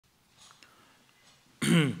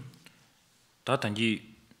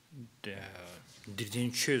다단지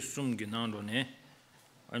디딘 최숨기 나로네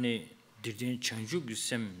아니 디딘 chanjuk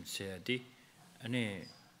sem 세야디 아니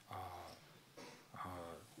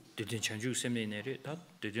디딘 chanjuk sem네 내리 다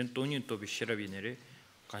디딘 돈이 또 비시라비 내리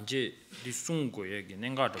간지 리숭고 얘기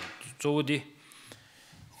nen가도 저디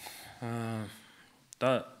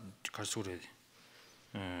다 갈수래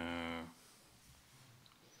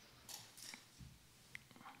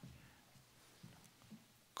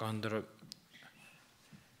간드라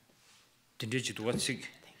딘디지도 같이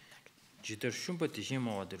지들 shum바티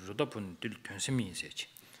힘마와들 로다분 들 변심이 있어야지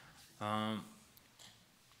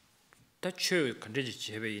다쳐 간데지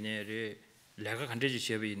제베 이내를 내가 간데지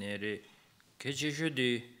제베 이내를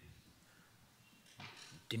개지슈디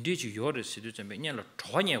딘디지 요르스도 좀 매년을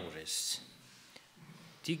좋아하냐고 그랬어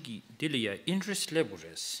디기 딜이야 인트레스트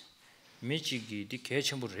레벨스 미치기 디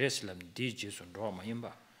개첨부 레슬람 디지선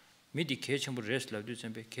로마임바 미디 개첨부 레슬람도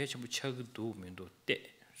좀 개첨부 차그도 면도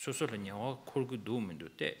때 소소르냐와 콜그도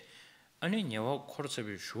면도 때 아니 냐와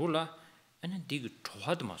코르서비 슈라 아니 디그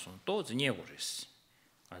좋아도 마선 또 지냐고 그랬어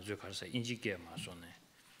아주 가서 인지게 마선에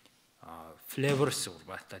플레이버스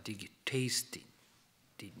봤다 디기 테이스티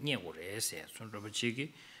디 냐고 그랬어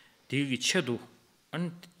손로버지기 디기 채도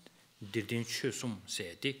안 디딘 최숨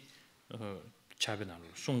세디 차변으로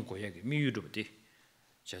송고 얘기 미유르디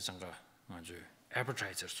자상가 아주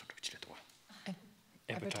advertisers 그치래도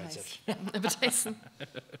advertiser.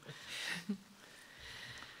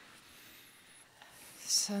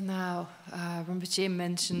 So now Rinpoche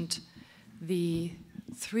mentioned the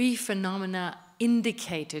three phenomena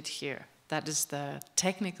indicated here. That is the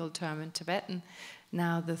technical term in Tibetan.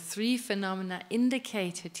 Now the three phenomena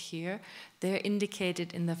indicated here, they're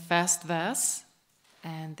indicated in the first verse,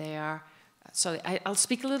 and they are, sorry, I'll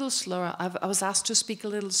speak a little slower. I was asked to speak a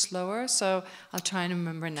little slower, so I'll try and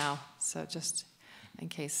remember now, so just in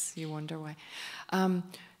case you wonder why.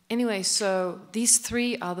 Anyway, so these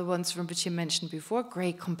three are the ones Rinpoche mentioned before: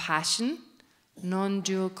 great compassion,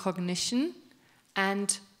 non-dual cognition,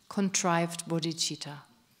 and contrived bodhicitta.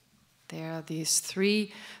 There are these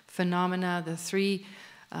three phenomena, the three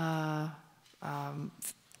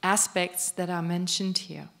aspects that are mentioned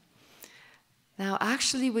here. Now,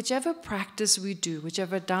 actually, whichever practice we do,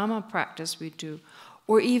 whichever Dharma practice we do,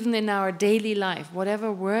 or even in our daily life,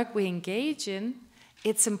 whatever work we engage in,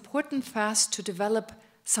 it's important for us to develop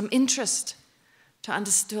some interest,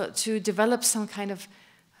 to develop some kind of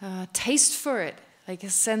taste for it, like a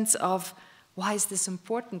sense of, why is this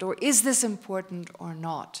important, or is this important or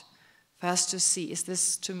not? First to see, is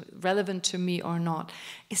this relevant to me or not?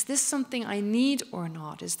 Is this something I need or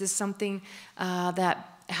not? Is this something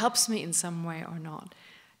that helps me in some way or not?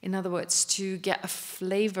 In other words, to get a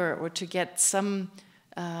flavor or to get some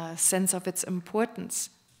sense of its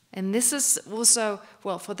importance. And this is also,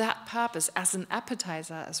 well, for that purpose, as an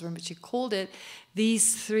appetizer, as Rinpoche called it,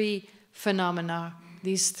 these three phenomena,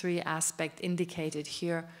 these three aspects indicated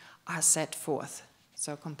here are set forth.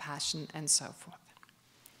 So compassion and so forth.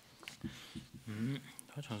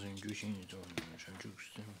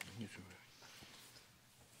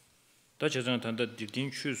 다저장탄다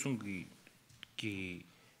디딘 추송기 기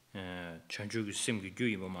chanjuk sem기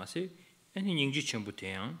교이바 마세 아니 닝지 전부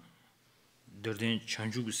대양 더든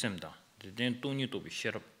chanjuk sem다 더든 돈이 또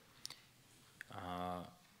비셔럽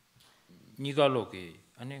니가로기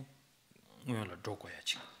아니 뭐라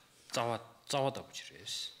도고야지 짜와다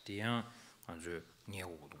부지레스 대양 아주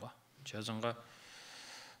니하고도 봐 저장가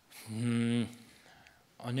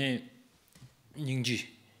아니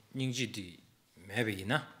닝지디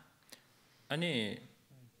매베이나 아니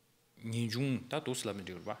닌중 다 도슬라면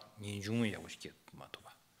되고 봐 닌중을 하고 싶게 맞도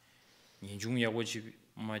봐 닌중 하고 싶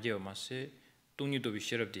맞아요 마세 돈이도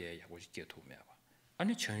비셔럽대 하고 싶게 도매 봐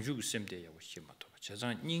아니 전주 셈대 하고 싶게 맞도 봐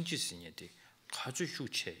저장 닌지스니데 가주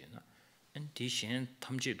휴체나 안 대신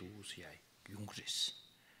탐지도 우스야 용그레스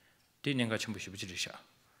대년가 전부 시부지르샤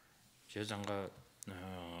저장가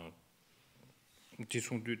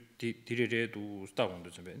디송도 디레레도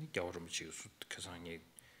스타원도 좀 겨울음 지금 그상에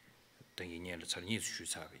등이년을 잘 이수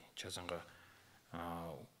주사비 저장가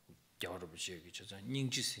겨울음 지기 저장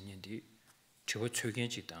닝지스년디 저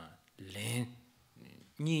최견지다 렌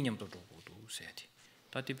니념도 도고도 세야지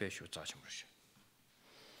다디베쇼 자심으로시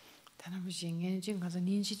다나무징에 지금 가서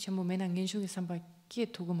닌지 전부 맨날 닌중에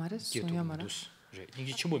삼바께 두고 말했어요 말아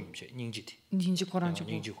닌지 첨부임체 닌지티 닌지 고란지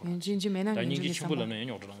닌지 맨날 닌지 첨부라는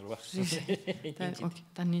거 오르는 거 봐.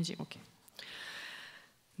 닌지 오케이.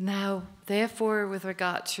 Now, therefore, with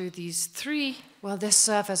regard to these three, well, they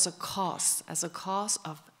serve as a cause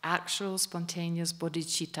of actual spontaneous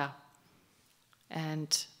bodhicitta. And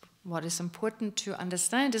what is important to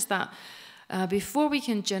understand is that before we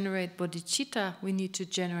can generate bodhicitta, we need to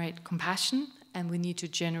generate compassion, and we need to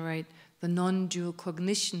generate the non-dual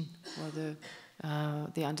cognition, or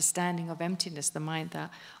the understanding of emptiness, the mind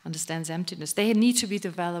that understands emptiness. They need to be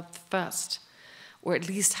developed first, or at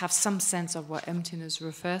least have some sense of what emptiness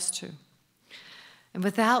refers to. And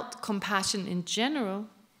without compassion in general,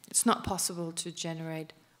 it's not possible to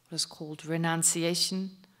generate what is called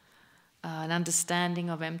renunciation, an understanding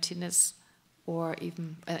of emptiness, or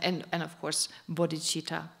even, and of course,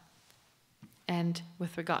 bodhicitta. And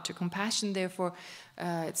with regard to compassion, therefore,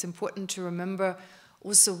 it's important to remember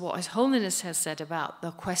also what His Holiness has said about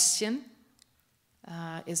the question,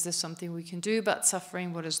 is there something we can do about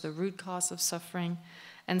suffering? What is the root cause of suffering?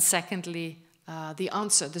 And secondly, the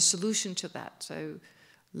answer, the solution to that. So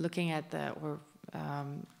looking at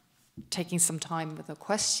taking some time with the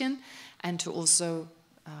question, and to also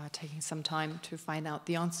taking some time to find out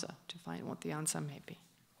the answer, to find what the answer may be.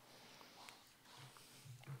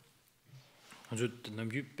 아주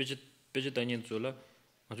남주 베제 다니는 줄라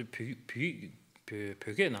아주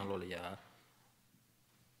벽에 나로려야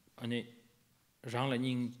아니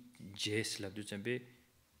랑라닝 제슬라도 점베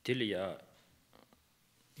딜이야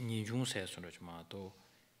니중세서로 좀아도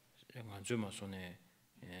아주마 손에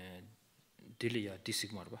딜이야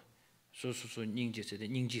디식마르바 소소소 닝제세데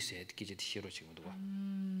닝지세 기제 디시로 지금도 봐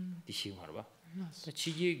디시마르바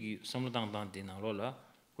치기기 삼로당당 디나로라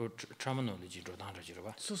terminology do dan rajiro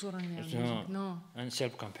ba no and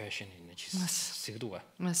self compassion in the sigdu ba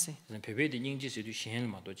merci then pebe de ning ji se du shen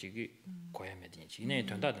ma do ji gi koya me din ji ne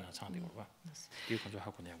tanda de na chang de ba yu kon jo ha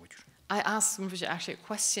ko ne go ju. I asked Rinpoche actually a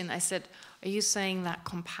question. I said, are you saying that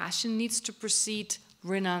compassion needs to precede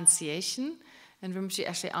renunciation? And Rinpoche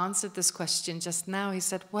actually answered this question just now. He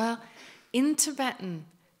said, well, in Tibetan,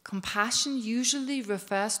 compassion usually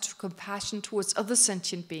refers to compassion towards other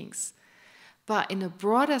sentient beings. But in a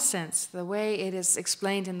broader sense, the way it is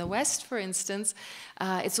explained in the West, for instance,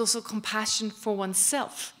 it's also compassion for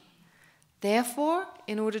oneself. Therefore,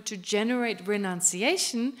 in order to generate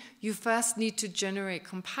renunciation, you first need to generate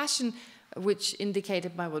compassion, which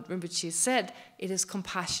indicated by what Rinpoche said, it is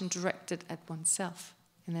compassion directed at oneself.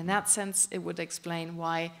 And in that sense, it would explain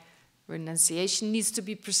why renunciation needs to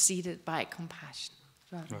be preceded by compassion.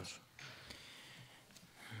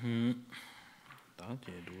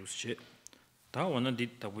 Dawa di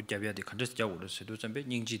tabu jabya di kandas jawu de sedu zambe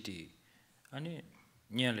ningji di ani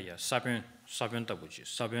nyala ya sabyan tabuji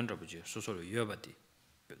sabyan tabuji sosolo yoba di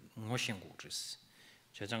ngoshingu ris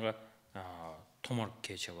jajanga tomar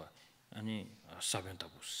kechewa ani sabyan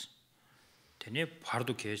tabus tene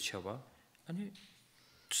pardu kechewa ani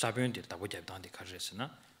sabyan di tabu jabdan di karresna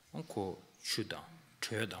onko chuda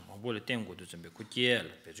choda mabole tengo de zambe ku jel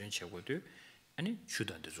bejun chego de ani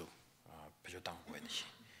chuda de zo bejo dang ko ni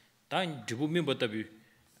단 지부면 버터비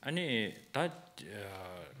아니 다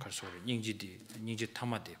가서 닝지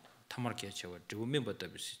타마데 타마르게 쳐 지부면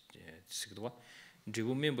버터비 시기도와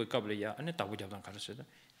지부면 버까블이야 아니 타고 잡단 가르쳐다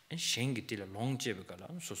엔 셴기티라 롱제베 가라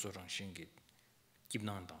소소랑 셴기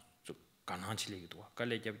기브난다 저 가난치리기도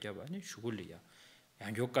깔레 잡잡 아니 슈굴리야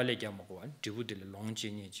양조 깔레 잡먹고 안 지부들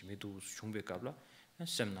롱제니 지메도 숑베까블라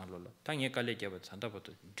셈나로라 당에 깔레 잡아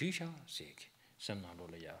산다부터 디샤 세게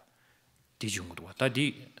셈나로라야 디중도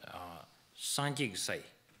다디 산직 사이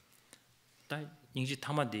다 닝지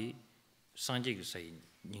타마디 산직 사이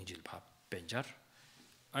닝질 밥 벤자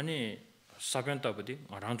아니 사변다부디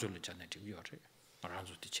마란졸 있잖아요 디요레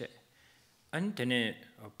마란졸 티체 아니 되네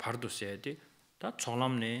바르도 세야디 다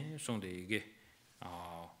총람네 송데 이게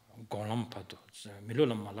고람 파도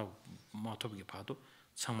밀로람 말라 마토비게 파도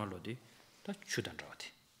참말로디 다 추단라디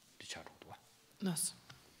디차로도 와 나스.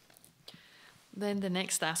 Then the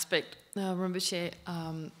next aspect Rinpoche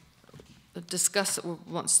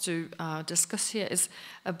wants to discuss here is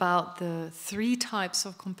about the three types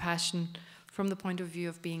of compassion from the point of view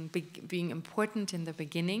of being important in the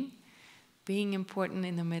beginning, being important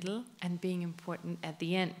in the middle, and being important at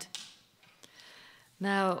the end.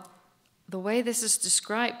 Now, the way this is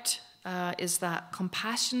described is that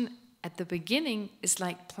compassion at the beginning is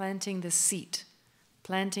like planting the seed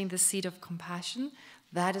of compassion.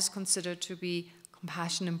 That is considered to be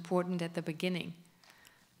compassion important at the beginning.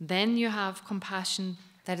 Then you have compassion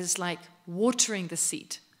that is like watering the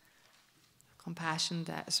seed. Compassion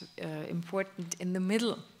that is important in the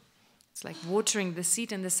middle. It's like watering the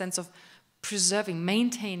seed in the sense of preserving,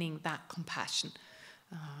 maintaining that compassion.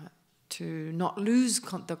 To not lose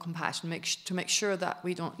the compassion, to make sure that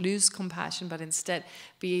we don't lose compassion, but instead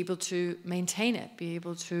be able to maintain it, be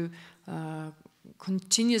able to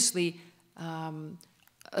continuously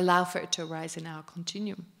allow for it to arise in our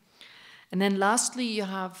continuum. And then lastly, you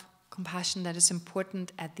have compassion that is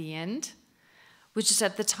important at the end. which is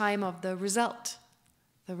at the time of the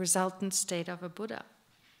resultant state of a Buddha.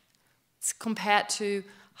 It's compared to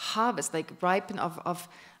harvest, like reaping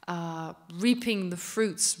the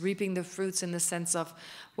fruits in the sense of,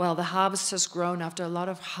 well, the harvest has grown after a lot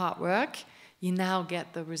of hard work, you now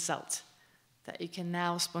get the result, that you can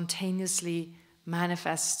now spontaneously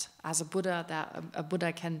manifest as a Buddha, that a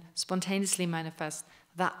Buddha can spontaneously manifest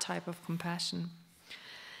that type of compassion.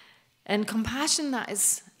 And compassion that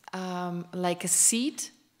is like a seed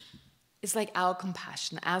is like our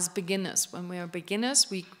compassion as beginners. When we are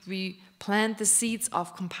beginners, we plant the seeds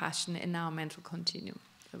of compassion in our mental continuum.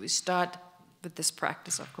 So we start with this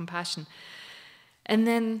practice of compassion. And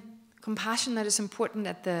then compassion that is important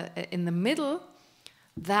in the middle,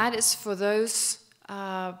 that is for those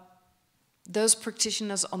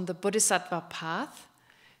practitioners on the Bodhisattva path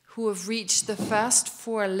who have reached the first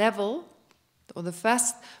 4 levels,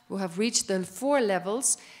 who have reached the 4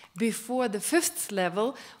 levels before the 5th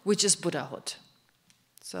level, which is Buddhahood.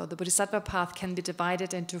 So the Bodhisattva path can be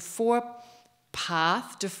divided into 4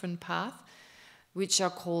 different paths, which are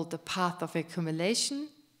called the path of accumulation,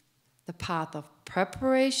 the path of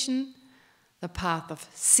preparation, the path of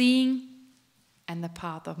seeing, and the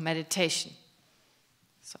path of meditation.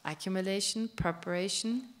 So accumulation,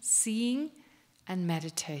 preparation, seeing, and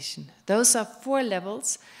meditation. Those are 4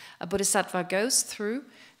 levels a bodhisattva goes through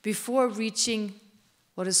before reaching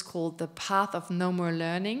what is called the path of no more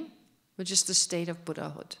learning, which is the state of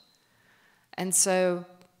Buddhahood. And so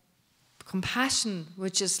compassion,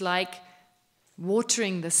 which is like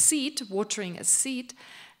watering a seed,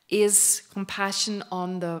 is compassion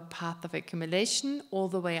on the path of accumulation all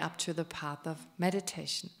the way up to the path of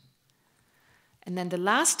meditation. And then the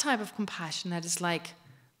last type of compassion, that is like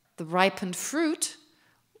the ripened fruit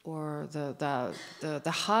or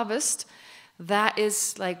the harvest, that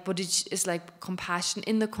is like compassion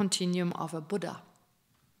in the continuum of a Buddha.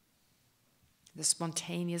 The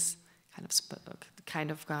spontaneous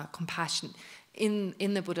kind of compassion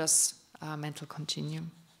in the Buddha's mental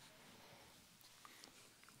continuum.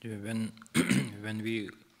 When we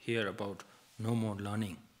hear about no more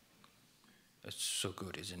learning, it's so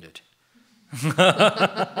good, isn't it?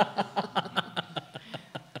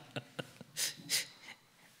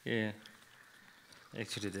 Yeah,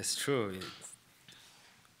 actually that's true.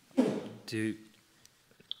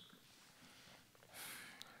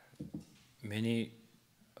 Many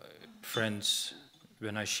friends,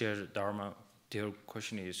 when I share Dharma, their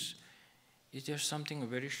question is there something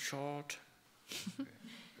very short,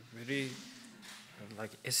 very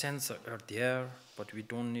like essence are there, but we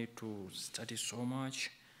don't need to study so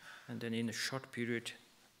much, and then in a short period,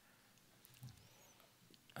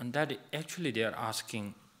 and that actually they are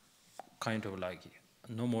asking kind of like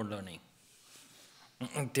no more learning.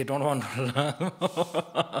 They don't want to learn.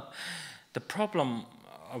 The problem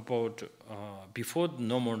about before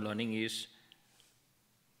no more learning is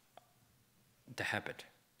the habit,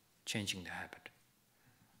 changing the habit.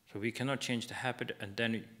 So we cannot change the habit, and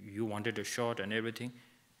then you wanted a short and everything.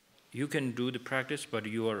 You can do the practice, but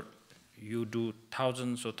you do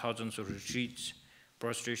thousands of retreats,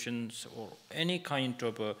 prostrations, or any kind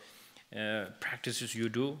of practices you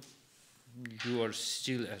do, you are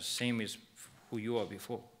still as same as who you are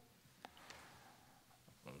before.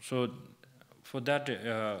 So for that,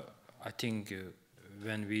 I think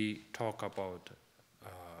when we talk about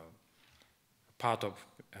path of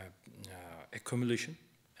accumulation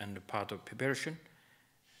and the path of preparation,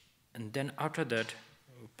 and then after that,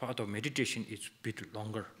 path of meditation is a bit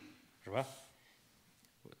longer, right?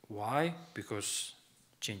 Why? Because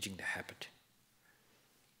changing the habit.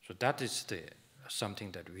 So that is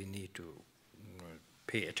something that we need to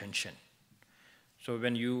pay attention. So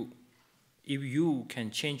if you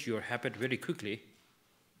can change your habit very quickly,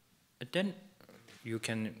 then you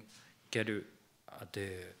can get the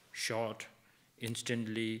short,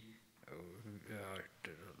 instantly,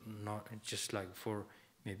 not just like for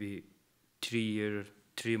maybe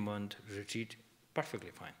 3-month retreat,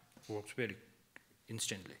 perfectly fine, works very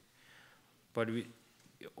instantly. But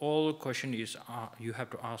all the question is, you have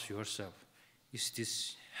to ask yourself, is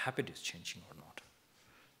this habit is changing or not?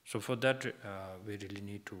 So for that, we really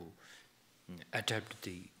need to adapt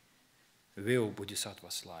the way of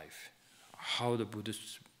Bodhisattva's life, how the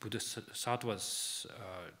Bodhisattvas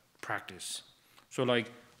practice. So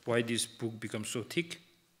like why this book becomes so thick,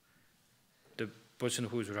 the person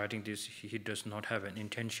who is writing this, he does not have an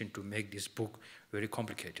intention to make this book very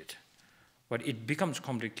complicated. But it becomes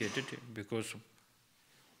complicated because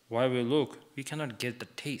while we look, we cannot get the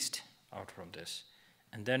taste out from this.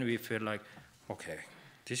 And then we feel like, okay,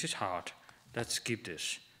 this is hard, let's skip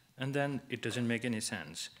this. And then it doesn't make any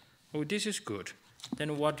sense. oh, this is good.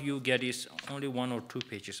 Then what you get is only 1 or 2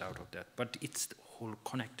 pages out of that, but it's all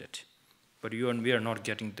connected. But you and we are not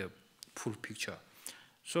getting the full picture.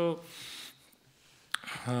 So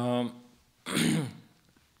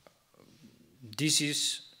this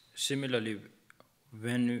is similarly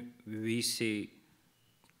when we say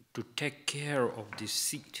to take care of this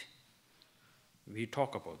seed. We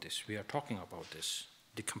talk about this, we are talking about this,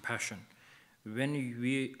 the compassion. When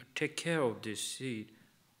we take care of this seed,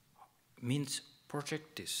 means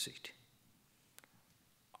protect this seed.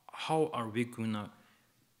 How are we going to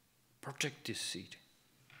protect this seed?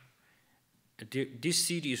 This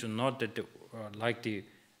seed is not that like the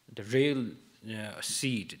real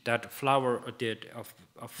seed, that flower, that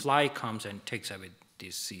a fly comes and takes away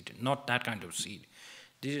this seed. Not that kind of seed.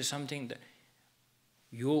 This is something that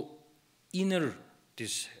your inner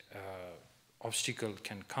this obstacle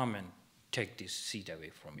can come and take this seed away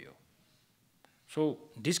from you. So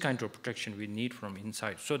this kind of protection we need from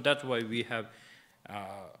inside. So that's why we have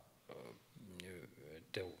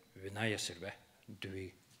the Vinaya Sirve,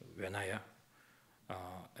 Dvi Vinaya.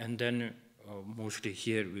 And then mostly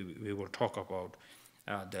here we will talk about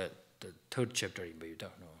the 3rd chapter in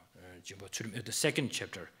Buddha. The 2nd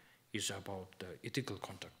chapter is about the ethical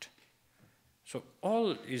conduct. So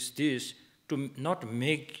all is this to not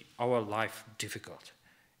make our life difficult.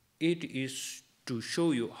 It is to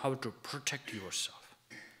show you how to protect yourself.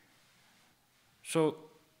 So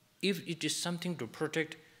if it is something to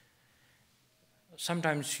protect,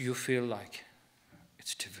 sometimes you feel like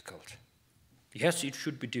it's difficult. Yes, it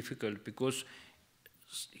should be difficult because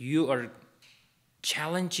you are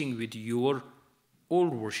challenging with your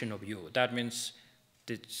old version of you. That means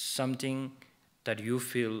that something that you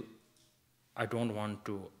feel, I don't want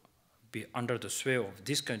to be under the sway of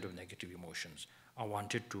this kind of negative emotions. I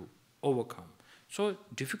wanted to overcome. So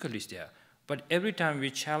difficulty is there. But every time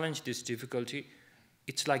we challenge this difficulty,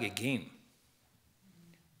 it's like a game.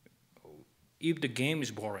 If the game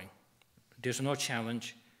is boring, there's no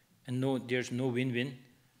challenge, and there's no win-win,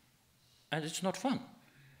 and it's not fun.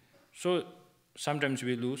 So sometimes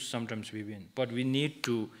we lose, sometimes we win, but we need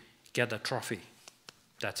to get a trophy.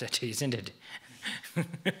 That's it, isn't it?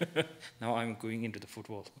 Now I'm going into the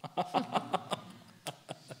football.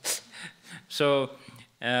 So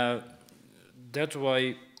that's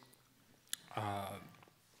why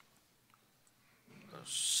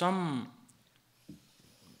some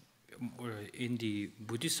in the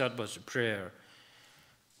Bodhisattva's prayer,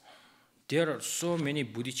 there are so many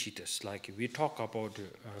bodhicittas. Like we talk about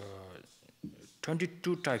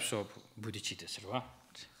 22 types of bodhicittas, right?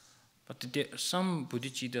 But some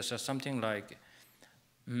bodhicittas are something like,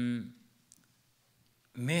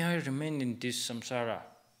 may I remain in this samsara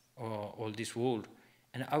or all this world,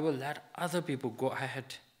 and I will let other people go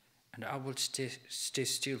ahead, and I will stay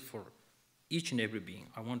still for each and every being.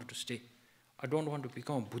 I wanted to stay. I don't want to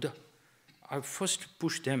become a Buddha. I first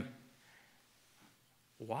push them.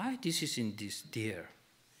 Why this is in this there?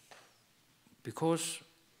 Because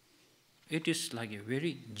it is like a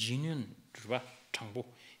very genuine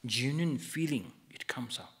feeling. It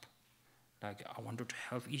comes up. Like I wanted to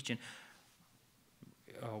help each and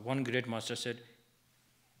one great master said,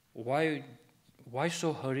 why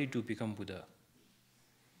so hurry to become Buddha?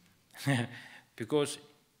 Because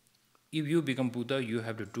if you become Buddha, you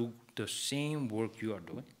have to do the same work you are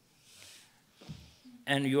doing.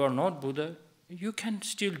 And you are not Buddha, you can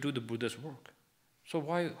still do the Buddha's work. So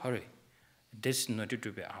why hurry? This needed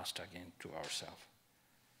to be asked again to ourselves.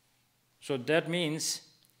 So that means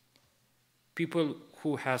people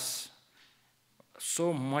who has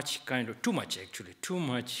so much too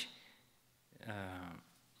much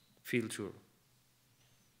feel to,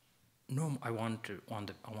 no, I wanted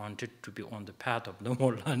to be on the path of no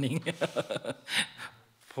more learning.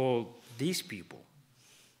 For these people,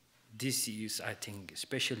 this is, I think,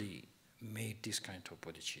 especially made this kind of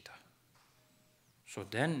bodhicitta. So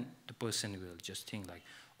then the person will just think like,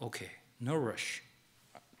 okay, no rush.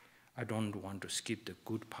 I don't want to skip the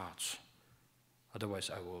good parts. Otherwise,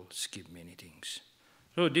 I will skip many things.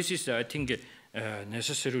 So this is, I think,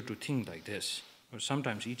 necessary to think like this.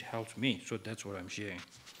 Sometimes it helps me, so that's what I'm sharing.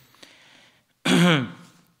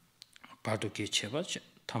 Parto kecheba,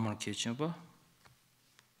 tamar kecheba.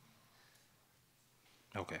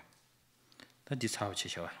 Okay. That is how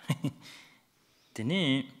cheshawa.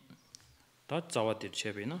 Tene, that zawatir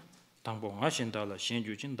chebina, tangbo ngashindala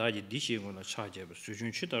shenjujin, daji dishiguna chajeba,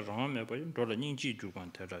 sujunchita rameba, dola ninji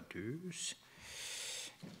jugan terra dus.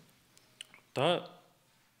 That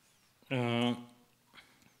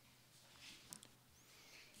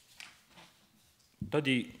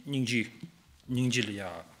Tadi Ningji Liya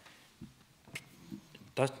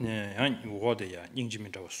다스네 한 요거데야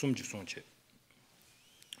닝지민다고 숨지 송체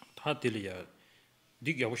다들이야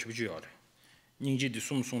dig 야고 싶지요 닝지디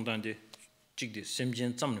숨송단데 직디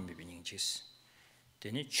셈젠 잠는 미비 닝지스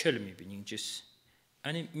되니 철미 비 닝지스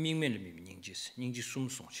아니 밍면을 미비 닝지스 닝지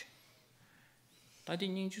숨송체 다디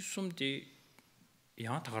닝지 숨디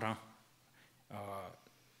양타랑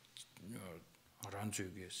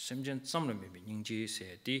란주게 셈젠 잠는 미비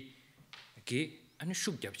닝지세디 게 아니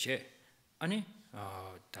슉잡체 아니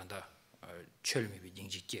단다 철미비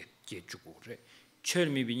닝지 게 주고 그래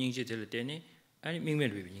철미비 닝지 될 때니 아니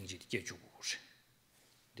밍멜비비 닝지 게 주고 그래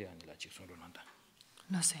대안이라 직선으로 난다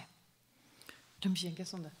나세 좀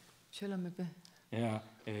시행겠습니다 철미비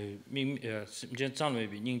야밍 이제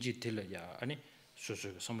장미비 닝지 될야 아니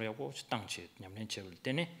수수 섬려고 땅치 냠낸 채울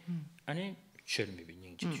때니 아니 철미비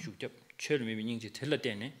닝지 주고 철미비 닝지 될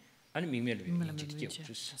때니 아니 밍멜비비 닝지 게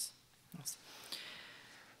주스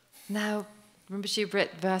Now, Rinpoche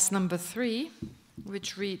read verse number 3,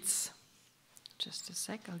 which reads, just a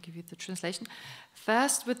sec, I'll give you the translation.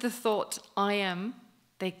 First, with the thought, I am,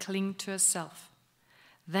 they cling to a self.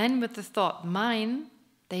 Then, with the thought, mine,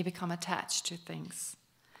 they become attached to things.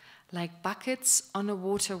 Like buckets on a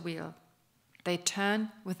water wheel, they turn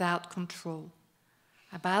without control.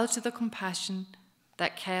 I bow to the compassion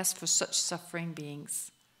that cares for such suffering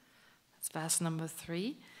beings. That's verse number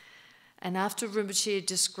 3. And after Rinpoche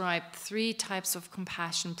described 3 types of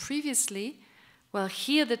compassion previously, well,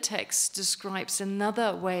 here the text describes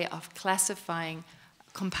another way of classifying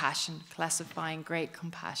compassion, classifying great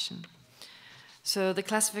compassion. So the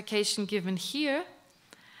classification given here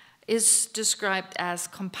is described as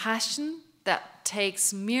compassion that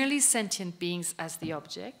takes merely sentient beings as the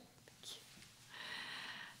object.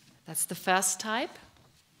 That's the first type.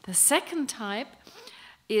 The second type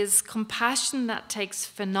is compassion that takes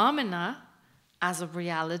phenomena as a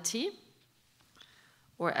reality,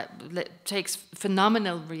 or takes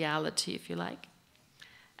phenomenal reality, if you like.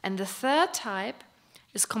 And the third type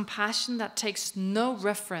is compassion that takes no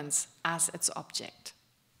reference as its object.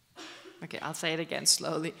 Okay, I'll say it again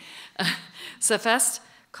slowly. So first,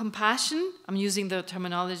 compassion, I'm using the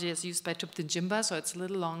terminology as used by Thupten Jinpa, so it's a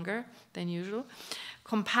little longer than usual.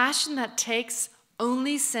 Compassion that takes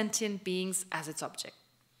only sentient beings as its object.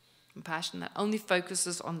 Compassion that only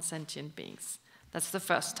focuses on sentient beings. That's the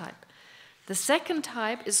first type. The second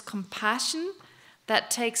type is compassion that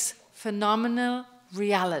takes phenomenal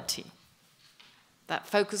reality. That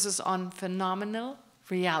focuses on phenomenal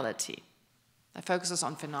reality. That focuses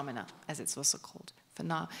on phenomena, as it's also called.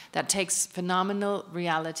 That takes phenomenal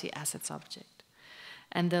reality as its object.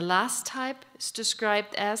 And the last type is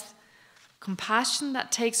described as compassion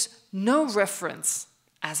that takes no reference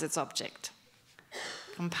as its object.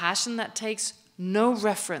 Compassion that takes no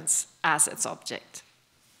reference as its object.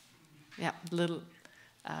 Yeah, a little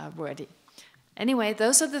wordy. Anyway,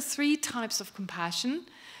 those are the 3 types of compassion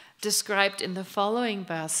described in the following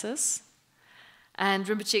verses. And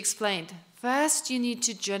Rinpoche explained, first you need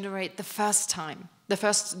to generate the first type. The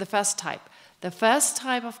first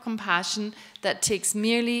type of compassion that takes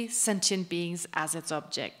merely sentient beings as its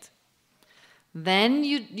object. Then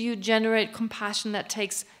you generate compassion that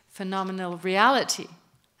takes phenomenal reality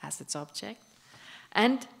as its object.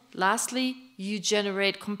 And lastly, you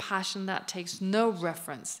generate compassion that takes no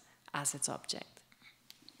reference as its object.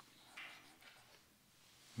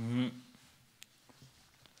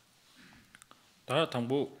 다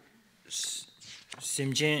당보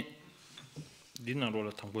셈젠 리나로라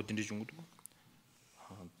당보 딘디 중도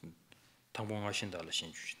당봉 하신다라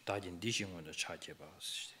신주 다진 디싱원의 차제바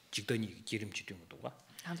직던이 기름지 등도 봐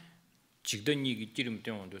직던이 기름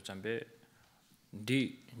등도 잠배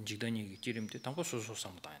디 직던이 기름도 당보 소소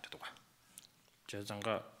상담도 봐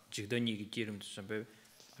저장가 직던이 기름도 잠배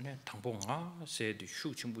아니 당봉아 세디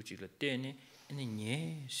슈침부지를 때네 아니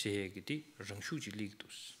예 세기디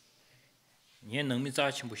랑슈지리도스 예 능미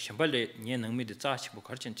자침부 심발레 예 능미의 자침부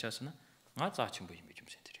가르친 차스나 나 자침부 좀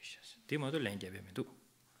센터리셔스 디모도 랭게베면도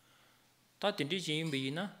다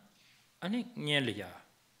딘디지임비나 아니 녜리야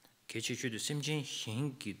개치주도 심진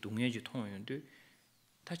신기 동해지 통연도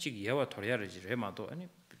다치 예와 토리아르지 레마도 아니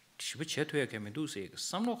시부 제토야 개면도세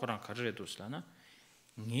삼로거랑 가르레도스라나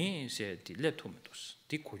녜세 딜레토메도스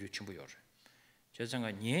디 고주 침부여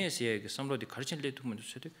제장가 녜세 삼로디 가르친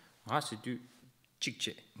레토메도스도 마스디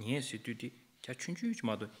직제 녜세디 자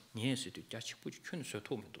춘주지마도 녜세디 자 치부지 춘서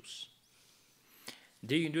토메도스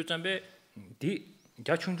데인도 잠베 디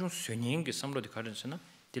자충중 선행게 삼로디 가르선나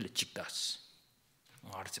딜 직다스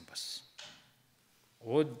아르침바스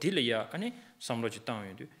오 딜이야 아니 삼로지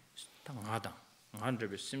땅에도 땅하다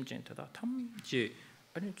안르베 심젠타다 탐지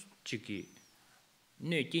아니 지기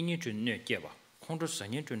네 끼니 준네 깨봐 Kondo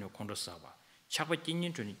Sanyan to Kondo Saba, Chapa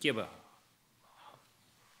Jinin to Geba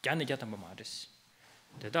Janajatamba Maris.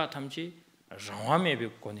 The Datamji,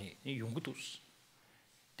 Rame Koni, Yungutus.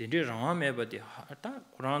 The Rame by the Hata,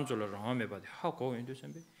 Kuranzola Rame by the Hako into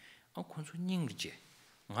Sembe, and Konsu Ningje.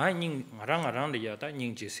 I ning around the Yata,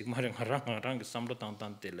 Ningji Sigmaring Harang,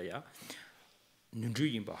 Sambratan Telea,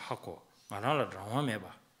 Nujimba Hako, Marala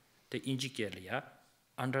Rameba, the Injikelia,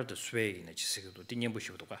 under the sway in a Chisigo, the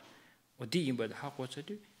Nimbushuka, or Dimba the Hako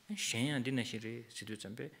said, and Shen and Dinashiri,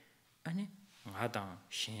 Siduzambe, and Adam,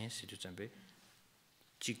 Shen, Siduzambe,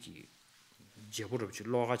 Chiki, Jaburuchi,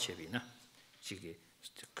 Loga Chevina, Chiki,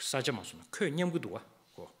 Sajamason, Nyamgudua,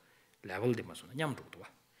 or level de Mason, Yamdua.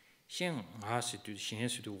 Shen has to Shen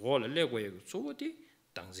to wall a legway, so the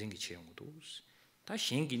Dangzingi Chemudus. That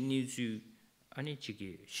Shengi needs you,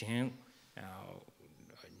 Anichiki, Shen,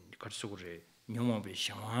 Katsure, Numabe,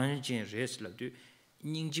 Shaman, Res Ladu,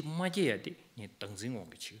 Ninji Magia, Dangzing on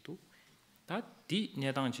the Chitu. That the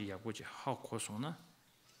Nedanji Yabuji, how Kosona,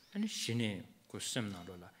 and Shine, Kosemna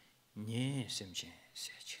Lola, Nye Semchen,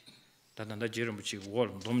 Sech. That under Jeromuchi wall,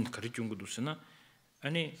 Dom Karichungudusana.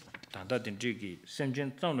 Any Tanda Jiggy,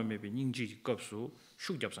 Semjen Town maybe Ninji Gopsu,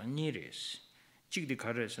 Shugabs and Neres. Jig the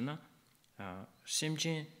Karesana,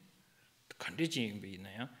 Semjen, Kandijin be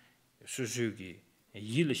Naya, Suzuki,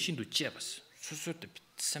 Yil Shindu Jebas, Susu the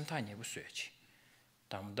sometime never search.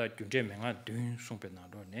 Tam that you Gemma doing something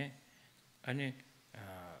ne, any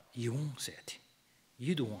Yung said,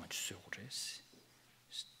 you don't want to dress.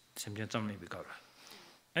 Semjen Town may be Gara.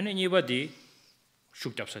 And anybody,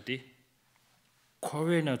 Shugabsati.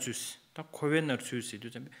 Korean juice, that Korean juice,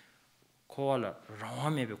 Koala,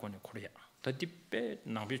 Rame Becone Korea. The debate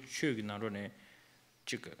now be chug narone,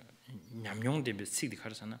 chick, Namyong de Sidi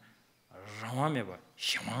Karsana, Rameba,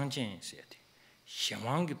 Shamanjan said.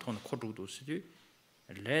 Shamangi ton Kodu City,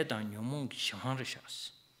 led on Yomong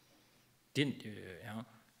Shamarishas. Didn't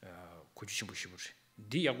Kujishibushi.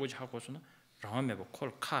 Dia which Hakosuna, Rameba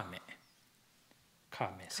called Kame.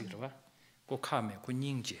 Kame, Sidra, go Kame,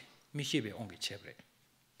 Kuninje. Mishibe ongi chebre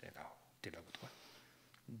de la butwa.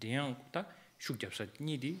 Dian ta shukjapsa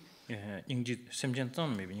nidi ingji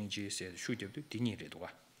semjentan maybe ingji said shukjapdu dini redwa.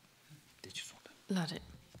 Love it.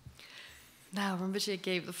 Now Rinpoche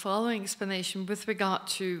gave the following explanation with regard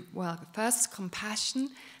to, well, first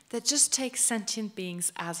compassion that just takes sentient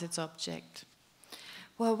beings as its object.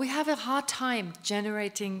 Well, we have a hard time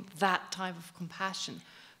generating that type of compassion,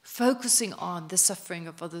 focusing on the suffering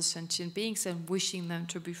of other sentient beings and wishing them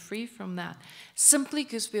to be free from that, simply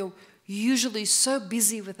because we're usually so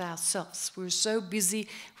busy with ourselves. We're so busy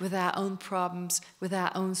with our own problems, with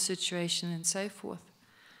our own situation, and so forth.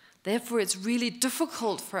 Therefore, it's really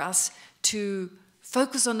difficult for us to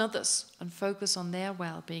focus on others and focus on their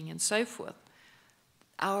well-being and so forth.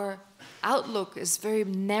 Our outlook is very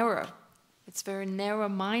narrow. It's very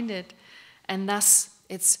narrow-minded, and thus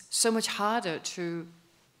it's so much harder to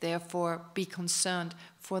therefore be concerned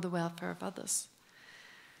for the welfare of others.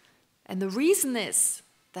 And the reason is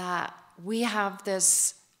that we have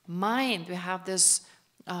this mind, we have this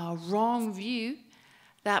wrong view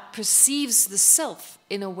that perceives the self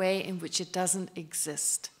in a way in which it doesn't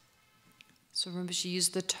exist. So Rinpoche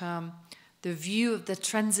used the term, the view of the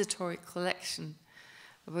transitory collection,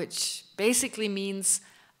 which basically means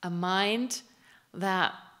a mind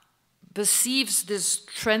that perceives this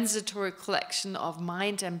transitory collection of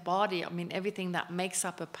mind and body, I mean everything that makes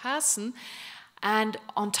up a person, and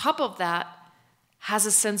on top of that has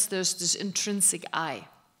a sense there's this intrinsic I.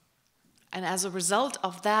 And as a result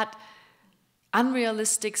of that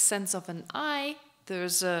unrealistic sense of an I,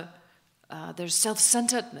 there's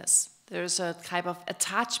self-centeredness, there's a type of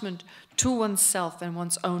attachment to oneself and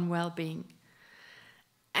one's own well-being.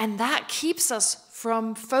 And that keeps us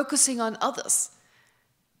from focusing on others.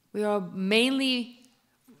 We are mainly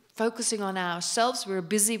focusing on ourselves, we're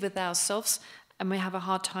busy with ourselves, and we have a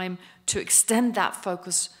hard time to extend that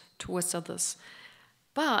focus towards others.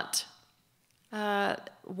 But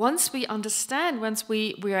once we understand, once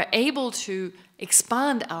we are able to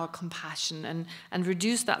expand our compassion and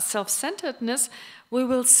reduce that self-centeredness, we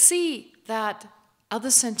will see that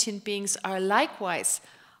other sentient beings are likewise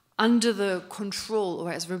under the control,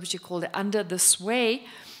 or as Rinpoche called it, under the sway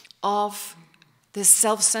of this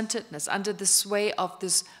self-centeredness, under the sway of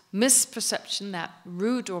this misperception, that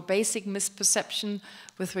root or basic misperception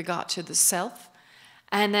with regard to the self.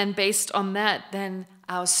 And then based on that, then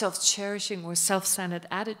our self-cherishing or self-centered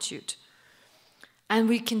attitude. And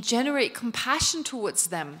we can generate compassion towards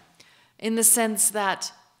them in the sense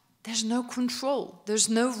that there's no control, there's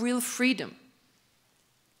no real freedom.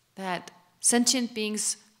 That sentient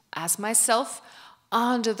beings, as myself,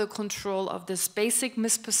 are under the control of this basic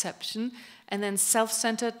misperception, and then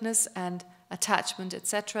self-centeredness and attachment,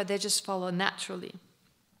 etc., they just follow naturally.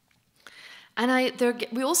 And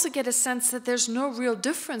we also get a sense that there's no real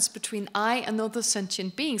difference between I and other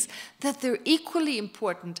sentient beings, that they're equally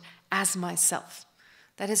important as myself.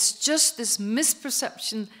 That it's just this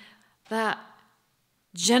misperception that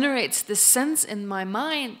generates this sense in my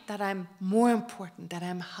mind that I'm more important, that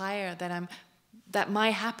I'm higher, that my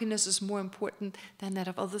happiness is more important than that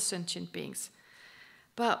of other sentient beings.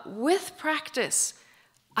 But with practice,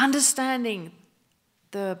 understanding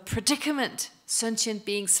the predicament sentient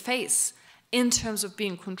beings face in terms of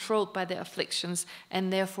being controlled by their afflictions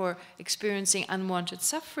and therefore experiencing unwanted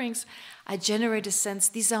sufferings, I generate a sense,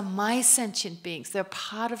 these are my sentient beings, they're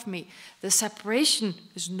part of me. The separation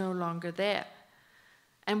is no longer there.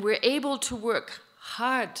 And we're able to work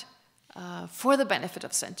hard for the benefit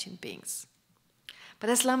of sentient beings. But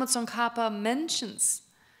as Lama Tsongkhapa mentions,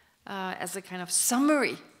 as a kind of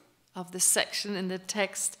summary of this section in the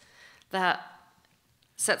text that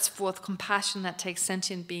sets forth compassion that takes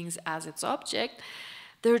sentient beings as its object,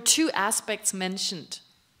 there are two aspects mentioned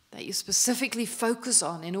that you specifically focus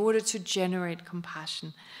on in order to generate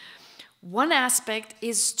compassion. One aspect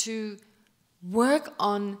is to work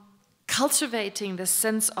on cultivating the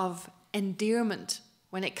sense of endearment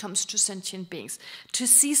when it comes to sentient beings, to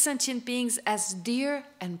see sentient beings as dear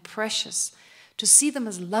and precious, to see them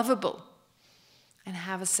as lovable, and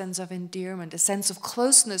have a sense of endearment, a sense of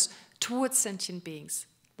closeness towards sentient beings.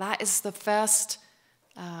 That is the first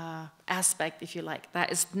aspect, if you like,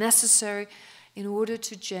 that is necessary in order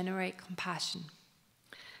to generate compassion.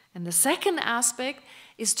 And the second aspect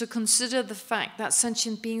is to consider the fact that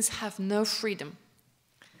sentient beings have no freedom,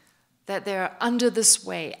 that they are under the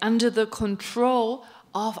sway, under the control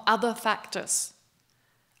of other factors,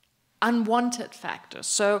 unwanted factors.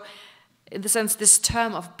 So, in the sense, this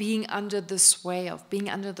term of being under the sway, of being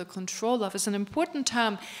under the control of, is an important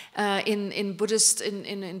term in Buddhist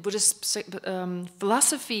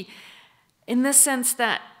philosophy, in the sense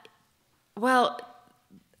that, well,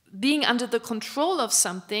 being under the control of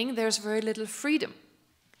something, there's very little freedom.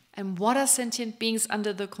 And what are sentient beings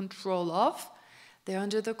under the control of? They're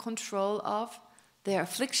under the control of their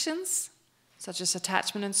afflictions, such as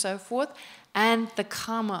attachment and so forth, and the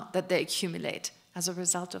karma that they accumulate as a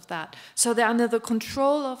result of that. So they're under the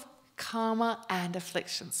control of karma and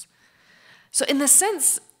afflictions. So in a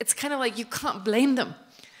sense, it's kind of like you can't blame them.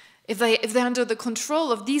 If they're under the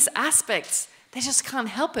control of these aspects, they just can't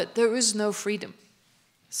help it. There is no freedom.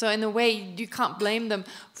 So in a way, you can't blame them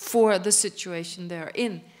for the situation they're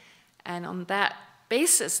in. And on that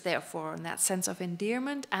basis, therefore, in that sense of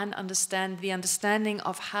endearment and the understanding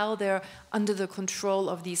of how they're under the control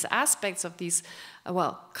of these aspects of these,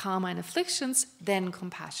 karma and afflictions, then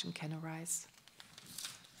compassion can arise.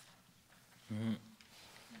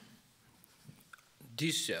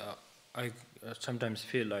 This, I sometimes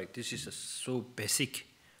feel like this is so basic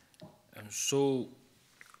and so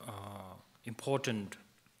important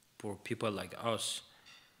for people like us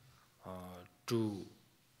to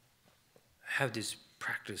have this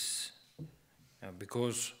practice,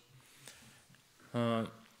 because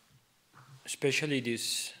especially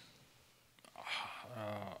this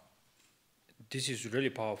is really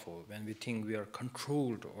powerful when we think we are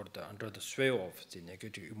controlled or under the sway of the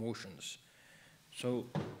negative emotions. So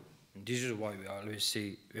this is why we always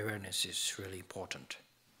say awareness is really important.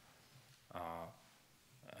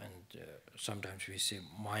 And sometimes we say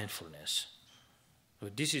mindfulness. So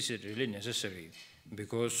this is really necessary,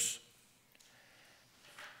 because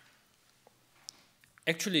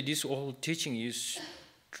actually this whole teaching is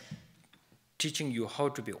teaching you how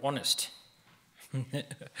to be honest.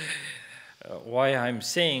 Why I'm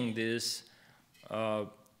saying this,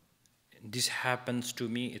 this happens to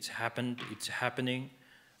me, it's happening.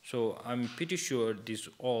 So I'm pretty sure this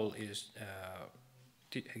all is,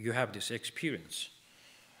 you have this experience.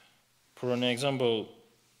 For an example,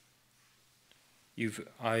 if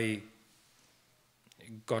I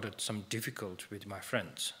got some difficult with my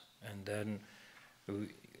friends, and then we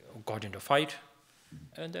got into a fight,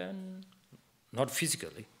 and then not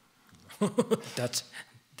physically, that's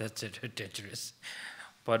dangerous,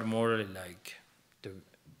 but more like the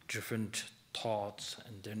different thoughts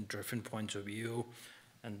and then different points of view,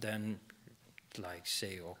 and then like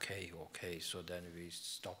say okay, so then we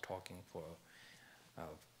stopped talking for a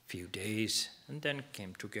few days, and then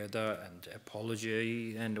came together and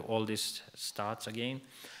apology and all this starts again.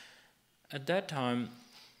 At that time,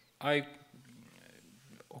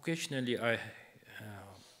 occasionally I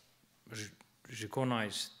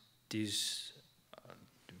recognize this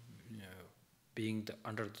being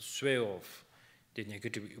under the sway of the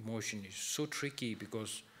negative emotion is so tricky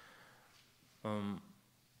because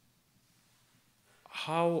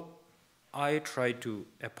how I try to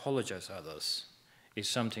apologize others is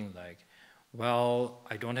something like, well,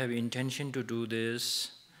 I don't have intention to do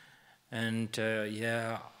this, and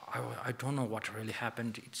yeah, I don't know what really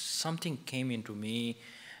happened. Something came into me.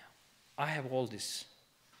 I have all this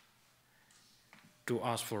to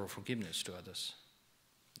ask for forgiveness to others.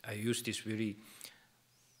 I use this very.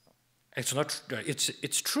 It's not.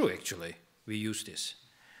 It's true actually. We use this,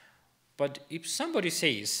 but if somebody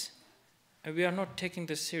says, we are not taking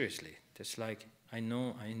this seriously. It's like I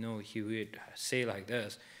know he would say like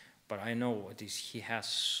this, but I know this. He has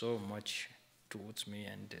so much towards me,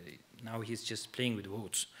 and now he's just playing with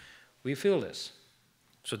words. We feel this,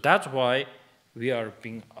 so that's why we are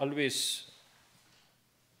being always.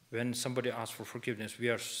 When somebody asks for forgiveness, we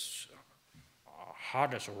are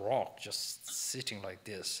hard as a rock, just sitting like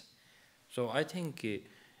this. So I think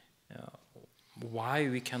why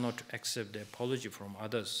we cannot accept the apology from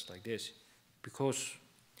others like this, because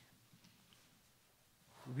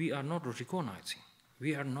we are not recognizing,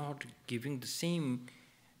 we are not giving the same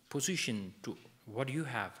position to what you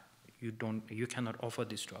have. You cannot offer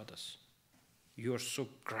this to others. You are so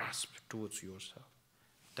grasped towards yourself.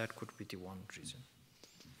 That could be the one reason.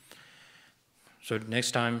 So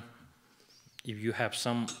next time, if you have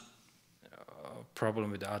some problem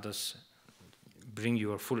with others, bring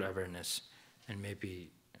your full awareness, and maybe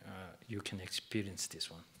you can experience this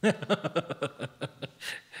one.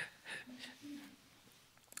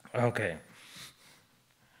 Okay.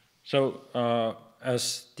 So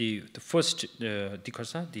as the first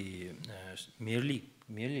merely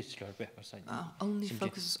only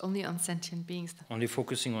focuses only on sentient beings. Only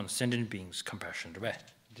focusing on sentient beings, compassion, right?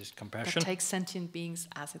 This compassion. That takes sentient beings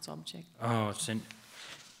as its object.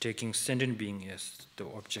 Taking sentient being as the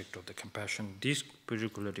object of the compassion. This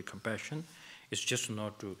particularly compassion is just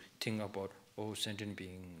not to think about sentient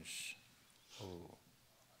beings,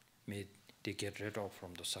 may they get rid of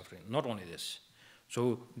from the suffering. Not only this.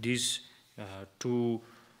 So these two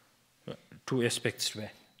aspects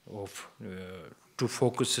of two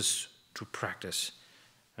focuses to practice.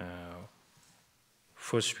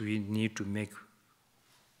 First, we need to make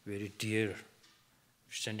very dear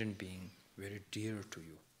sentient being very dear to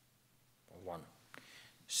you. One.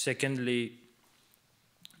 Secondly,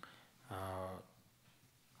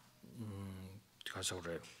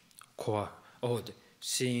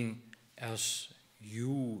 seeing as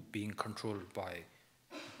you being controlled by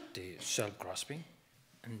the self-grasping,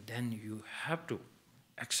 and then you have to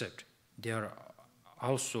accept they are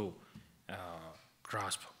also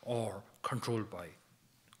grasped or controlled by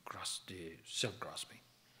the self-grasping.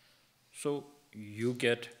 So you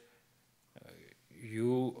get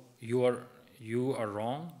you are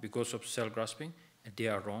wrong because of self-grasping, and they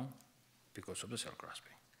are wrong because of the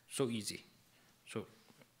self-grasping. So easy. So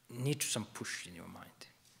need some push in your mind.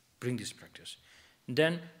 Bring this practice.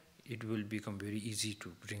 Then it will become very easy to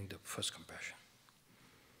bring the first compassion.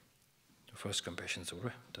 The first compassion is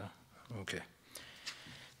over. Okay.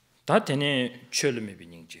 That tene chöl me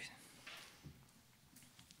biningji.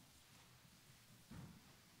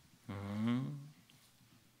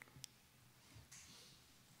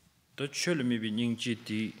 The chöl me biningji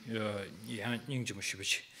di ningji mo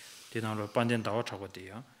shibichi. Di nalo panden dawa chago di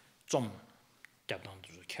ya zom gyabdang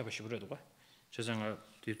du keba shibure do. Chesanga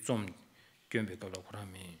di zom gyönbe kabla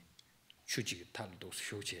kurami chuji tal do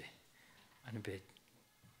shoje. Ani be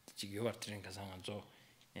ji yoar tren kasanga zo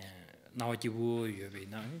nawa jibu yobe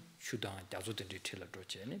na shudang dazo den tela do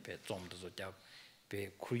che ne be zom do zo gyab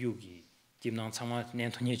be kuyugi dimnang chama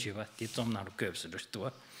nen thonye jiba di zom na ro gyebs do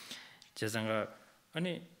do. Chesanga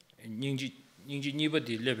ani ningji niba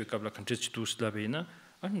di lebe kabla kanchich tu slabe na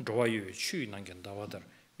an Dawa yu chu nangen Dawa dar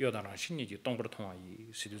yodarang shinni ji tongpar thonga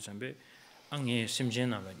yi sidu zambe ange simjen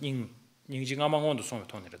na ningji ngama ngondo songwe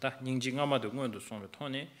thone da ningji ngama do ngondo songwe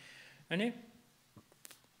thone ani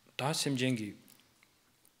da simjen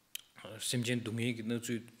dungi gi no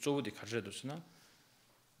zu zo de kharje do sna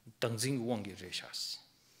dangjing wangi reshas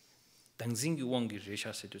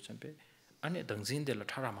sidu zambe ani dangjing de la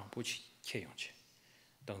thara ma bu chi kheyongche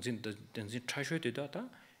당진 차셔야 되다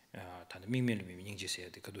다는 민면을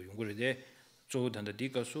민ing지세야 돼. 그도 용거리데 조단다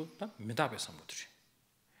디가수 다 미답에 삼모들이.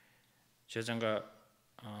 제장가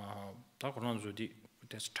다 그런 조디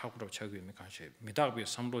그때서 타고로 차고면 간시 미답에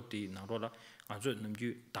삼로디 나로라 아주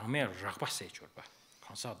넘기 당매 락바세 줘봐.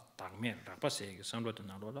 간사 당매 락바세 삼로디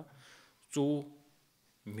나로라 조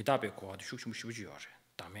미답에 고아도 슉슉슉이요.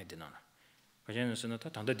 당매 되나나. 그전에는 다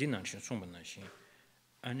당다 디난 신 송문난 신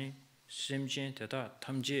아니 심진 대다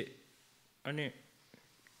탐지 아니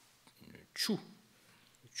추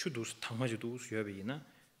추두스 탕마지도 수여비나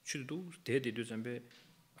추두 대대도 잠베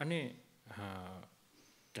아니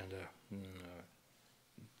단다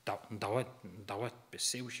다와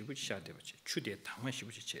베세우시부지 샤데버지 추대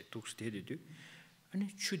탕마시부지 제 독스 대대도 아니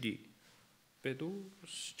추디 배도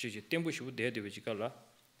지지 템부시부 대대버지 갈라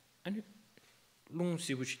아니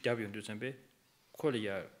롱시부지 잡연도 잠베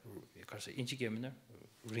코리아 가서 인지게면은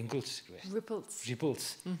wrinkles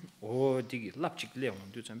ripples 오 디기 랍직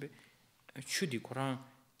레온도 잠베 추디 코랑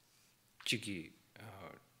지기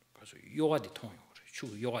가서 요가디 통요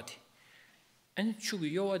추 요가디 아니 추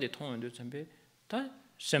요가디 통도 잠베 다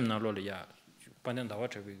세미나로야 반전 다와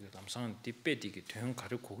저기 담상 디베디기 된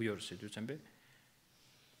가르 고요르세도 잠베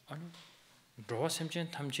아니 로와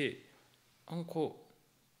샘전 탐지 않고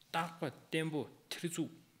딱과 템보 트리주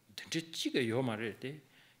진짜 찌가 요 말을 때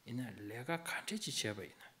이나 내가 간제지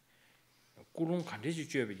제바이나 꾸룬 간제지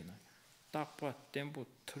줘버리나 딱봐 템포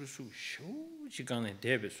틀수 쇼 시간에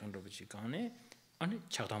대비 손으로 시간에 아니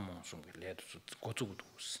차담만 손을 내도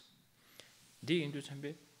고주고도스 네 인도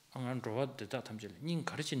참배 안 로와드다 탐질 닌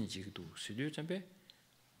가르치는 지기도 스튜디오 참배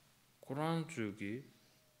꾸란 주기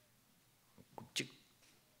직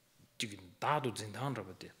다도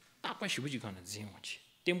진단으로 돼 딱봐 시부지 가는 진원치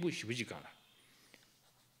템포 시부지 가나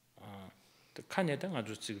칸에다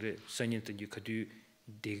아주 지그레 선인들이 그뒤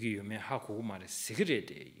되게 요매 하고 말에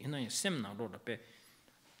시그레데 이나 셈나로라베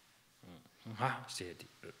세디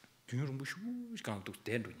균을 무시고 강도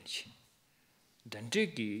대로니지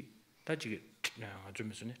단제기 다지 아주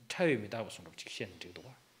무슨 차이입니다 무슨 거 직시하는 데도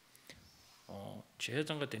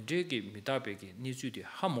제장가 단제기 미다베기 니주디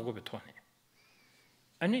하모고베 토네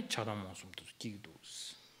아니 차담 무슨도 기도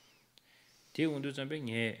대운도 잠배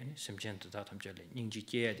예 심전도 다 탐절래 닝지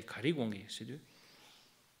계야디 가리공이 있어도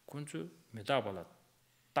군주 메다발라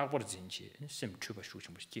딱버진지 심 추바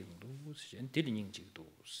쇼좀 지금도 시엔 딜닝지도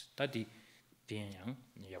다디 대양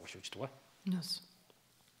야고쇼지도 Yes.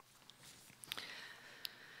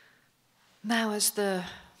 Now as the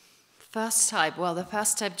first type, well, the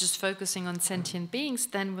first type just focusing on sentient beings,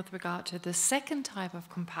 then with regard to the second type of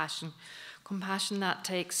compassion that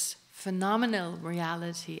takes phenomenal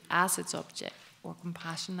reality as its object, or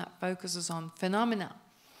compassion that focuses on phenomena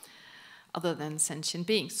other than sentient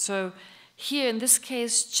beings. So here in this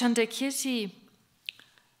case, Chandrakirti,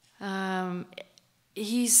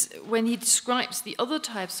 when he describes the other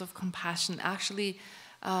types of compassion, actually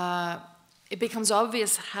it becomes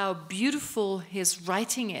obvious how beautiful his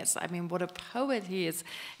writing is. I mean, what a poet he is,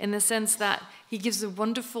 in the sense that he gives a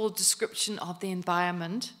wonderful description of the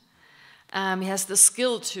environment. He has the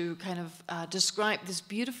skill to kind of describe this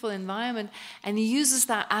beautiful environment, and he uses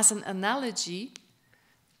that as an analogy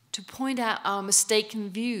to point out our mistaken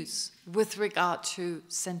views with regard to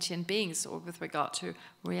sentient beings or with regard to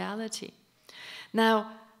reality.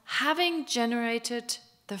 Now, having generated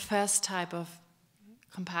the first type of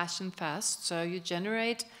compassion first, so you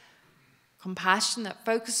generate compassion that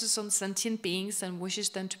focuses on sentient beings and wishes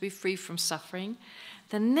them to be free from suffering,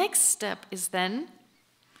 the next step is then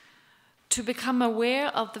to become aware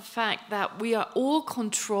of the fact that we are all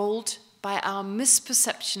controlled by our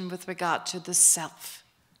misperception with regard to the self.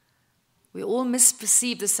 We all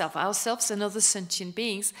misperceive the self, ourselves and other sentient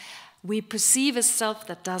beings. We perceive a self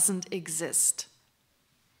that doesn't exist.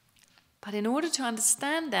 But in order to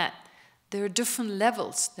understand that, there are different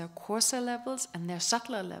levels. There are coarser levels and there are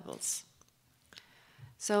subtler levels.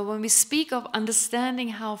 So when we speak of understanding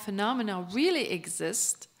how phenomena really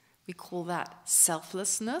exist, we call that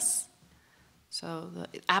selflessness. So the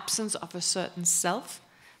absence of a certain self.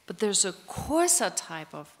 But there's a coarser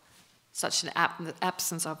type of such an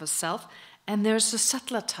absence of a self, and there's a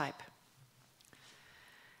subtler type.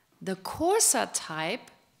 The coarser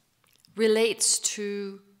type relates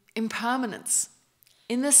to impermanence,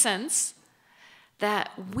 in the sense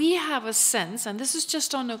that we have a sense, and this is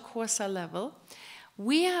just on a coarser level,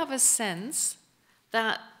 we have a sense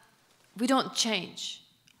that we don't change.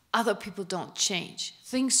 Other people don't change.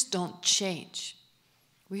 Things don't change.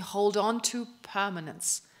 We hold on to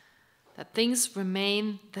permanence, that things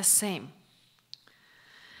remain the same.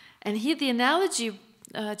 And here the analogy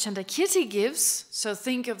Chandrakirti gives, so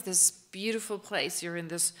think of this beautiful place. You're in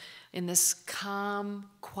this calm,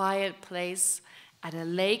 quiet place at a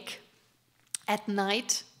lake at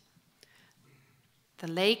night.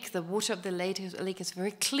 The water of the lake is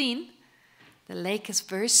very clean. The lake is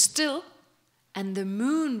very still, and the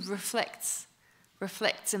moon reflects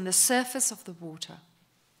in the surface of the water.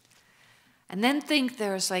 And then think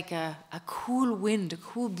there's like a cool wind, a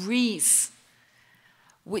cool breeze,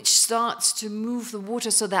 which starts to move the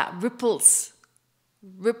water so that ripples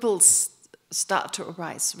start to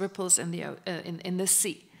arise, ripples in the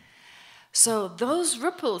sea. So those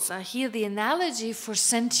ripples are here the analogy for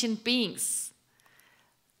sentient beings.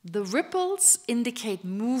 The ripples indicate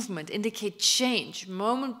movement, indicate change.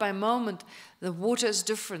 Moment by moment, the water is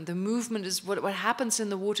different. The movement is what happens in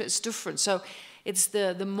the water is different. So it's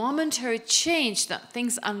the momentary change that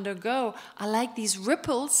things undergo are like these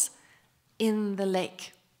ripples in the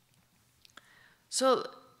lake. So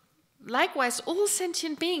likewise, all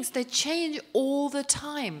sentient beings, they change all the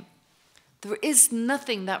time. There is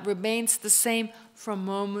nothing that remains the same from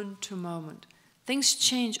moment to moment. Things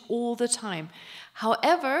change all the time.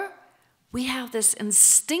 However, we have this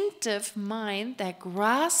instinctive mind that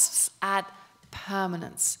grasps at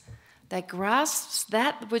permanence, that grasps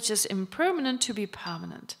that which is impermanent to be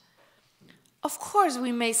permanent. Of course,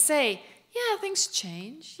 we may say, yeah, things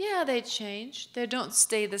change. Yeah, they change. They don't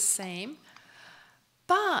stay the same.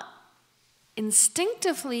 But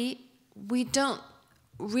instinctively, we don't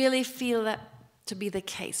really feel that to be the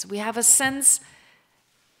case. We have a sense,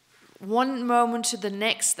 one moment to the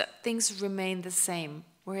next, that things remain the same,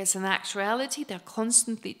 whereas in actuality, they're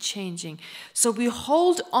constantly changing. So we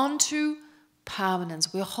hold on to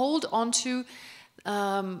permanence. We hold on to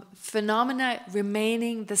phenomena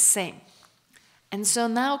remaining the same. And so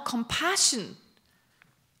now compassion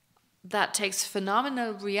that takes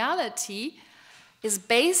phenomenal reality is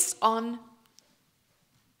based on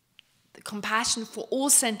the compassion for all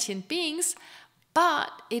sentient beings,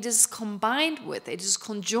 but it is combined with, it is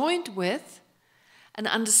conjoined with an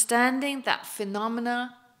understanding that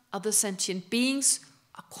phenomena, other sentient beings,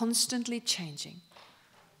 are constantly changing,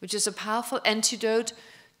 which is a powerful antidote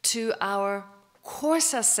to our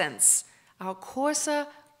coarser sense, our coarser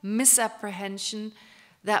misapprehension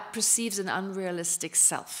that perceives an unrealistic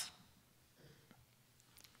self.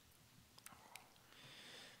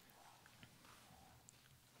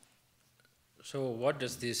 So what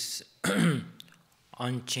does this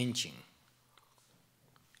unchanging,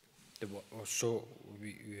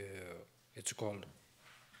 it's called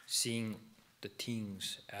seeing the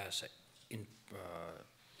things as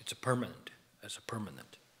it's a permanent,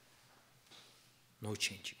 no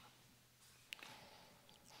changing.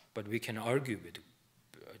 But we can argue with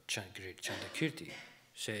great Chandrakirti,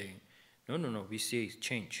 saying, no, we see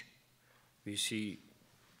change. We see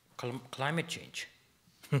climate change.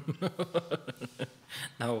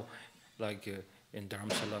 Now, like in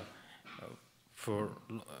Dharamsala,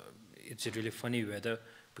 it's a really funny weather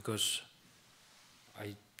because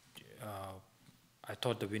I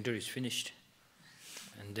thought the winter is finished,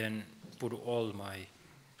 and then put all my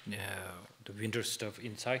the winter stuff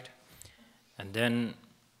inside, and then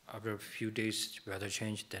after a few days weather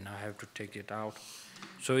changed, then I have to take it out.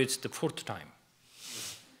 So it's the fourth time.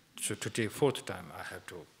 So today, fourth time, I have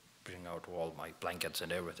to bring out all my blankets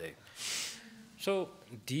and everything. So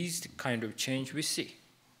these kind of change we see.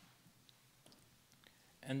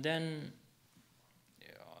 And then,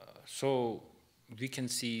 so we can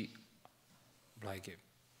see, like,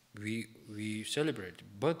 we celebrate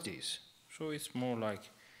birthdays. So it's more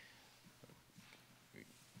like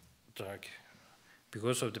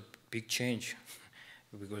because of the big change,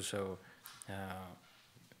 because of,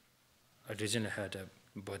 I recently had a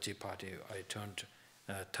birthday party. I turned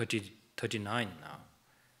 39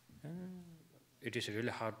 now. It is really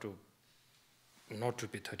hard to not to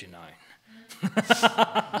be 39.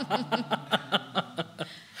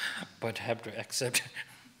 But have to accept,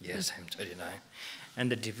 yes, I'm 39.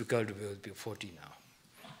 And the difficulty will be 40 now.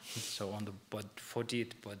 So on the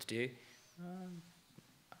 40th birthday,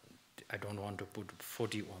 I don't want to put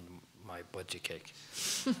 40 on my birthday cake.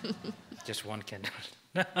 Just one candle.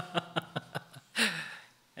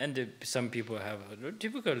 And some people have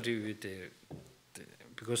difficulty with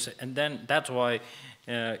because, and then that's why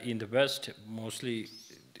in the West, mostly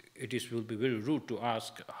will be very rude to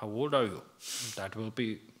ask, how old are you? That will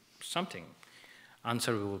be something.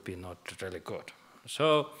 Answer will be not really good.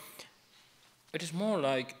 So it is more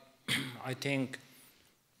like, I think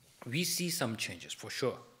we see some changes for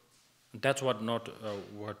sure. That's what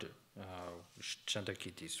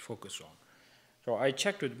Chandrakirti is focused on. So I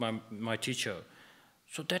checked with my teacher.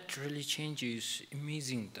 So that really changes.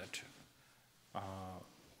 Amazing that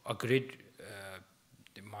a great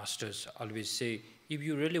masters always say, if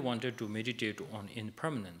you really wanted to meditate on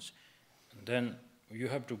impermanence, then you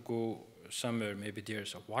have to go somewhere, maybe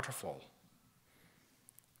there's a waterfall.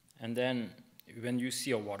 And then when you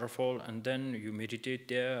see a waterfall and then you meditate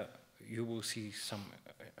there, you will see some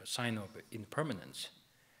sign of impermanence.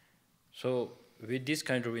 So with this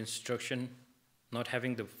kind of instruction, not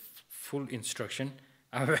having the full instruction,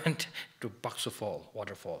 I went to Bakso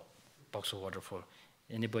waterfall. Bakso waterfall.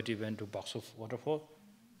 Anybody went to Bakso waterfall?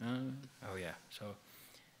 Oh yeah. So,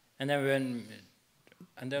 And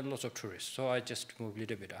there are lots of tourists, so I just move a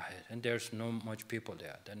little bit ahead, and there's no much people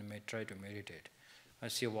there. Then I may try to meditate. I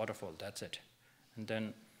see a waterfall, that's it. And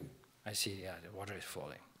then I see, yeah, the water is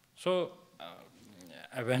falling. So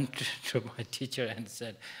I went to my teacher and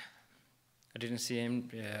said, I didn't see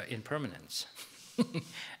impermanence.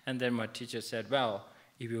 And then my teacher said, well,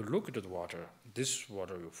 if you look at the water, this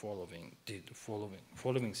water you're following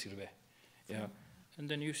Sirve. Yeah. And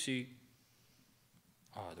then you see,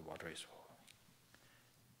 the water is falling.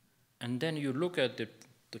 And then you look at the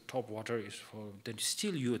top water is falling, then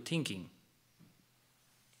still you're thinking,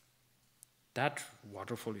 that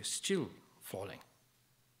waterfall is still falling.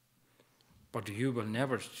 But you will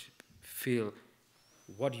never feel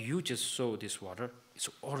what you just saw, this water, is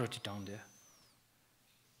already down there.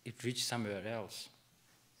 It reached somewhere else.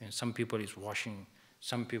 And some people is washing,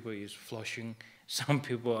 some people is flushing, some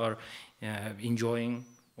people are enjoying,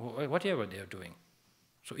 or whatever they are doing.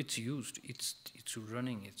 So it's used, it's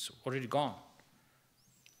running, it's already gone.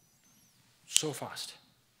 So fast.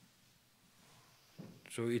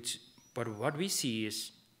 So but what we see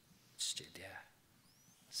is still there,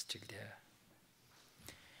 still there.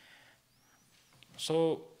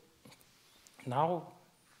 So now,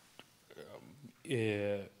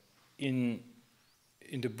 in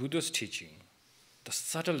the Buddha's teaching, the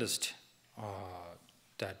subtlest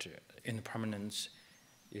that impermanence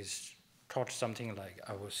is taught something like,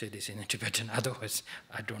 I will say this in Tibetan, otherwise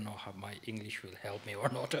I don't know how my English will help me or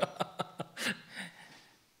not.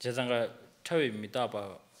 제가 처음에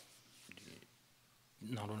미다바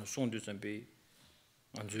나로는 송두선비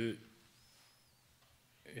안주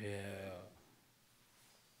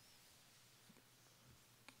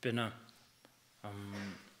베나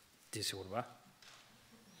디스고르바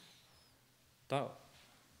다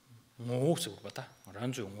모스고르바다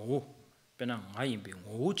란주 모 베나 아이비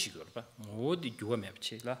모지거바 모디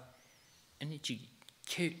주어맵치라 아니 지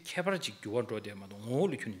케바르지 주어로데마도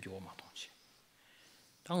모를 주는 주어마도지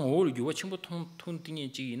당 오를 주어 친구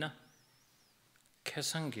통통띵이 지이나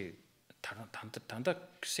계산기 단다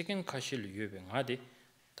세경 가실 유병하디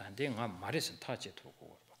단데 가 말에서 타지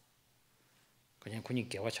두고 그냥 군이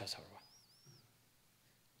개와 차서 봐.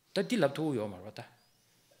 다 딜랍도요 말았다.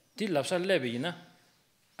 딜랍살 레비나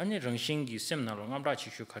아니 렁싱기 셈나로 감라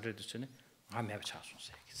지슈 카르드스네 아메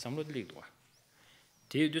차소세. 삼로들이도 와.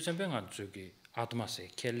 대유도 선병한 저기 아토마세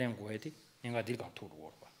켈랭고에디 내가 딜가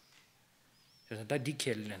투로 봐. 그래서 다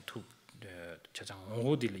디켈렌 투 저장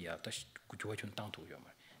오딜이야. 다시 구조가 좀 땅도요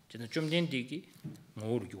말. 저는 좀 된디기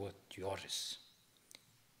뭐로 요르스.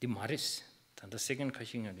 디 마레스 단다 세컨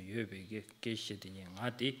카싱은 유베게 게시되니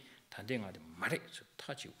아디 단대가디 마레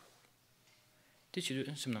타지고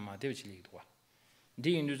디치도 심나 마데지리도 와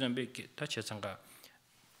디인도점베 타쳐상가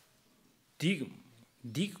디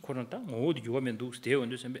코런다 모두 요면 두스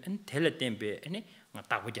대원도점베 엔 텔레템베 아니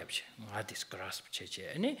나타고 잡시 아디스 그라스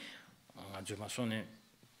체체 아니 아주마 손에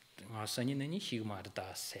아사니는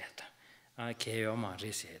시그마르다 세다 아 개요마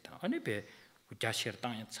레세다 아니 베 우자셔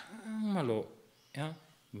땅에 참말로 야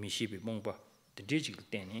미시비 몽바 디지털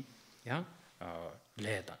때니 야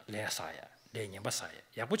레다 레사야 레냐바사야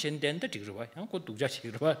야부첸덴데 디르바 양고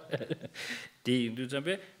두자시르바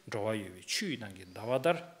디인도점베 로와유 추이단게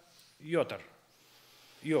나와다 요다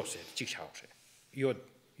요세 직샤오세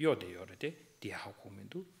요데 요르데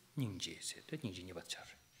디하고면도 닝제세데 닝지니 바차르.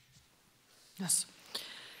 Yes.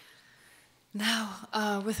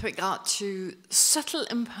 Now, with regard to subtle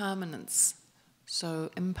impermanence,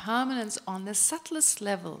 so impermanence on the subtlest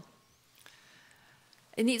level,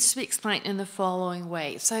 it needs to be explained in the following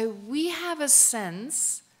way. So we have a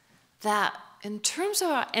sense that in terms of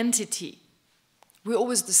our entity, we're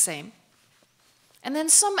always the same. And then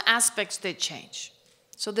some aspects, they change.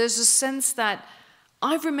 So there's a sense that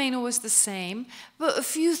I remain always the same, but a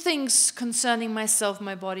few things concerning myself,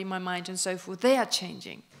 my body, my mind, and so forth, they are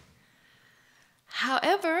changing.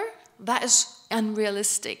 However, that is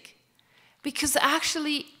unrealistic, because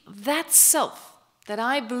actually that self that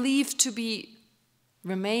I believe to be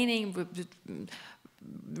remaining,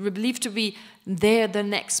 believe to be there the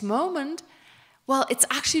next moment, well, it's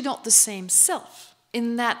actually not the same self,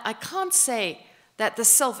 in that I can't say that the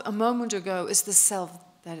self a moment ago is the self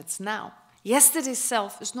that it's now. Yesterday's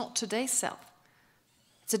self is not today's self.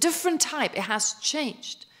 It's a different type. It has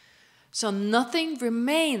changed. So nothing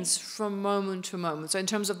remains from moment to moment. So in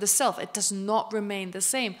terms of the self, it does not remain the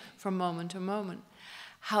same from moment to moment.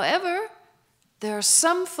 However, there are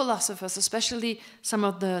some philosophers, especially some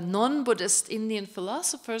of the non-Buddhist Indian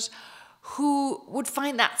philosophers, who would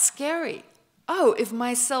find that scary. Oh, if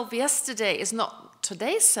my self yesterday is not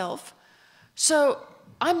today's self, so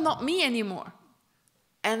I'm not me anymore.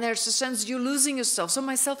 And there's a sense you're losing yourself. So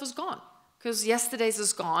myself is gone, because yesterday's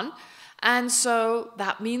is gone. And so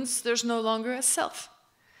that means there's no longer a self.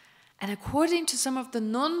 And according to some of the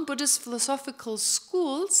non-Buddhist philosophical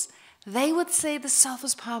schools, they would say the self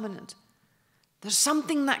is permanent. There's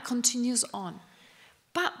something that continues on.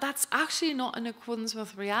 But that's actually not in accordance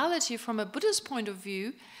with reality from a Buddhist point of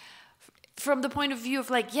view. From the point of view of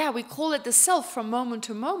like, yeah, we call it the self from moment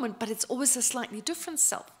to moment, but it's always a slightly different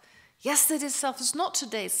self. Yesterday's self is not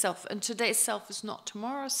today's self, and today's self is not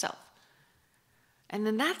tomorrow's self. And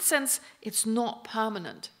in that sense, it's not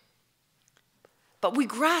permanent. But we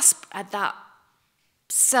grasp at that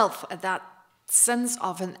self, at that sense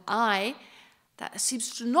of an I that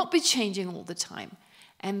seems to not be changing all the time.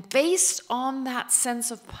 And based on that sense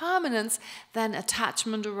of permanence, then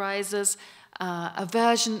attachment arises,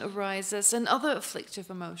 aversion arises, and other afflictive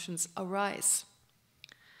emotions arise.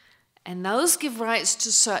 And those give rise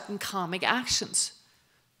to certain karmic actions,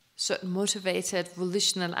 certain motivated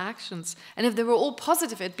volitional actions. And if they were all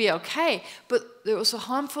positive, it'd be okay. But there are also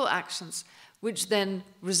harmful actions, which then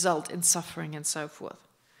result in suffering and so forth.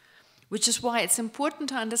 Which is why it's important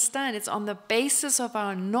to understand it's on the basis of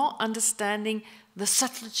our not understanding the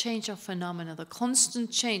subtle change of phenomena, the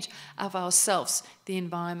constant change of ourselves, the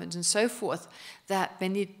environment, and so forth, that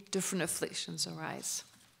many different afflictions arise.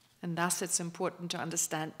 And thus it's important to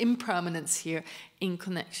understand impermanence here in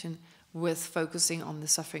connection with focusing on the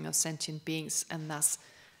suffering of sentient beings, and thus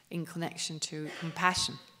in connection to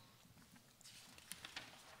compassion.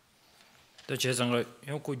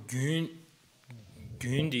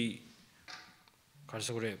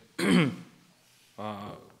 그래서 그래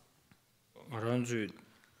아런주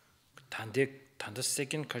단데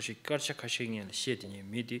세컨 카시 카르샤 카시니 시에디니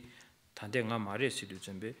미디 단데가 말에 시도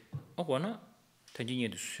좀베 어거나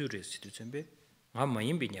단지니도 수르 시도 좀베 가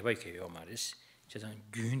마임비 냐바이케요 말이스 제상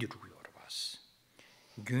균디 루요 알아봤어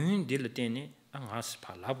균딜 때니 안가스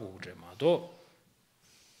팔라보드마도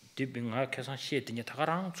디빙아 계산 시에디니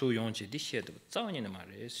다가랑 조용지디 시에도 짜원이네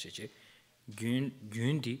말이스 이제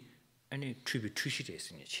균디 아니 트리뷰 투시를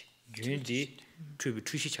했으니지 균디 트리뷰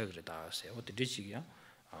투시 차그래 다세요 어때 되지기야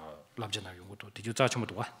랍잖아 요것도 되죠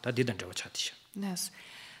자처모도 와다 되던 저 차티셔. Yes.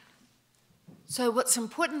 So what's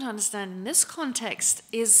important to understand in this context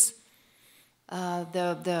is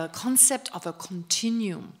the concept of a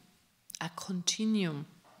continuum,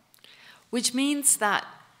 which means that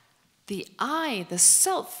the I, the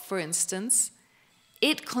self, for instance,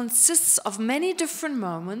 it consists of many different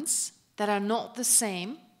moments that are not the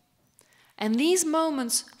same. And these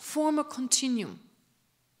moments form a continuum.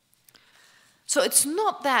 So it's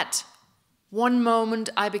not that one moment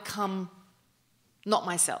I become not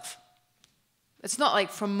myself. It's not like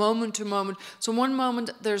from moment to moment. So one moment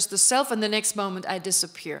there's the self and the next moment I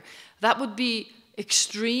disappear. That would be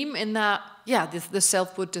extreme in that, yeah, the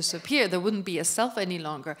self would disappear. There wouldn't be a self any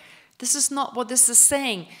longer. This is not what this is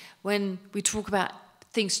saying when we talk about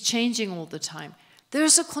things changing all the time.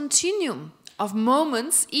 There's a continuum of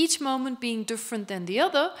moments, each moment being different than the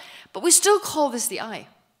other, but we still call this the I.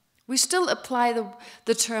 We still apply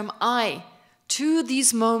the term I to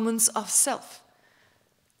these moments of self.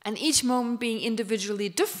 And each moment being individually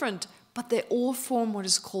different, but they all form what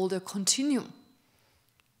is called a continuum.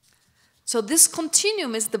 So this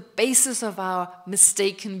continuum is the basis of our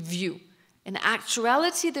mistaken view. In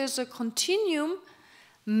actuality, there's a continuum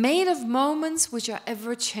made of moments which are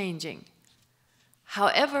ever-changing.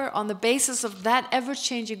 However, on the basis of that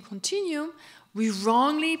ever-changing continuum, we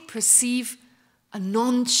wrongly perceive a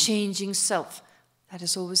non-changing self that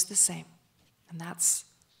is always the same. And that's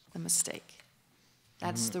the mistake.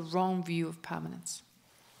 That's the wrong view of permanence.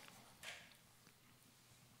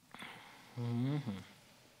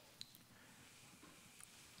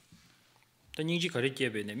 단인지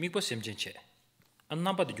가르치에베네 미고 셈진체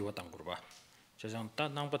안나바도 주었던 거봐. 저장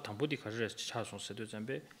따낭바 담보디 가르쳐 차송세도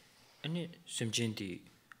잠베 아니 셈진디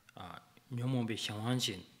녀몽베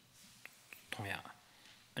향완진 통야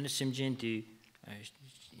아니 셈진디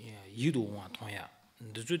이도와 통야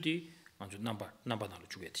늦주디 아주 남바나로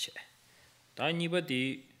주게듯이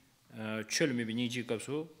다니바디 철미비니지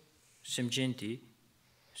값소 셈진디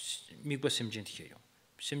미고 셈진디 해요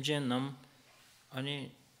셈진남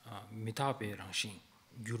아니 미타베 랑신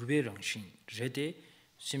유르베 랑신 레데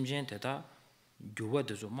셈진데다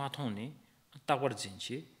교와드조 마통니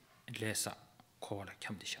따거진치 레사 코라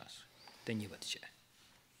캬ම්디샤스 땡이바디체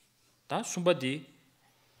다 숨바디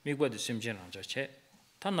미고드 셈진랑 자체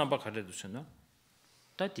다 남바 가르도스나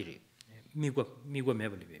다디리 미고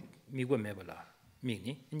메블리 미고 메블라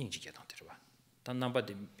미니 닝지게 당들어 다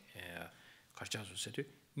남바디 가르쳐서세도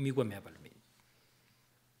미고 메블미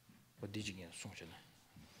어디지게 송전에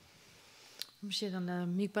Mshirana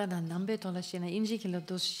mikba da nambe tola shena inji kila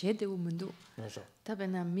dos shede u mundu.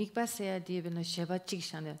 Tabena mikba seya di bena sheba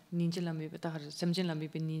chikshane ninjila mi beta har semjin mi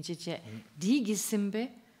be ninji che di gi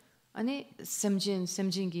simbe ani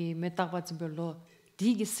semjin gi metagba zimberlo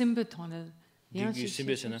di gi simbe tonel di gi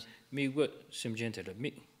simbe sena mikba semjin tele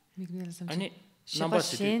mi mikmel semjin ani sheba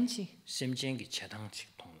shenchi semjin gi chadang chik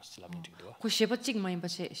tonel do ko sheba chik mai ba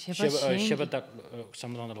sheba tak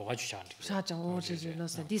samdang lo waju chan sacha o je lo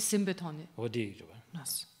se di simbe tonel odi jo.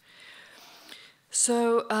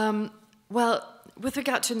 So, well, with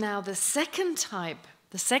regard to now the second type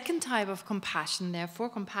of compassion, therefore,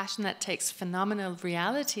 compassion that takes phenomenal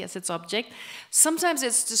reality as its object, sometimes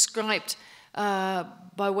it's described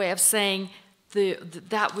by way of saying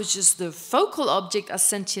that which is the focal object as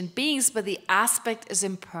sentient beings, but the aspect is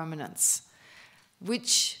impermanence,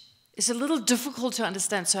 which is a little difficult to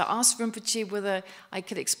understand. So I asked Rinpoche whether I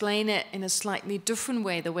could explain it in a slightly different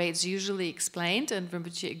way, the way it's usually explained, and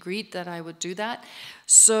Rinpoche agreed that I would do that.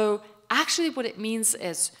 So actually what it means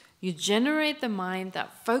is you generate the mind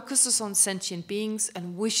that focuses on sentient beings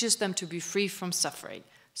and wishes them to be free from suffering.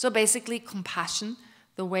 So basically compassion,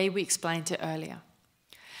 the way we explained it earlier.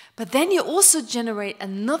 But then you also generate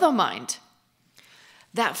another mind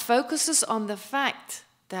that focuses on the fact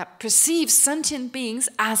that perceives sentient beings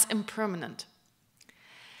as impermanent.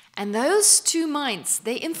 And those two minds,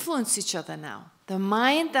 they influence each other now. The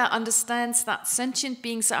mind that understands that sentient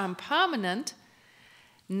beings are impermanent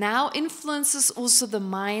now influences also the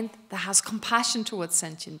mind that has compassion towards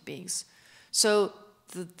sentient beings. So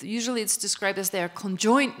usually it's described as they are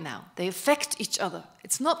conjoined now. They affect each other.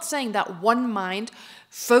 It's not saying that one mind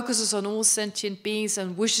focuses on all sentient beings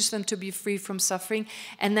and wishes them to be free from suffering,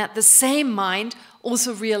 and that the same mind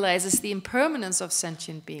also realizes the impermanence of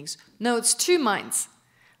sentient beings. No, it's two minds,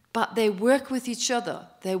 but they work with each other.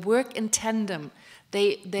 They work in tandem.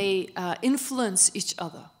 They influence each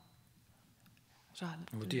other.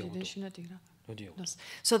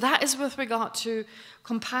 So that is with regard to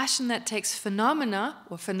compassion that takes phenomena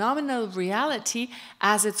or phenomenal reality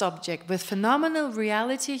as its object, with phenomenal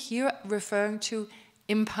reality here referring to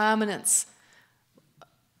impermanence.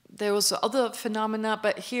 There are also other phenomena,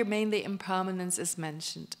 but here mainly impermanence is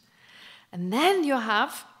mentioned. And then you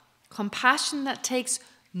have compassion that takes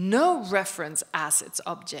no reference as its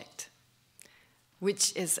object,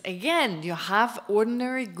 which is, again, you have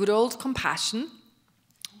ordinary good old compassion,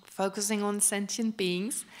 focusing on sentient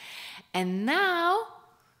beings, and now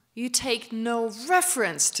you take no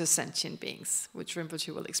reference to sentient beings, which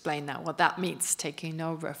Rinpoche will explain now what that means, taking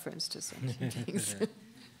no reference to sentient beings.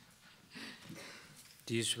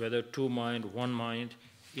 This whether two mind, one mind,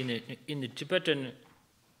 in the Tibetan,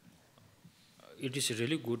 it is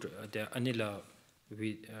really good. The Anila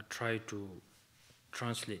we try to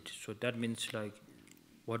translate. So that means like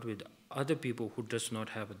what with other people who does not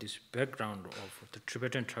have this background of the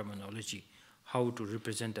Tibetan terminology, how to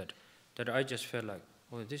represent that. That I just felt like,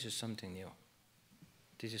 oh, this is something new.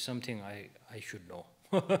 This is something I should know.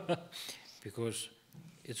 Because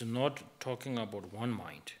it's not talking about one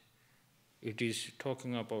mind. It is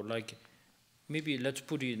talking about like, maybe let's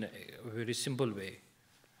put it in a very simple way.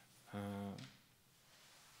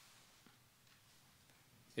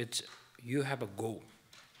 It's, you have a goal.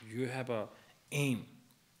 You have a aim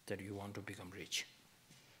that you want to become rich.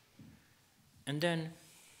 And then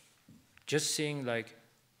just saying like,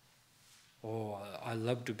 oh, I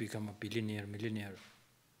love to become a billionaire, millionaire,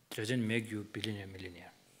 doesn't make you billionaire,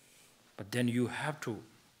 millionaire. But then you have to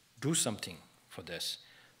do something for this.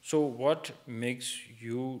 So what makes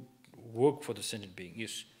you work for the sentient being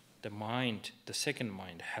is the mind, the second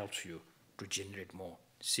mind helps you to generate more.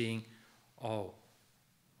 Seeing, oh,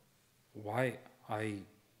 why I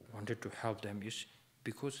wanted to help them is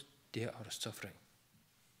because they are suffering.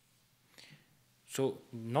 So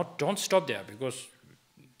don't stop there, because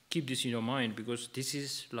keep this in your mind, because this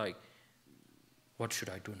is like, what should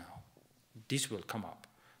I do now? This will come up.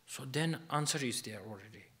 So then answer is there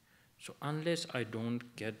already. So unless I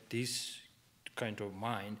don't get this kind of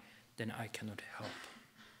mind, then I cannot help.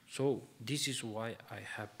 So this is why I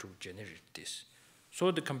have to generate this. So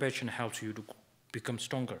the compassion helps you to become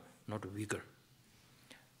stronger, not weaker.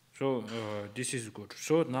 So this is good.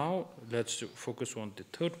 So now let's focus on the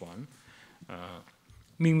third one.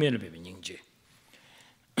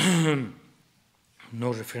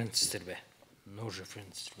 No reference. No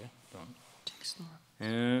reference.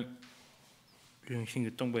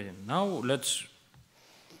 Now let's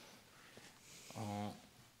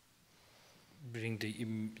bring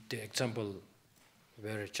the example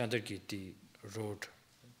where Chandrakirti wrote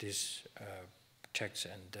this text,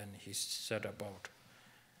 and then he said about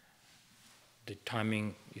the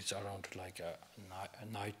timing is around like a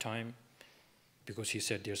night time, because he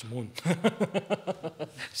said there's moon.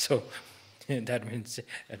 So that means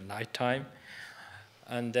at night time.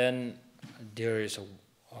 And then there is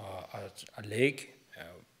a lake,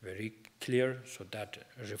 very clear, so that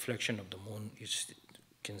reflection of the moon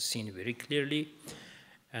can seen very clearly.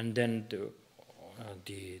 And then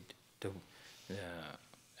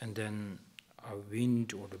and then a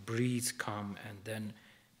wind or the breeze come, and then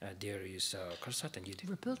there is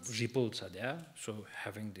ripples are there. So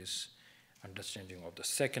having this understanding of the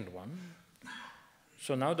second one.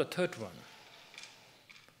 So now the third one.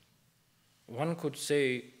 One could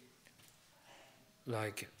say,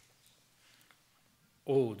 like,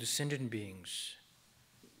 oh, the sentient beings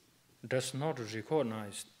does not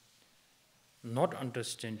recognize, not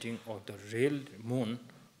understanding of the real moon,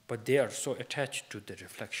 but they are so attached to the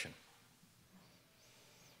reflection.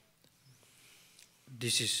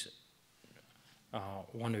 This is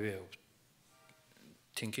one way of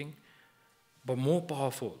thinking. But more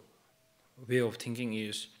powerful way of thinking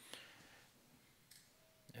is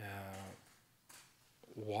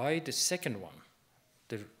why the second one,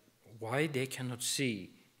 why they cannot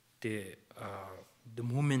see the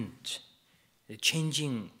movement, the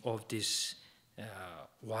changing of this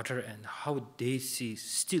water, and how they see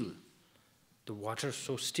still, the water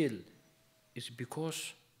so still, is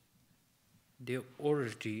because they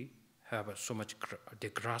already have so much, they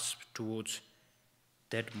grasp towards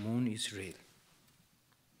that moon is real.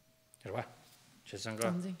 right?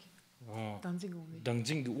 세상가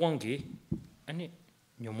당징 원기 아니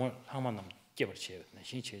녀모 하만남 깨버치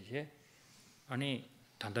신체제 아니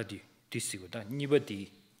단다디 디시고다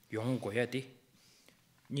니버디 용고야디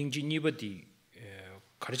닝지 니버디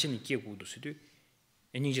가르치는 기구도 쓰도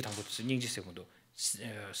닝지 당고도 닝지 세고도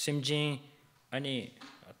샘진 아니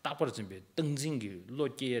따버진 배 등징기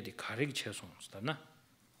로게야디 가르기 채송스다나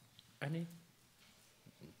아니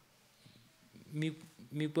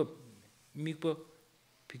미버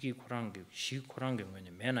비기 코랑게 시 코랑게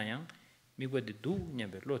뭐냐 매나양 미버디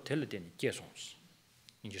두냐베 로 텔레데니 계송스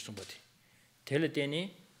인지 숨버디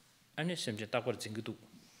텔레데니 아니 샘제 따버진 기도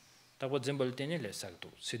따버진 벌데니 레사도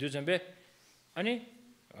시두점베 아니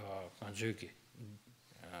간주기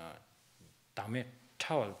다음에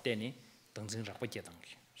차월 때니 등진 잡게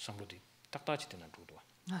당기 samlodi taktachi tena dudo.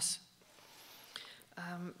 Yes.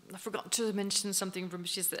 I forgot to mention something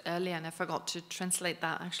Rinpoche said earlier, and I forgot to translate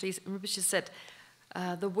that. Actually, Rinpoche said,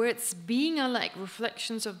 the words being are like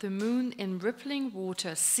reflections of the moon in rippling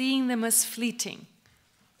water, seeing them as fleeting.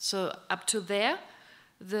 So up to there,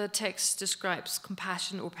 the text describes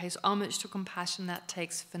compassion or pays homage to compassion that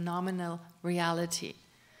takes phenomenal reality.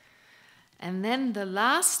 And then the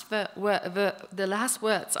last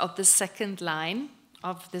words of the second line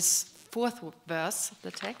of this fourth verse of the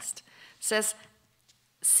text says,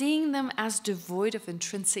 seeing them as devoid of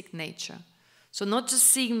intrinsic nature. So not just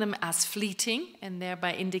seeing them as fleeting and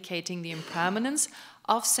thereby indicating the impermanence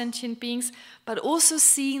of sentient beings, but also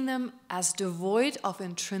seeing them as devoid of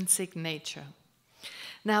intrinsic nature.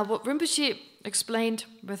 Now, what Rinpoche explained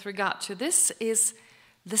with regard to this is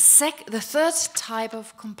the third type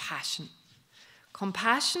of compassion.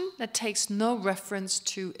 Compassion that takes no reference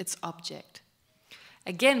to its object.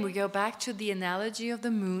 Again, we go back to the analogy of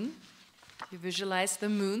the moon. You visualize the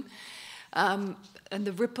moon and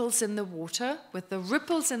the ripples in the water, with the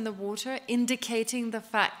ripples in the water indicating the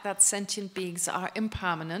fact that sentient beings are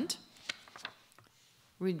impermanent,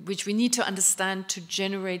 which we need to understand to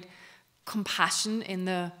generate compassion in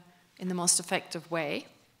the most effective way.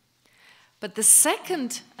 But the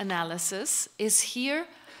second analysis is here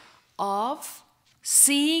of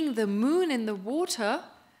seeing the moon in the water,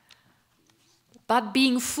 but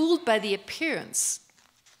being fooled by the appearance,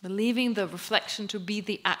 believing the reflection to be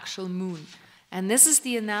the actual moon. And this is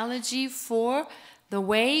the analogy for the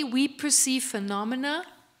way we perceive phenomena,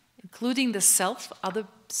 including the self, other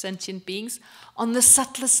sentient beings, on the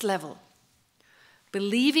subtlest level,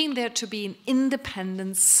 believing there to be an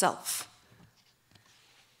independent self.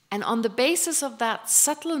 And on the basis of that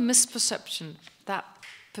subtle misperception, that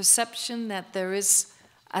perception that there is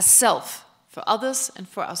a self for others and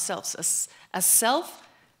for ourselves, a self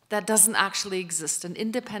that doesn't actually exist, an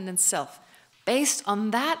independent self. Based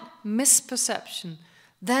on that misperception,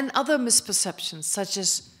 then other misperceptions, such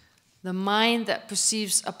as the mind that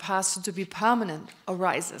perceives a person to be permanent,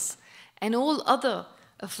 arises, and all other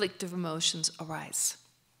afflictive emotions arise.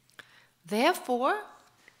 Therefore,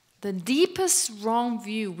 the deepest wrong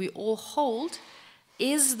view we all hold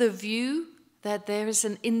is the view that there is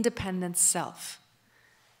an independent self.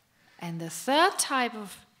 And the third type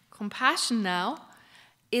of compassion now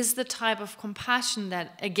is the type of compassion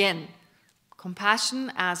that, again,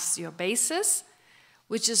 compassion as your basis,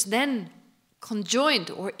 which is then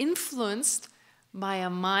conjoined or influenced by a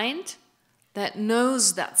mind that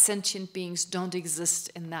knows that sentient beings don't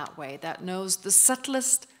exist in that way, that knows the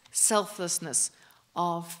subtlest selflessness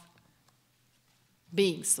of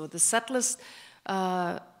beings, or the subtlest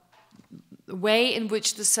way in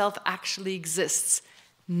which the self actually exists,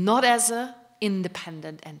 not as an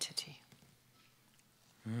independent entity.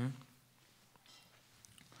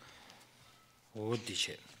 오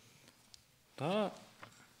디체 다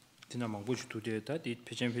디나망 보시 두데다 디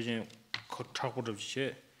페젠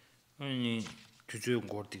차고르지 아니 주주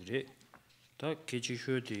고르디레 다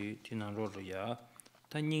개지쇼디 디나로르야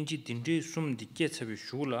다 닝지 딘디 숨디 깨체비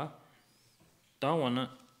슈라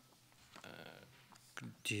다와나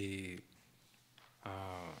디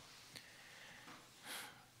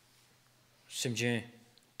심제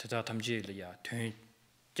대다 탐지리야 된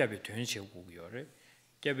잡이 된 제국이요래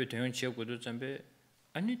잡이 된 제국도 잠배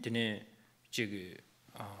아니 드네 저기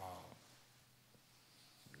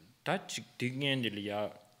다치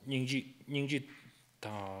딩엔들이야 닝지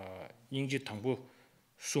당부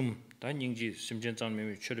숨다 닝지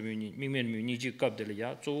심전장면이 처럼이 미면이 닝지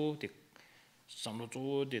갑들이야 조데 삼로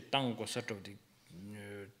조데 땅고 서터데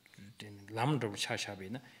람도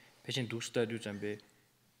차샤비나 배신 두스다도 잠배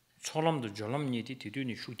초람도 졸람니디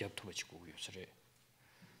디드니 슈잡토 버치고 요서래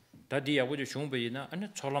다디 야고죠 숑베이나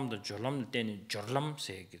아니 초람도 졸람 때니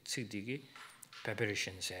졸람세게 츠디기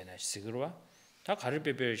preparation 세나 시그로와 다 가르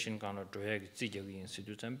preparation 간을 줘야기 찌적인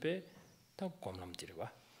시도 잠배 다 곰람들이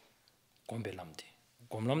봐 곰벨람디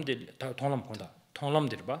곰람들 다 통람콘다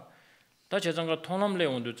통람들이 봐다 제장가 통람레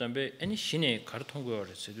온도 잠배 아니 신에 가르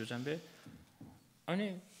통고를 시도 잠배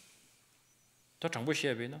아니 더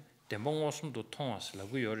정보시야베나 대몽어숨도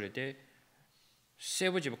통화스라고 요래데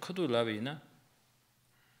세부집 커도 라베나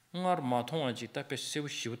응아르 마 통화지 답에 세부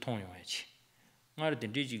시부 통용하지 응아르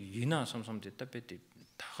딘디지 이나 삼삼데 답에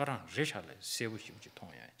다가랑 레샤레 세부 시부지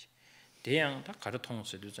통해야지 대양 다 가르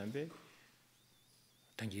통스도 잠베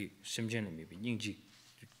당기 심전의 미비 닝지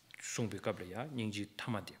송비갑려야 닝지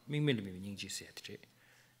타마데 미밀미 닝지 세트제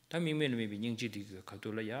다 미밀미 닝지디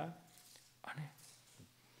가돌라야 아니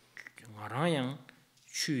나라양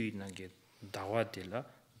추이는 게 다와들라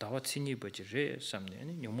다와 친이 버지레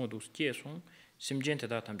삼네니 녀모도 계속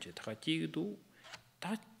심전테다 탐제 다 끼도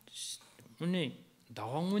다 오늘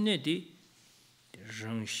다왕문에디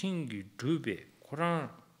정신기 두베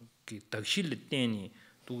코란 기 닥실 때니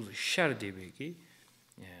도 샤르데베기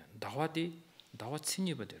다와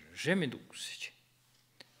친이 버들 제메도 쓰지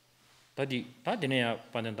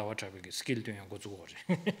다디네야 반은 다와 잡기 스킬 되는 거 주고 그래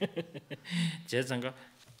제상가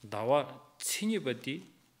다와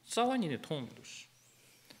친이버디 싸완이네 통도스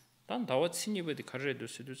단 다와 친이버디 가르에도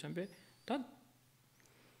쓰도 잠베 단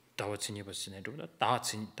다와 친이버스네도 다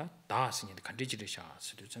신이데 간디지르샤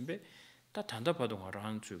쓰도 잠베 다 단답하동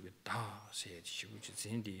하라는 쪽에 다 세지 시부지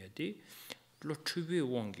진디야디 로트비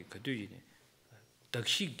원기 그들이네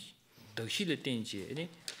덕실을 땐지 아니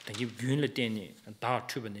당기 균을 땐니 다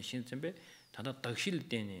트브네 신sembe 다다 덕실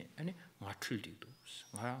땐니 아니 마출디도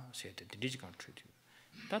가 세데 디지간 트디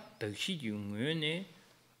다 덕시 용면에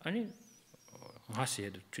아니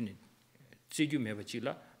마세도 주니 지주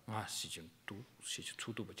매버지라 마시좀 또 시주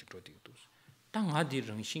투도 버지 프로디도 땅 아디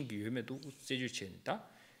정신기 외면도 제주 첸다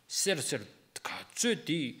세르세르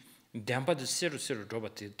가츠디 담바드 세르세르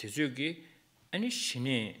로바티 대주기 아니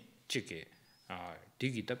신의 지게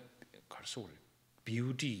디기다 가르소르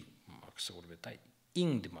뷰티 막소르 베타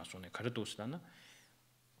잉디 마소네 가르도스다나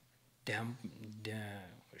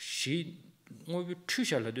시 뭐비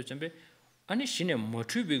투샬라도 점베 아니 신의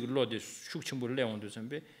모티브로데 숙침불 레온도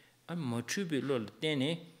점베 아 모티브로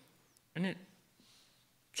때네 아니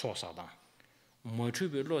초사다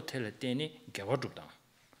모티브로 텔 때네 개버죽다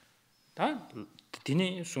다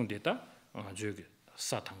디네 송데다 저기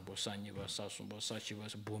사탕보 사니바 사숨보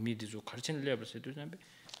사시바서 보미디조 가르친 레버스도 잠베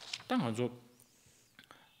땅아조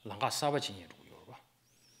랑가 사바진이로 요바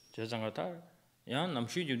저장가다 야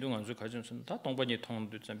남슈지도 안주 가진선 다 동반이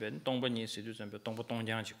통도 잠베 동반이 시도 잠베 동보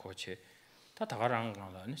동장지 고체 다 다가랑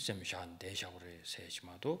간다니 셈샤한 대샤고레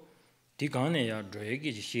세시마도 디간에야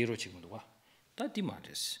드에기 시로 지금도 와다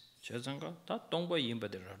디마데스 저장가 다 동바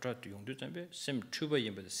임바들 라트 용도 잠베 셈 추바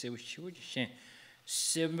임바들 세우 시우지 셴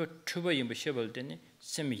셈 추바 임바 셰벌 때니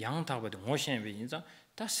셈 양타바도 모션베 인자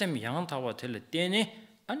다 셈 양타바 될 때니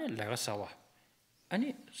아니 라가사와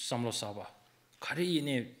아니 삼로사와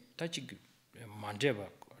가리네 다지 만제바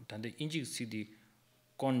단데 인지 시디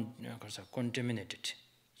건 그래서 contaminated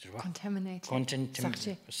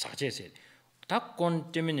contaminated 사제세 다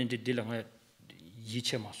contaminated 딜랑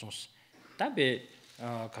이체 마소스 다베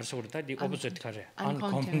가서다 디 opposite 가래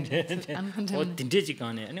uncontaminated. 어 딘데지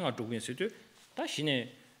간에 아니 가 두고 있어도 다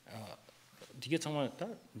신에 되게 정말 다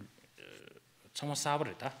정말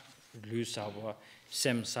사버다 류사와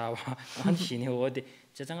샘사와 안 신이 어디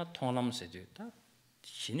제장가 통남세도 다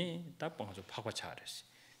신이 다 방서 파고 차렸어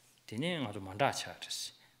되네 아주 만다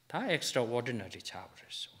차렸어 다 extraordinary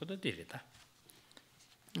차버렸어 어디 되리다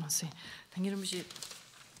아, 네. 당연히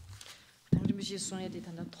손에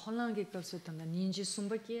대한 털랑게 걸었던 닌지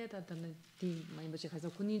숨바기에 다는 디 많이 뭐지 가서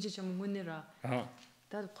군인지 좀 문내라.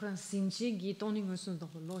 다 그런 신지기 돈이 무슨 더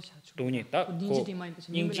로샤죠. 돈이 다 닌지디 많이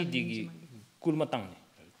뭐지. 닌지디 꿀마 땅네.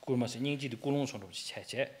 꿀마서 닌지디 꿀롱선으로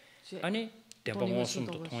채채. 아니 대방원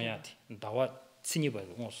숨도 통야티. 다와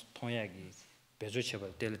신이벌 원수 통야기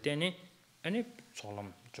배조체벌 될 때니 아니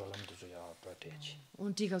졸람도 줘야 버대지.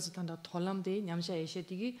 온티 가서 단다 털람데 냠샤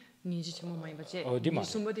에셰디기 닌지 좀 많이 뭐지. 어디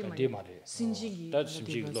말이 신지기 다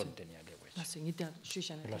신지기 런데냐 되고 있어. 맞습니다.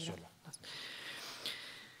 슈샤네.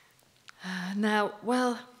 Now,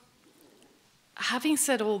 well, having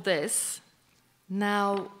said all this,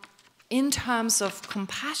 now in terms of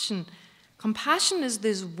compassion, compassion is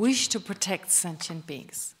this wish to protect sentient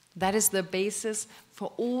beings. That is the basis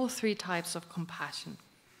for all three types of compassion.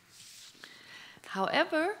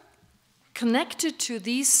 However, connected to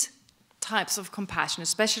these types of compassion,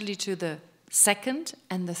 especially to the second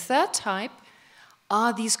and the third type,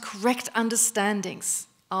 are these correct understandings,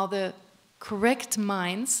 are the correct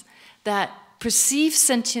minds that perceive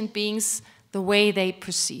sentient beings the way they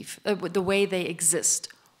perceive, the way they exist.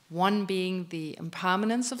 One being the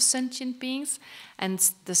impermanence of sentient beings, and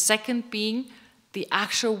the second being the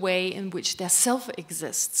actual way in which their self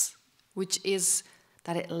exists, which is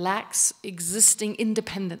that it lacks existing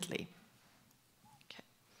independently. Okay.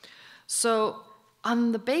 So,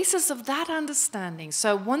 on the basis of that understanding,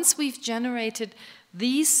 so once we've generated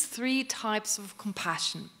these three types of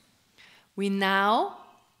compassion, we now,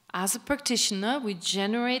 as a practitioner, we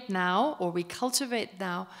generate now, or we cultivate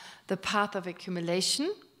now, the path of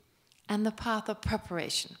accumulation and the path of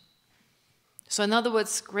preparation. So in other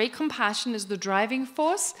words, great compassion is the driving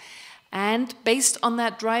force, and based on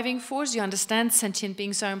that driving force, you understand sentient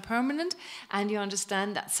beings are impermanent, and you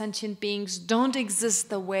understand that sentient beings don't exist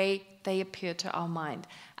the way they appear to our mind,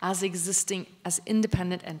 as existing as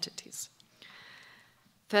independent entities.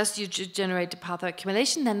 First, you generate the path of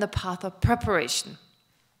accumulation, then the path of preparation.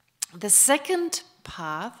 The second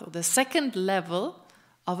path, or the second level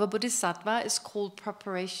of a bodhisattva is called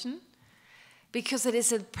preparation, because it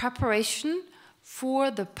is a preparation for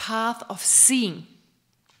the path of seeing,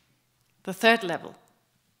 the third level.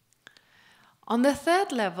 On the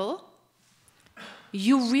third level,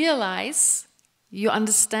 you realize, you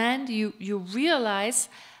understand, you realize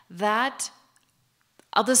that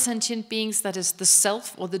other sentient beings, that is the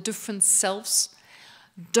self or the different selves,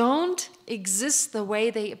 don't exist the way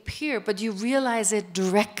they appear, but you realize it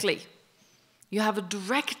directly. You have a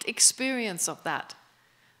direct experience of that.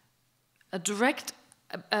 A direct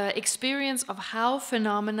experience of how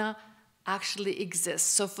phenomena actually exist.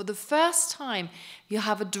 So for the first time, you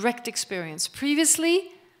have a direct experience. Previously,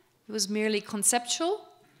 it was merely conceptual.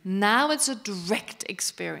 Now it's a direct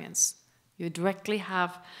experience. You directly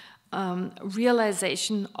have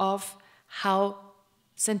realization of how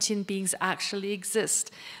sentient beings actually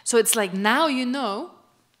exist. So it's like now you know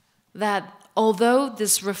that although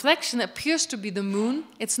this reflection appears to be the moon,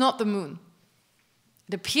 it's not the moon.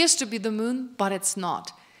 It appears to be the moon, but it's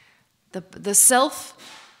not. The self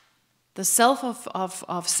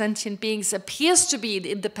of sentient beings appears to be an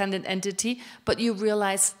independent entity, but you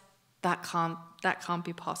realize that can't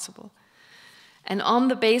be possible. And on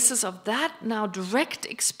the basis of that now direct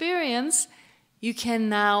experience, you can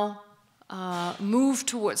now move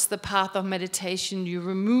towards the path of meditation. You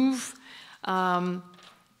remove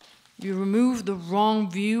the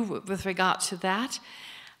wrong view with regard to that,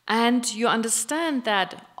 and you understand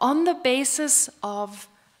that on the basis of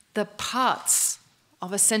the parts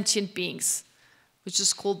of a sentient beings, which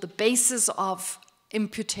is called the basis of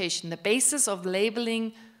imputation, the basis of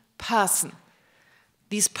labeling person,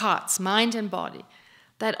 these parts, mind and body,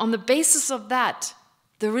 that on the basis of that,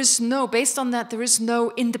 based on that, there is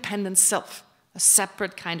no independent self, a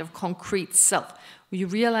separate kind of concrete self. You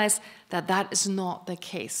realize that that is not the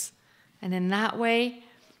case. And in that way,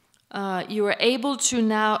 you are able to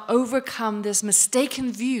now overcome this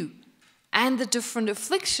mistaken view and the different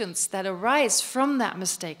afflictions that arise from that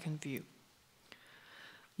mistaken view.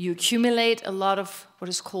 You accumulate a lot of what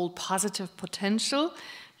is called positive potential,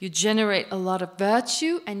 you generate a lot of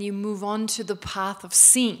virtue, and you move on to the path of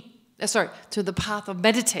seeing, to the path of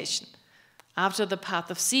meditation, After the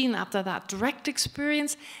path of seeing, after that direct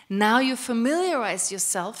experience, now you familiarize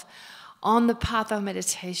yourself on the path of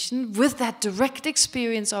meditation with that direct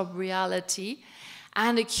experience of reality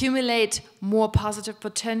and accumulate more positive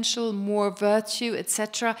potential, more virtue,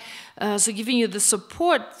 etc. So giving you the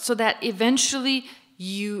support so that eventually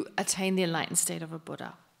you attain the enlightened state of a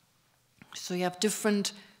Buddha. So you have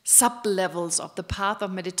different sub-levels of the path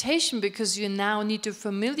of meditation because you now need to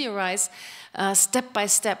familiarize step by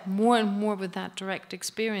step more and more with that direct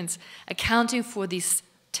experience, accounting for these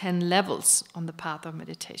 10 levels on the path of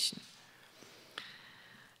meditation.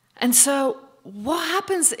 And so what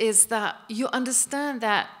happens is that you understand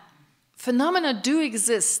that phenomena do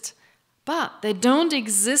exist, but they don't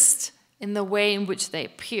exist in the way in which they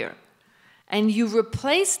appear. And you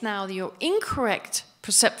replace now your incorrect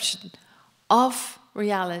perception of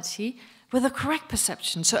reality with a correct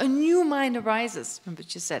perception. So a new mind arises,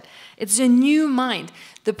 Rinpoche said. It's a new mind.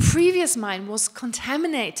 The previous mind was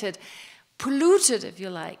contaminated, polluted, if you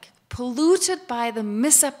like, polluted by the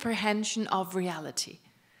misapprehension of reality.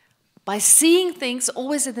 By seeing things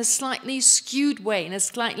always in a slightly skewed way, in a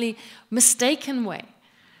slightly mistaken way.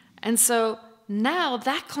 And so now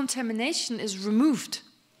that contamination is removed.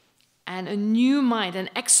 And a new mind, an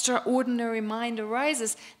extraordinary mind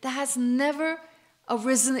arises that has never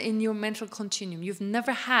arisen in your mental continuum. You've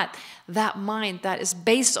never had that mind that is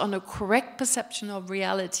based on a correct perception of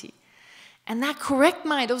reality. And that correct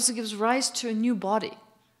mind also gives rise to a new body.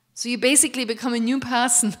 So you basically become a new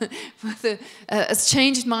person with a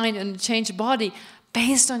changed mind and a changed body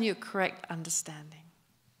based on your correct understanding.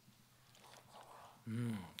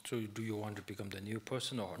 So do you want to become the new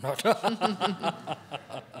person or not?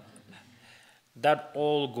 That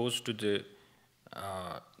all goes to the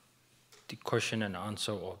question and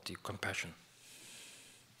answer of the compassion.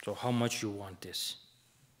 So how much you want this?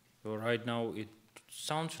 So right now it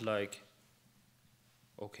sounds like,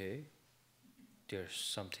 okay, there's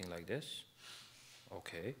something like this.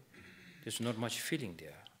 Okay, there's not much feeling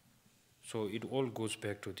there. So it all goes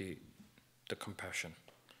back to the compassion.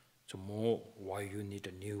 So more why you need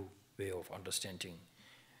a new way of understanding,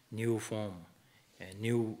 new form, a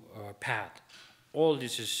new path. All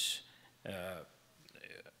this is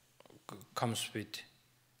comes with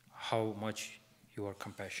how much your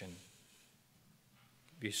compassion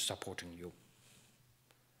is supporting you.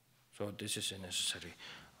 So this is necessary.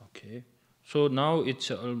 Okay. So now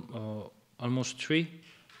it's almost 3,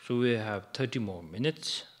 so we have 30 more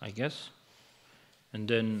minutes, I guess. And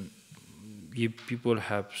then if people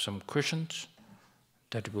have some questions,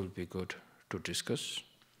 that will be good to discuss.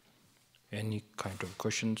 Any kind of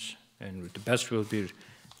questions, and the best will be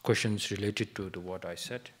questions related to what I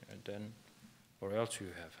said, and then, or else you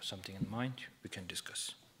have something in mind, we can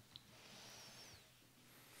discuss.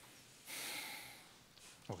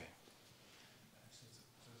 Okay.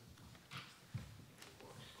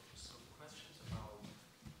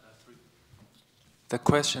 The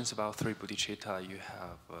questions about 3 bodhicitta, you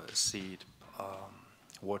have seed,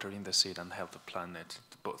 watering the seed and help the planet.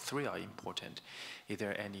 Both 3 are important. Is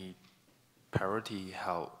there any parity,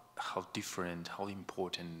 how different, how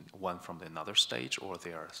important one from another stage, or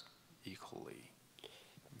they are equally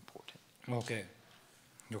important? Okay.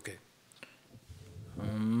 Okay.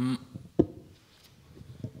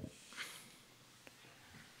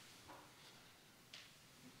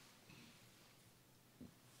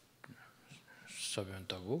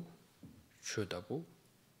 사변다고, 쉬다고,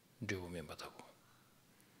 류메마다고.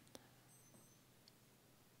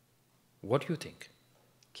 What do you think?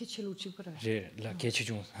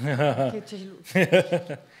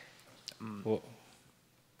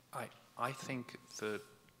 I think the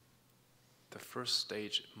first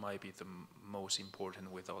stage might be the most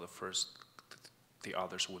important. Without the first, the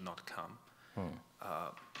others would not come.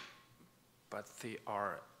 But they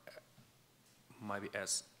are might be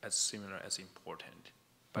as similar as important.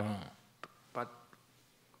 But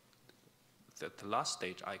the last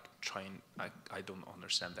stage I don't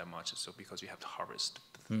understand that much. So because you have to harvest,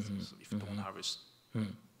 so if you don't harvest, so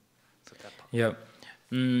that part. Yeah.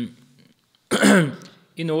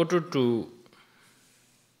 In order to,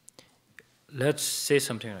 let's say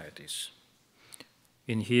something like this.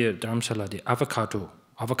 In here, Dharamsala, the avocado,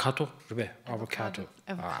 I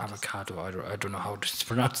don't know how to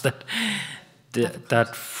pronounce that.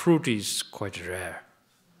 That fruit is quite rare.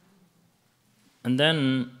 And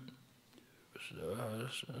then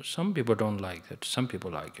some people don't like it, some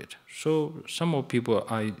people like it. So some of people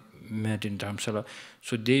I met in Dharamsala,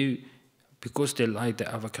 so because they like the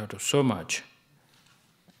avocado so much,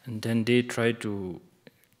 and then they try to,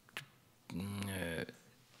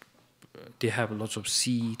 they have lots of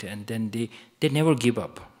seed, and then they never give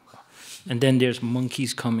up. And then there's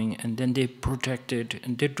monkeys coming, and then they protect it,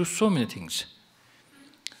 and they do so many things.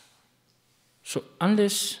 So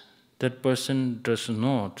unless that person doesn't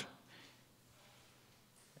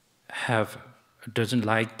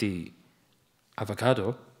like the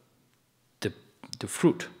avocado, the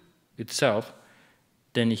fruit itself,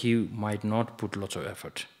 then he might not put lots of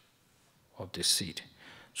effort of this seed.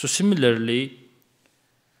 So similarly,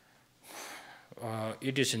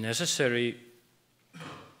 it is necessary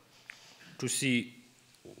to see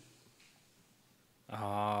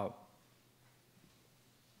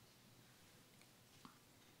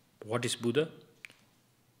what is Buddha,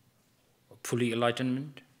 fully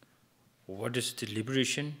enlightenment, what is the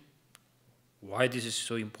liberation, why this is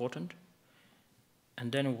so important.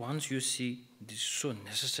 And then once you see this is so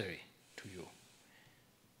necessary to you,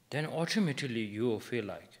 then ultimately you will feel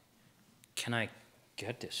like, can I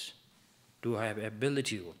get this? Do I have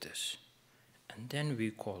ability of this? And then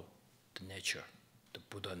we call the nature, the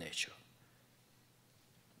Buddha nature.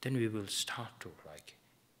 Then we will start to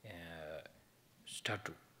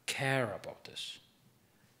care about this.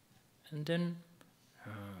 And then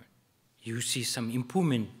you see some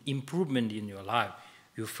improvement in your life.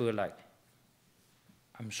 You feel like,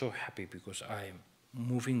 I'm so happy because I am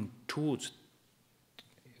moving towards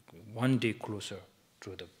one day closer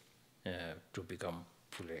to to become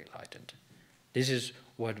fully enlightened. This is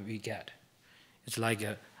what we get. It's like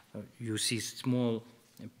you see small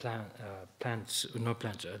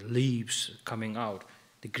leaves coming out,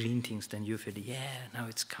 the green things, then you feel, yeah, now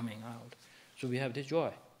it's coming out. So we have this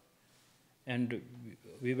joy. And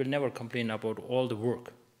we will never complain about all the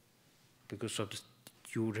work because of this,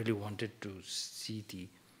 you really wanted to see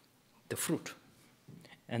the fruit.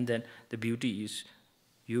 And then the beauty is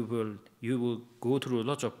you will go through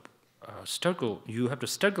lots of struggle. You have to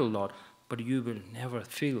struggle a lot, but you will never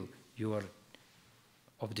feel you are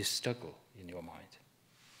of this struggle in your mind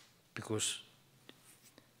because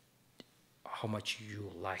how much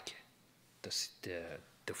you like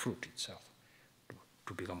the fruit itself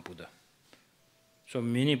to become Buddha. So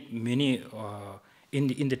many in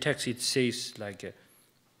the text it says like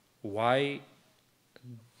why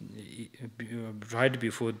right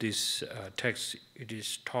before this text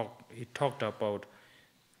it talked about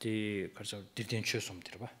the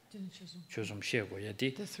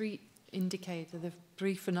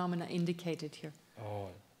three phenomena indicated here. Oh,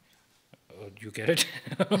 you get it?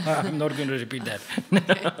 I'm not going to repeat that.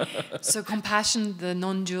 Okay. So compassion, the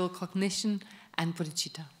non-dual cognition, and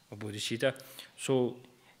bodhicitta. Bodhicitta. So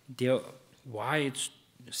why it's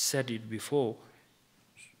said it before,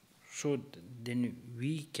 so then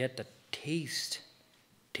we get the taste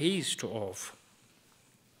of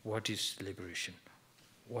what is liberation,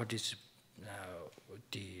 what is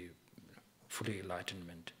the fully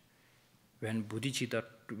enlightenment. When bodhicitta,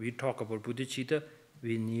 we talk about bodhicitta,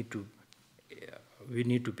 we need to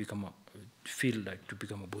feel like to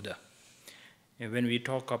become a Buddha. And when we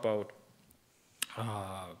talk about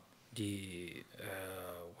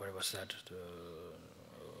what was that?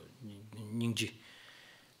 Nyingji,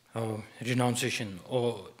 renunciation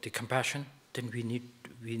or the compassion, then we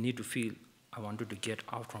need to feel, I wanted to get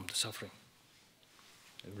out from the suffering,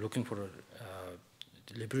 looking for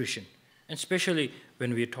liberation. And especially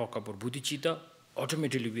when we talk about bodhicitta,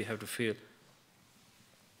 automatically we have to feel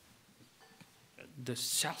the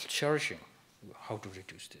self-cherishing, how to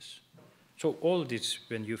reduce this. So all this,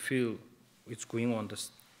 when you feel it's going on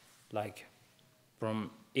this, like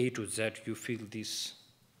from A to Z, you feel this,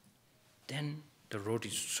 then the road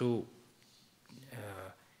is so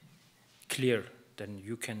clear, then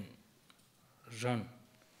you can run.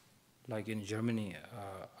 Like in Germany,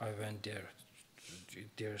 I went there,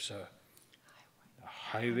 there's a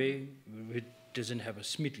highway which doesn't have a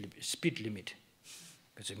speed limit.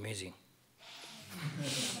 It's amazing.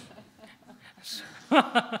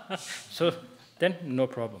 So then no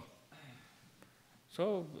problem.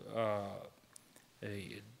 So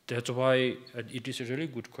that's why it is a really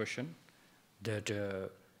good question that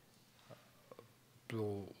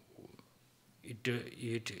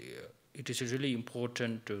it is really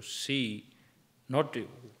important to see, not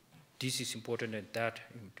this is important and that,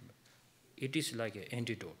 it is like an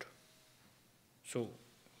antidote. So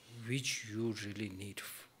which you really need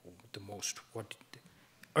the most,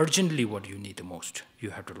 urgently what you need the most, you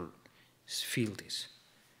have to feel this.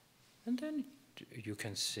 And then you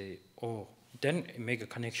can say, oh, then make a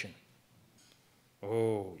connection.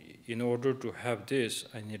 Oh, in order to have this,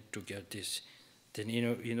 I need to get this. Then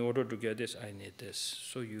in order to get this, I need this.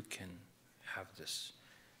 So you can have this,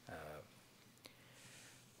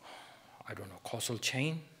 I don't know, causal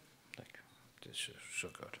chain. Like this is so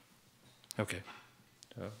good. Okay.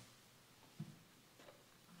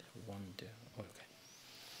 one there. Okay.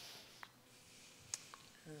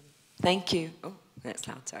 Thank you. Oh, that's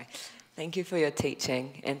loud, sorry. Thank you for your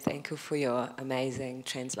teaching, and thank you for your amazing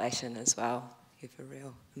translation as well. You have a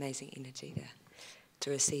real amazing energy there to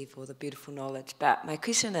receive all the beautiful knowledge. But my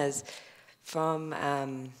question is, from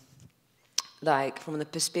the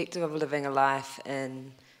perspective of living a life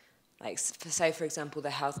in, like, say for example, the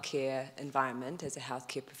healthcare environment as a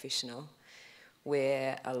healthcare professional,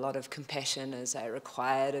 where a lot of compassion is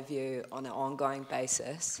required of you on an ongoing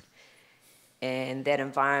basis. And that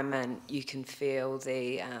environment, you can feel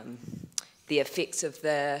the effects of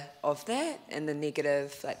that and the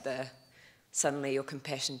negative, like suddenly your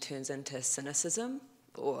compassion turns into cynicism,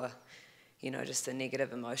 or just the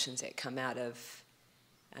negative emotions that come out of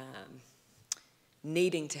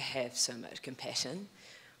needing to have so much compassion.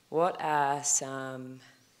 What are some,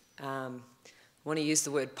 I want to use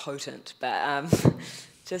the word potent, but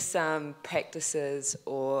just some practices,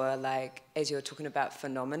 or like, as you were talking about,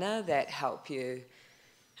 phenomena that help you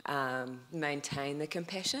maintain the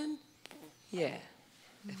compassion? Yeah.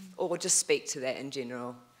 Or just speak to that in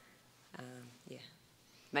general.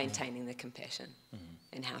 Maintaining the compassion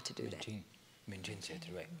and how to do that. Maintain it,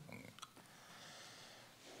 right.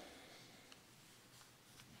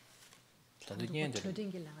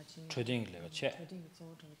 Trading level check.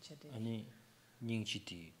 Any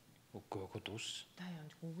Ningchiti or Gokotus.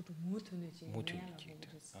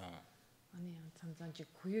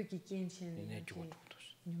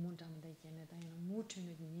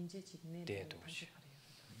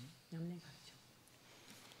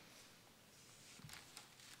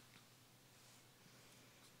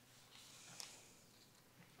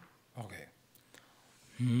 Okay.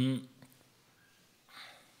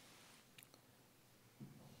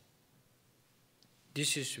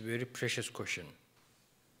 This is a very precious question,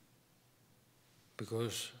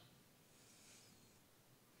 because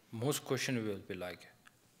most questions will be like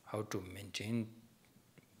how to maintain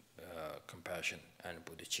compassion and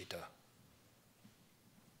bodhicitta.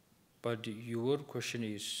 But your question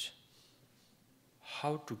is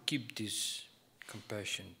how to keep this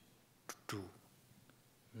compassion to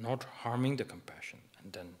not harming the compassion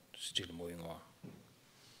and then still moving on.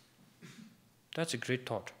 That's a great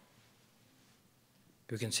thought.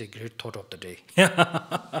 You can say great thought of the day.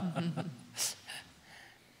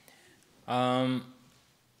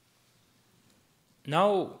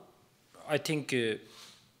 Now, I think if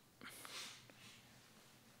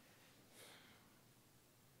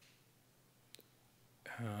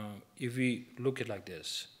we look at it like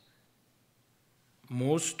this,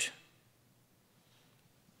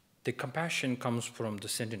 the compassion comes from the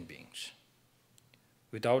sentient beings.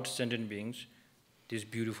 Without sentient beings, this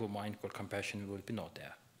beautiful mind called compassion will be not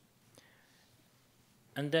there.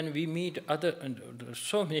 And then we meet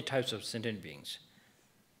so many types of sentient beings.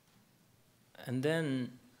 And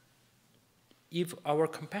then if our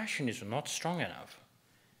compassion is not strong enough,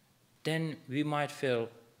 then we might feel,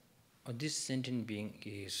 oh, this sentient being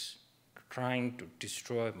is trying to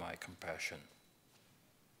destroy my compassion.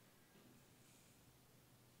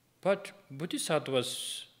 But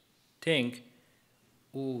Bodhisattvas think,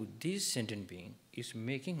 oh, this sentient being is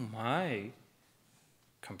making my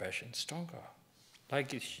compassion stronger.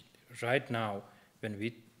 Like right now, when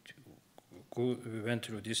we went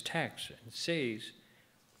through this text, it says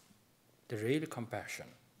the real compassion,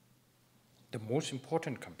 the most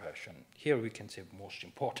important compassion, here we can say most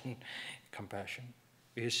important compassion,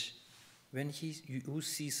 is when you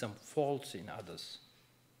see some faults in others,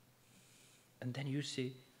 and then you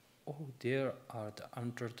say, oh, there are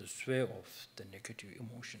under the sway of the negative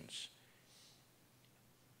emotions.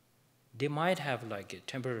 They might have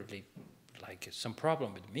temporarily some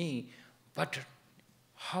problem with me, but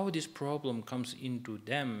how this problem comes into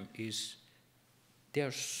them is they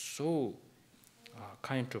are so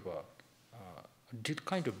kind of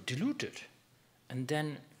diluted, and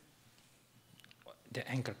then the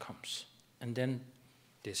anger comes, and then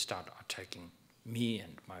they start attacking me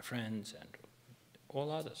and my friends and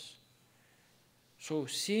all others. So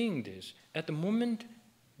seeing this, at the moment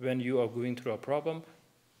when you are going through a problem,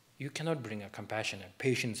 you cannot bring a compassion and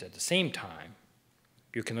patience at the same time.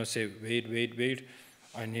 You cannot say, wait,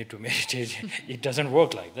 I need to meditate. It doesn't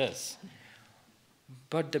work like this.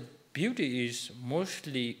 But the beauty is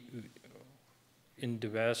mostly in the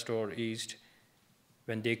West or East,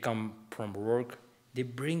 when they come from work, they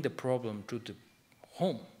bring the problem to the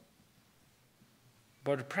home.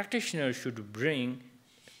 But a practitioner should bring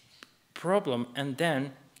problem and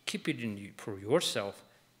then keep it for yourself,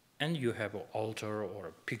 and you have an altar or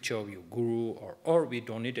a picture of your guru, or we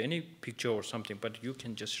don't need any picture or something, but you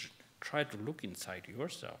can just try to look inside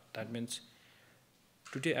yourself. That means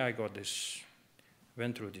today I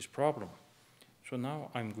went through this problem. So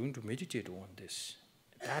now I'm going to meditate on this.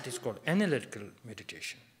 That is called analytical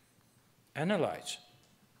meditation. Analyze.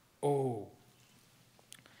 Oh,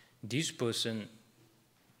 this person,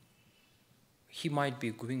 he might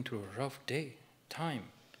be going through a rough time.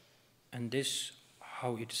 And this,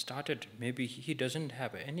 how it started, maybe he doesn't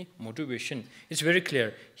have any motivation. It's very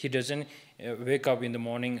clear. He doesn't wake up in the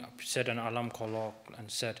morning, set an alarm clock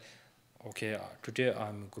and said, okay, today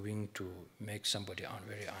I'm going to make somebody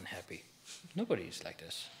very unhappy. Nobody is like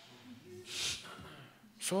this.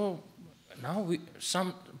 So now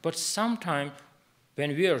but sometimes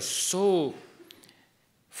when we are so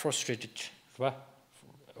frustrated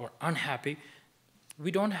or unhappy, we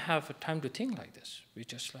don't have time to think like this. We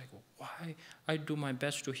just like, why I do my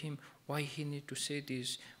best to him, why he need to say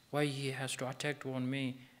this, why he has to attack on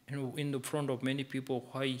me, and in the front of many people,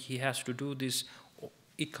 why he has to do this.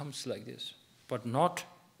 It comes like this, but not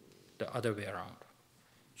the other way around.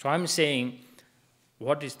 So I'm saying,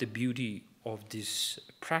 what is the beauty of this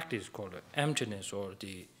practice called emptiness or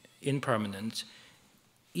the impermanence?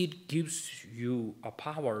 It gives you a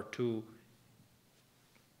power to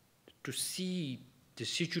see the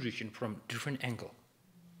situation from different angle.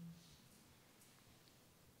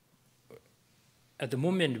 At the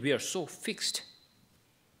moment, we are so fixed,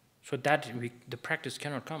 so that the practice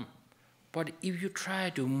cannot come. But if you try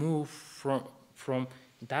to move from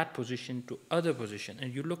that position to other position,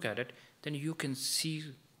 and you look at it, then you can see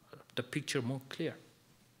the picture more clear.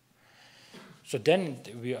 So then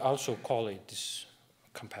we also call it this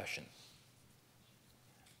compassion.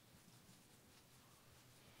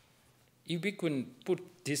 If we can put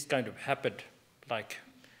this kind of habit, like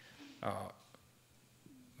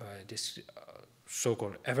this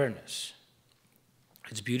so-called awareness,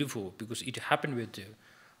 it's beautiful because it happened with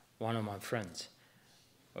one of my friends.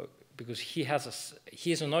 Because he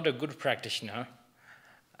is not a good practitioner,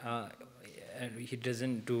 and he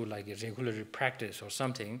doesn't do like a regular practice or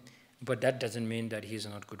something, but that doesn't mean that he is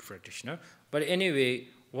not a good practitioner. But anyway,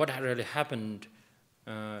 what really happened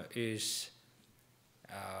is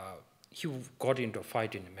he got into a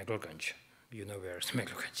fight in Meghalganj. You know where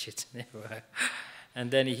Meghalganj is.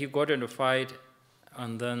 And then he got into a fight,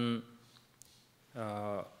 and then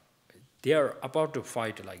they are about to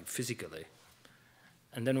fight like physically.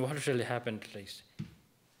 And then what really happened is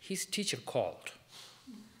his teacher called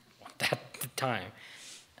at that time.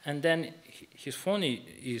 And then his phone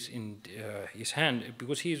is in his hand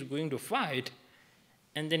because he is going to fight.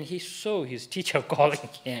 And then he saw his teacher calling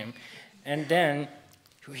him. And then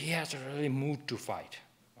he has a really mood to fight.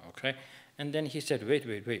 Okay? And then he said,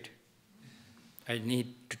 wait. I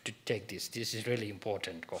need to take this. This is really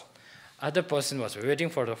important call. Other person was waiting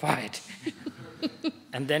for the fight.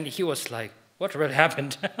 And then he was like, what really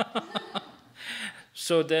happened?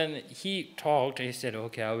 So then he talked, he said,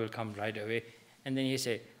 okay, I will come right away. And then he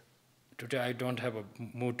said, today I don't have a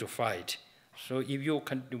mood to fight. So if you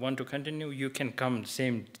want to continue, you can come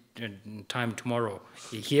same time tomorrow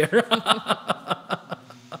here.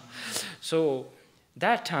 So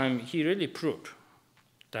that time he really proved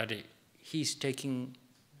that he's taking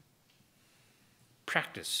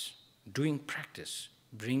practice, doing practice,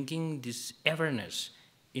 bringing this awareness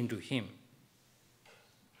into him.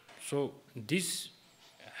 So this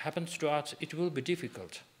happens to us, it will be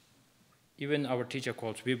difficult. Even our teacher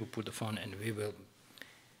calls, we will put the phone and we will,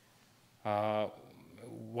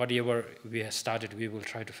 whatever we have started, we will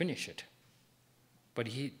try to finish it. But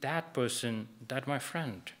that person, my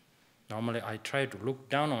friend, normally I try to look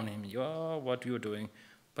down on him, oh, what you're doing.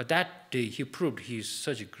 But that day he proved he's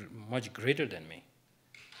much greater than me.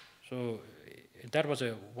 So that was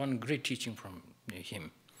one great teaching from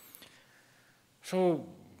him. So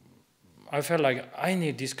I felt like I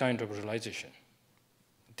need this kind of realization,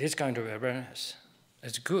 this kind of awareness.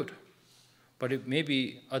 It's good. But if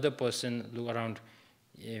maybe other person look around,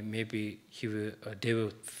 maybe they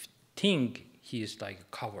will think he is like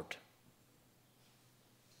a coward.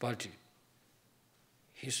 But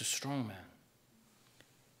he's a strong man.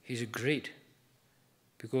 He's great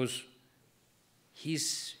because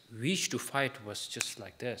his wish to fight was just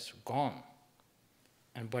like this, gone.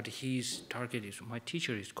 But his target is, my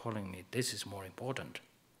teacher is calling me, this is more important.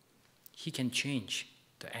 He can change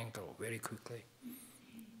the angle very quickly.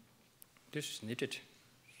 This is needed.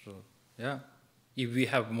 So, yeah. If we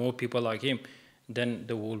have more people like him, then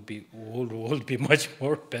the whole world will be much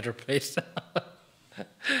more better place.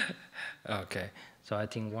 Okay. So I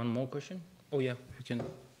think one more question. Oh yeah, you can.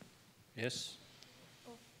 Yes.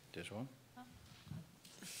 This one.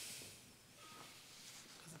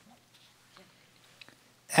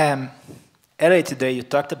 Earlier today, you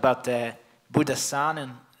talked about the Buddha's son,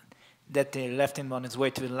 and that they left him on his way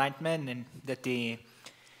to enlightenment, and that they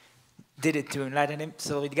did it to enlighten him.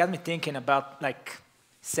 So it got me thinking about like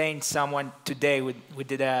saying someone today we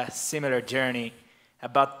did a similar journey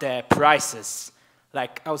about the prices.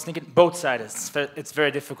 Like I was thinking both sides. It's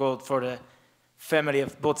very difficult for the family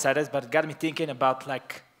of both sides, but it got me thinking about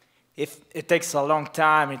like if it takes a long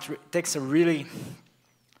time, it takes a really,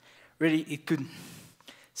 it could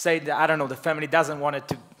say that, I don't know, the family doesn't want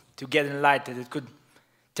it to get enlightened. It could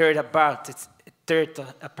tear it apart. Tear it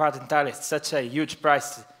apart entirely. It's such a huge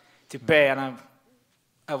price to pay, and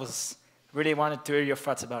I was really wanted to hear your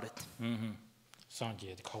thoughts about it.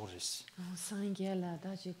 Sangye the cowries. Sangye la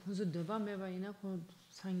da ji kunzu deba meba ina kun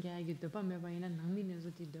sangye gi deba meba ina nangmi ne zo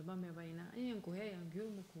di deba meba ina ayen ko he yang gyu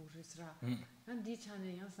mu ko risra nan di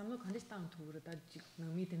chane yang samlo khandis tang thu ra da ji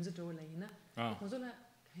nangmi tenzu do la ina kunzu la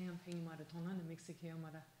kayam phengi mara thona ne mix ke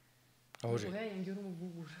mara ko he yang gyu mu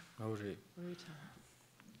bu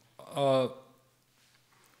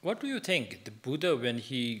What do you think? The Buddha, when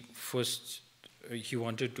he first he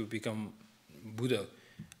wanted to become Buddha,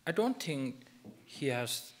 I don't think he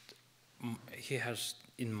has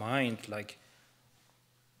in mind like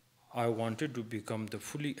I wanted to become the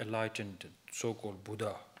fully enlightened so-called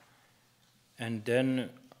Buddha, and then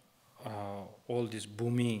all this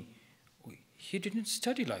booming. He didn't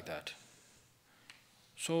study like that.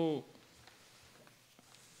 So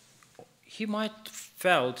he might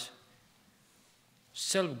felt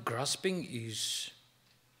self-grasping is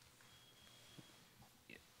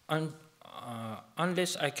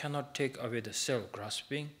unless I cannot take away the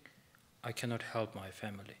self-grasping, I cannot help my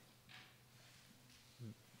family.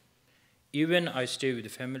 Even I stay with the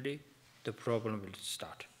family, the problem will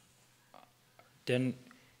start. Then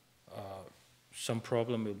some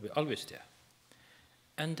problem will be always there.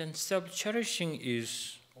 And then self-cherishing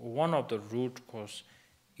is one of the root cause.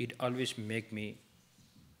 It always make me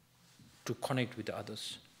to connect with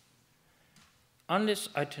others. Unless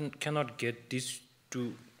I cannot get these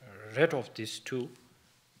two, rid of these two,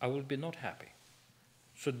 I will be not happy.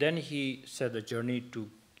 So then he said a journey to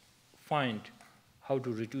find how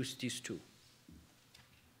to reduce these two.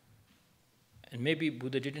 And maybe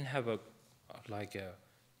Buddha didn't have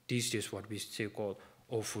these days what we say called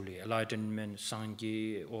fully enlightenment,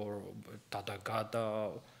 Sangye or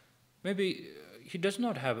Tathagata. Maybe he does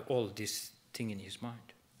not have all this thing in his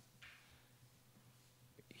mind.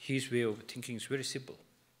 His way of thinking is very simple.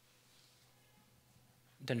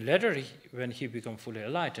 Then later, when he become fully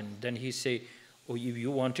enlightened, then he say, oh, if you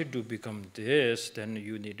wanted to become this, then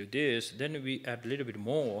you need to do this. Then we add a little bit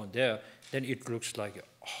more there. Then it looks like,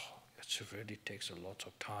 oh, it really takes a lot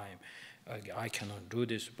of time. I cannot do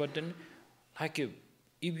this. But then, like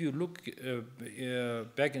if you look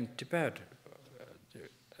back in Tibet,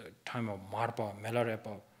 time of Marpa,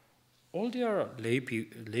 Milarepa, all they are lay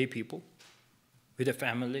people with a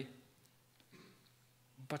family,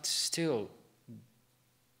 but still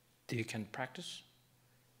they can practice,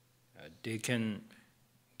 they can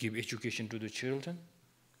give education to the children,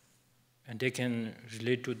 and they can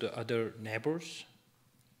relate to the other neighbors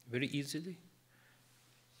very easily.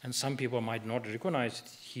 And some people might not recognize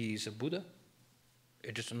he is a Buddha.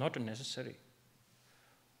 It is not necessary.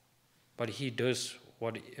 But he does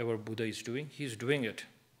whatever Buddha is doing, he is doing it.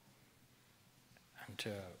 And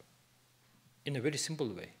in a very simple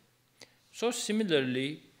way. So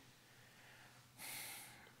similarly,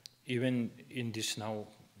 even in this now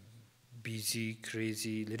busy,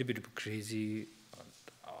 crazy, little bit crazy,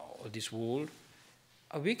 this world,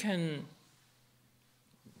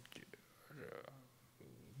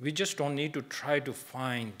 we just don't need to try to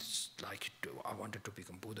find, like, I wanted to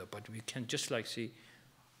become Buddha, but we can just like see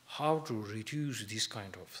how to reduce this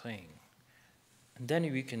kind of thing. And then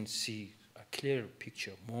we can see a clear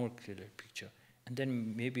picture, more clear picture. And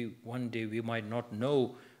then maybe one day we might not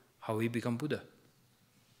know how we become Buddha.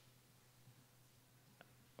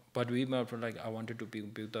 But we might be like, I wanted to be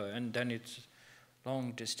Buddha, and then it's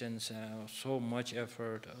long distance, so much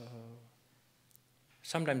effort.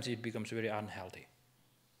 Sometimes it becomes very unhealthy.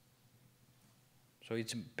 So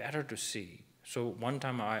it's better to see. So one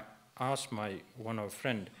time I asked one of my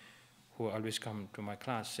friend who always come to my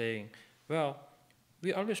class saying, well,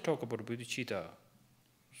 we always talk about bodhicitta.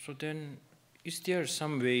 So then is there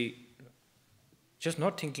some way, just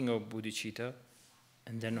not thinking of bodhicitta,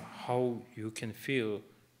 and then how you can feel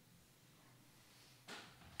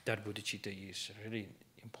that bodhicitta is really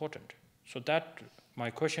important? So that, my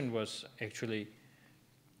question was actually,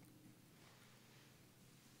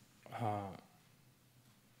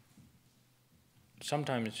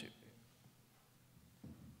 sometimes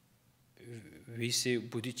we say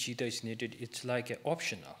bodhicitta is needed, it's like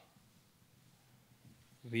optional.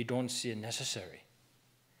 we don't see necessary.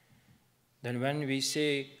 Then when we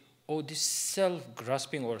say, oh, this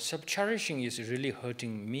self-grasping or self-cherishing is really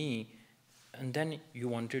hurting me, and then you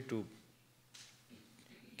wanted to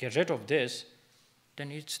get rid of this,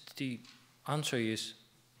 then it's the answer is,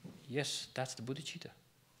 yes, that's the bodhicitta.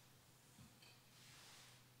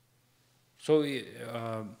 So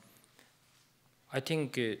I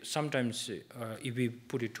think sometimes if we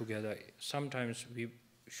put it together, sometimes we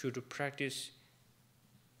should practice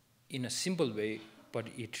in a simple way, but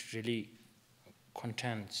it really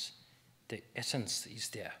contains, the essence is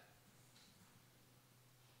there.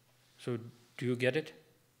 So do you get it?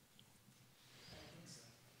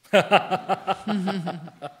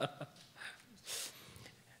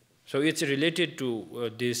 So it's related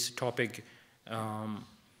to this topic.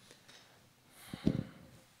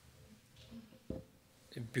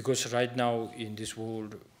 Because right now in this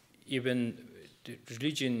world, even the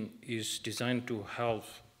religion is designed to help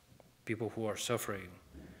people who are suffering.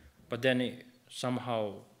 But then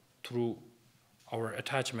somehow through our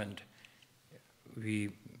attachment,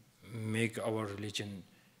 we make our religion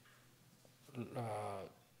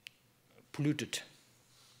polluted.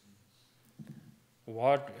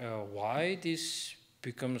 Why this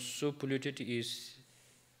becomes so polluted is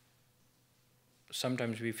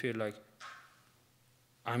sometimes we feel like,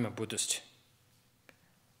 I'm a Buddhist.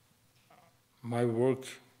 My work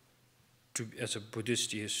as a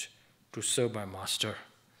Buddhist is to serve my master,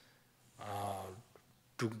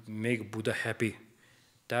 to make Buddha happy.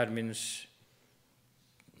 That means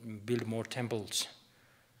build more temples,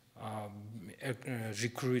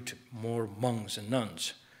 recruit more monks and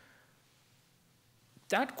nuns.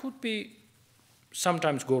 That could be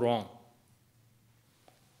sometimes go wrong.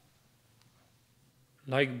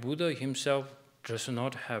 Like Buddha himself does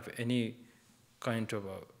not have any kind of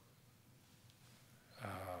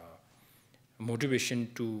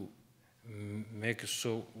motivation to make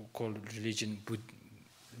so-called religion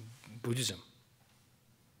Buddhism.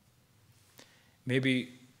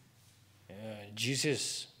 Maybe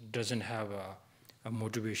Jesus doesn't have a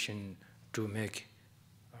motivation to make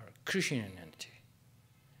Christianity,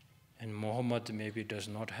 and Muhammad maybe does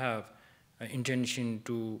not have an intention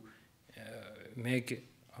to make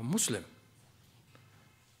a Muslim.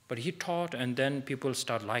 But he taught, and then people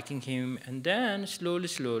start liking him, and then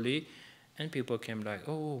slowly, and people came like,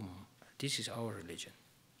 oh, this is our religion.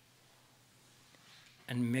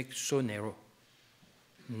 And make so narrow.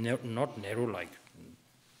 Not narrow like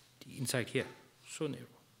inside here, so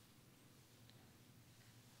narrow.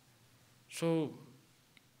 So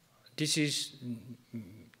this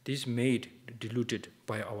made diluted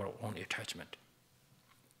by our own attachment.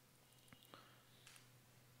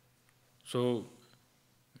 So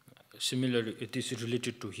similarly, it is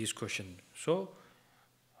related to his question. So,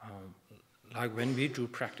 like when we do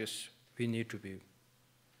practice, we need to be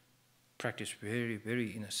practice very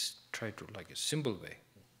try to like a simple way,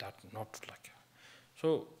 that not like.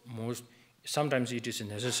 So sometimes it is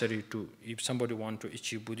necessary to, if somebody want to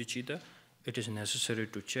achieve bodhicitta, it is necessary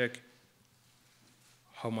to check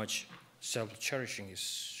how much self-cherishing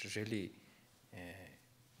is really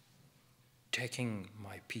taking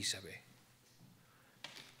my peace away.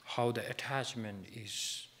 How the attachment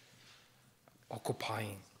is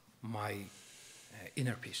occupying my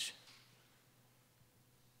inner peace.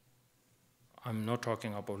 I'm not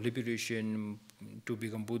talking about liberation to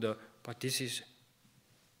become Buddha, but this is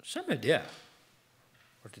somewhere there.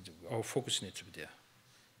 Our focus needs to be there.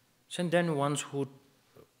 So then ones who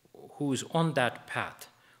is on that path,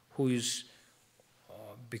 who is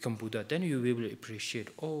become Buddha, then you will appreciate,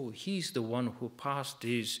 oh, he's the one who passed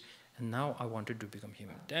this, and now I wanted to become him.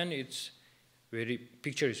 Then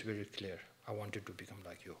picture is very clear. I wanted to become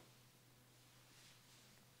like you.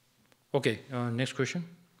 Okay, next question.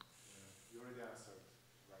 You already answered.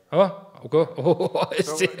 Oh, okay. Oh, I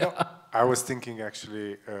see. No, I was thinking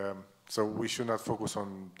actually, so we should not focus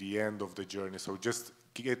on the end of the journey. So just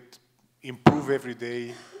improve every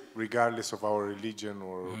day, regardless of our religion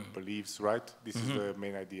or beliefs, right? This is the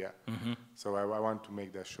main idea. So I want to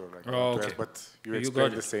make that sure. Like, okay. But you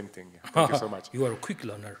explained the same thing. Yeah. Thank you so much. You are a quick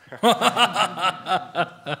learner.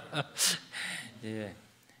 Yeah.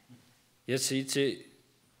 Yes, it's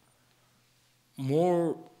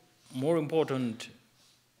more important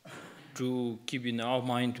to keep in our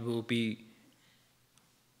mind will be,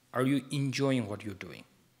 are you enjoying what you're doing?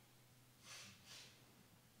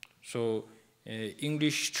 So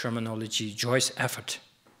English terminology, joyous effort,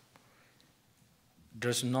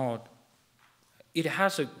 does not, it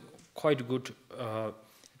has a quite good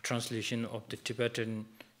translation of the Tibetan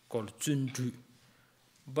called Zundu,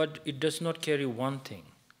 but it does not carry one thing,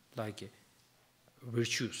 like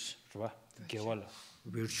virtues, right?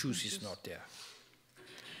 Virtues is not there.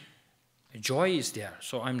 Joy is there,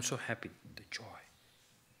 so I'm so happy, the joy.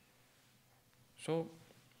 So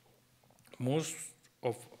most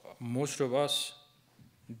of us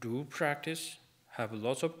do practice, have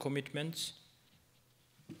lots of commitments.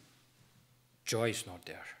 Joy is not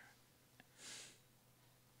there.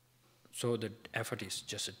 So the effort is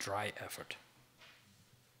just a dry effort.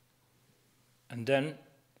 And then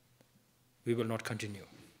we will not continue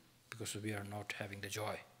because we are not having the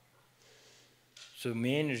joy. So the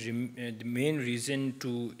main reason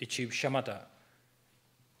to achieve shamatha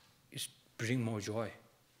is bring more joy.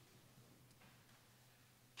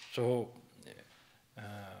 So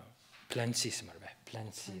plenty.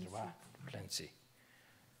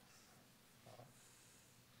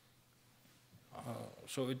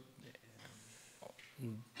 So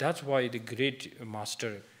that's why the great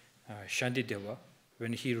master Shantideva,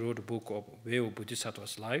 when he wrote a book of Way of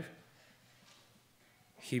Bodhisattva's life,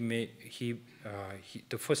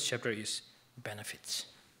 the first chapter is benefits.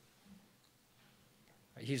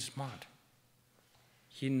 He's smart.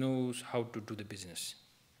 He knows how to do the business.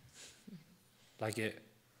 Like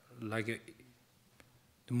the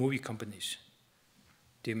movie companies,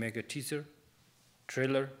 they make a teaser,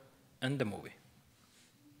 trailer, and the movie.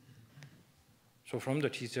 So from the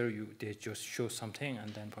teaser, they just show something,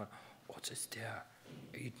 and then what is there?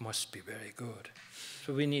 It must be very good.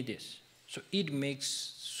 So we need this. So it makes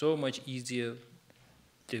so much easier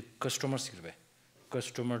the customers to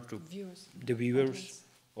Viewers. the viewers Audience.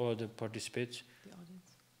 or the participants,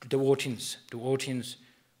 The audience. the audience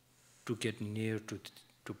to get near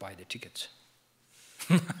to buy the tickets.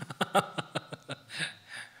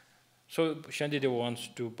 So Shantideva wants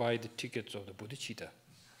to buy the tickets of the bodhicitta.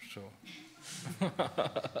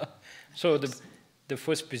 So the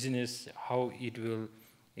first business, how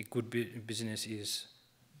a good business is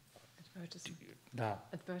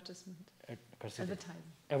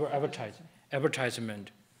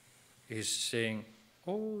advertisement is saying,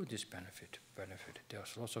 oh, this benefit,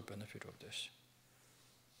 there's lots of benefit of this.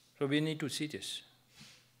 So we need to see this.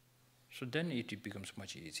 So then it becomes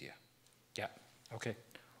much easier. Yeah, okay.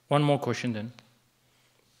 One more question then.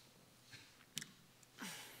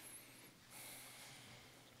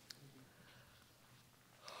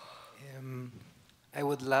 I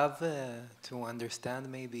would love to understand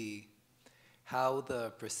maybe how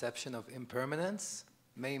the perception of impermanence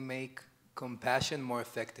may make compassion more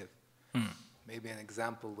effective. Maybe an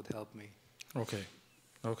example would help me. Okay.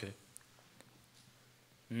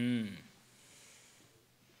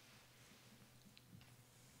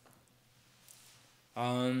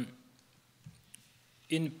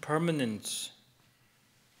 Impermanence.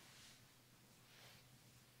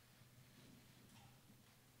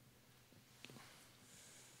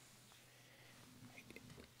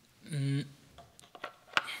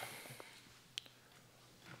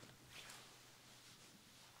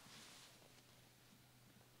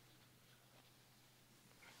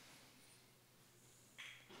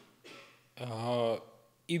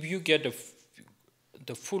 If you get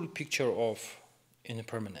the full picture of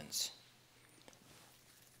impermanence,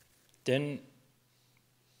 then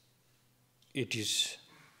it is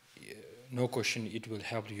no question it will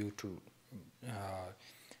help you to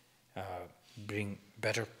bring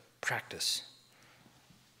better practice.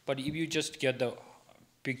 But if you just get the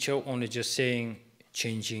picture only just saying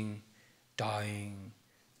changing, dying,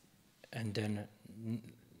 and then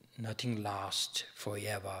nothing lasts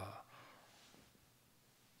forever,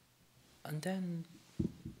 and then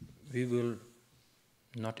we will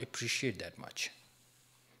not appreciate that much.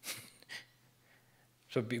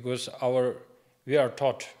 So because we are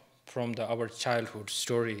taught from our childhood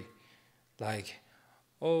story, like,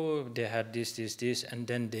 oh, they had this, and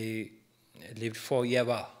then they lived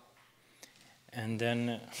forever. And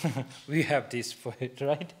then we have this for it,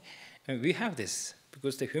 right? And we have this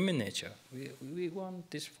because the human nature, we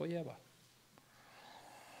want this forever.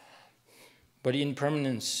 But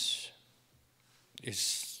impermanence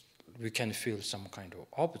we can feel some kind of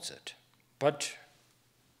opposite. But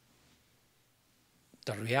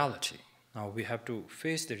the reality, now we have to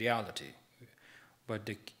face the reality. But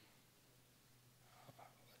the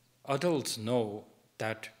adults know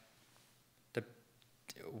that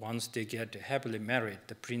once they get happily married,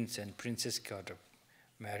 the prince and princess got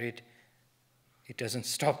married, it doesn't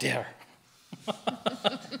stop there.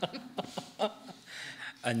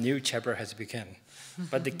 A new chapter has begun.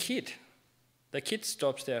 But the kid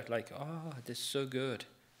stops there like, oh, this is so good.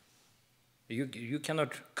 You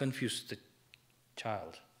cannot confuse the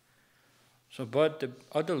child. So, but the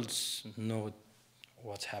adults know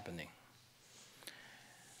what's happening.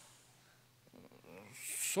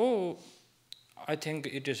 So I think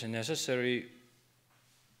it is necessary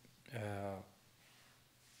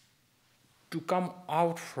to come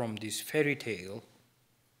out from this fairy tale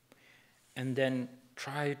and then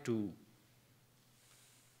try to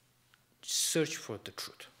search for the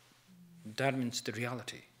truth. That means the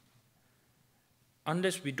reality.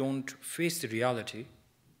 Unless we don't face the reality,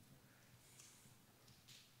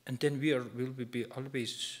 and then will be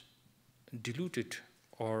always deluded,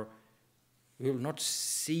 or we will not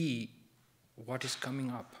see what is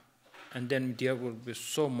coming up. And then there will be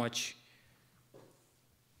so much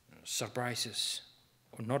surprises,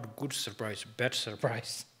 or not good surprise, bad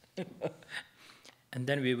surprise. And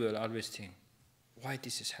then we will always think, why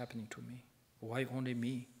this is happening to me? Why only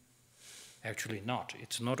me? Actually not.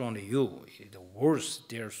 It's not only you. The worst,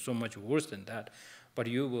 there's so much worse than that. But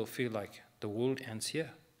you will feel like the world ends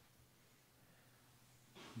here.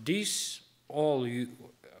 This all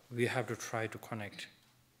we have to try to connect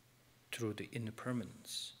through the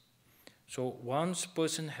impermanence. So once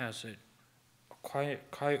person has a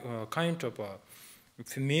kind of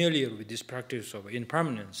familiar with this practice of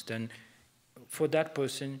impermanence, then for that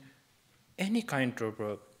person, any kind of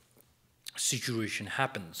a situation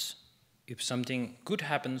happens. If something good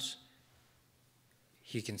happens,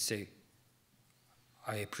 he can say,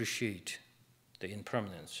 I appreciate the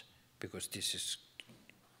impermanence because this is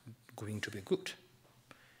going to be good.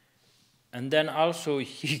 And then also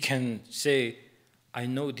he can say, I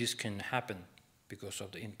know this can happen because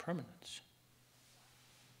of the impermanence.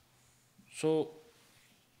 So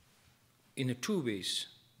in two ways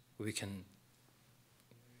we can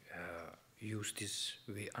use this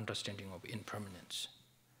way understanding of impermanence.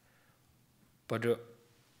 But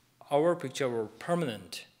our picture of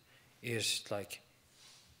permanent is like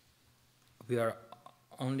we are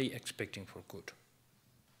only expecting for good,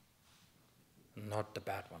 not the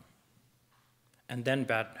bad one. And then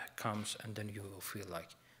bad comes, and then you will feel like,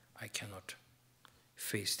 I cannot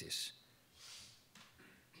face this.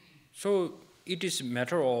 So it is a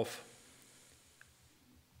matter of,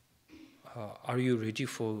 are you ready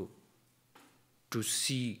to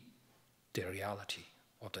see the reality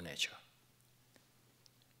of the nature?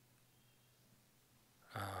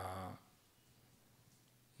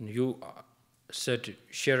 You said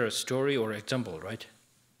share a story or example, right?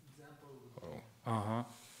 Example. Oh.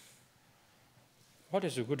 What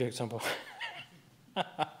is a good example?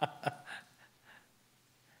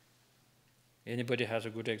 Anybody has a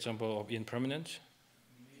good example of impermanence?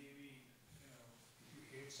 Maybe,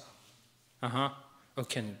 if you hate someone. Oh,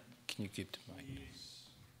 can you keep the mic? He's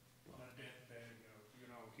on a deathbed,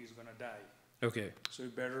 he's gonna die. Okay. So you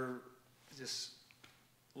better just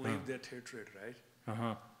leave that hatred,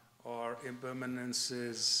 right? Or impermanence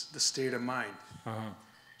is the state of mind.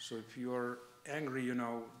 So if you're angry,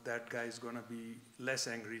 that guy is gonna be less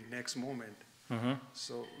angry next moment.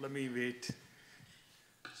 So let me wait.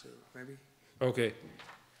 So maybe. Okay.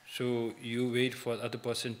 So you wait for the other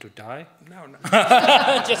person to die? No.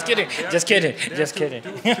 Just kidding. Just kidding. Just kidding.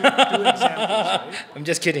 Two examples, right? I'm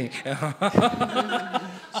just kidding.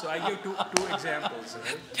 So I give two examples,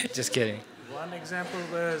 right? Just kidding. One example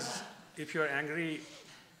was if you're angry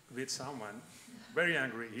with someone, very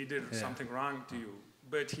angry, he did something wrong to you,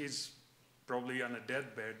 but he's probably on a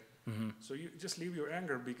deathbed. So you just leave your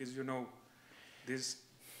anger because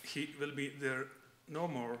he will be there no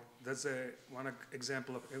more. That's one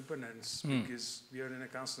example of impermanence because we are in a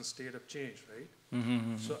constant state of change, right?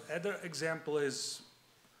 So other example is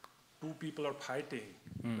two people are fighting,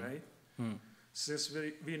 right? Since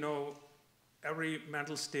we know every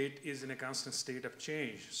mental state is in a constant state of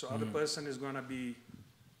change. So other person is going to be,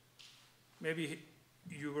 maybe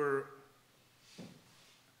you were,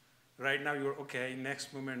 right now you're okay,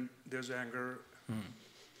 next moment there's anger,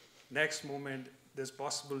 next moment there's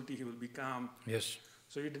possibility he will be calm. Yes.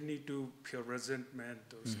 So you don't need to feel resentment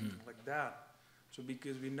or something like that. So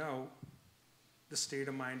because we know the state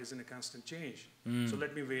of mind is in a constant change. So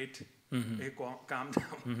let me wait, calm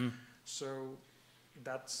down. So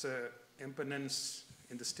that's impermanence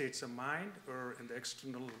in the states of mind or in the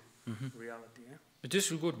external reality. Yeah? But this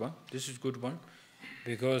is a good one. This is a good one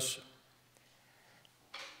because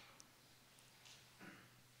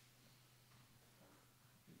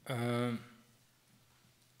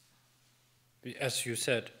as you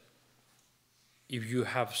said, if you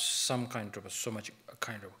have some kind of so much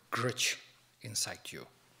kind of grudge inside you,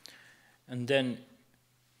 and then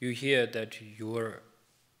you hear that your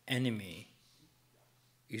enemy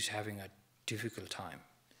is having a difficult time,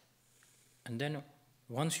 and then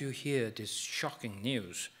once you hear this shocking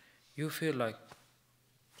news, you feel like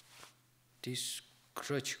this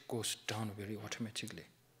grudge goes down very automatically.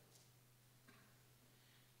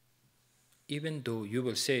 even though you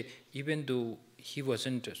will say, even though he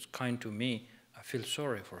wasn't as kind to me, I feel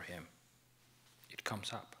sorry for him. It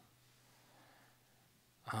comes up.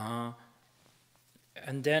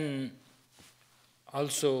 And then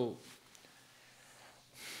also,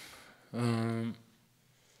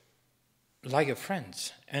 like a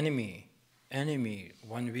friend's enemy,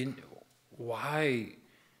 why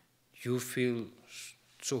you feel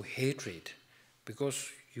so hatred? Because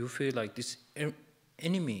you feel like this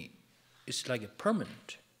enemy is like a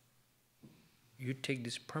permanent. You take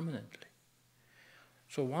this permanently.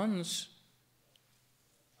 So once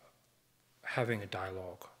having a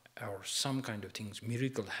dialogue or some kind of things,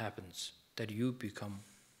 miracle happens, that you become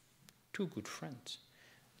two good friends,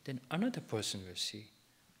 then another person will see,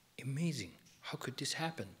 amazing, how could this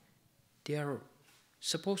happen? They are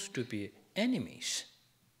supposed to be enemies.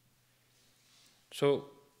 So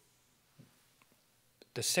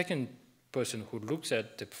the second person who looks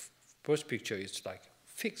at the first picture is like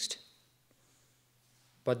fixed.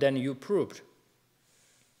 But then you proved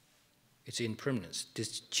it's impermanence,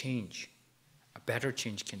 this change, a better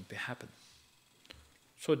change can be happen.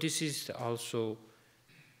 So this is also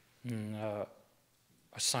a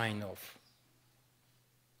sign of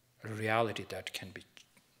a reality that can be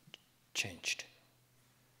changed.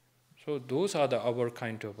 So those are our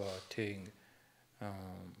kind of thing,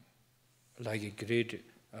 like a great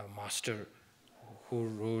master who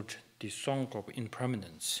wrote the Song of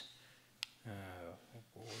Impermanence.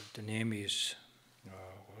 The name is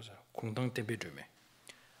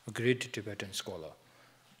a great Tibetan scholar.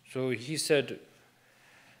 So he said,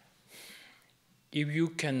 if you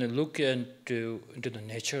can look into the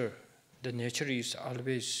nature is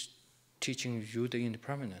always teaching you the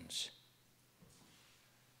impermanence.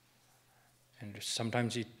 And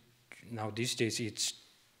sometimes now these days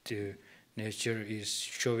the nature is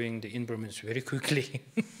showing the impermanence very quickly.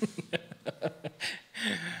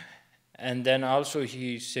 And then also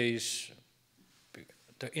he says,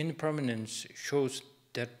 the impermanence shows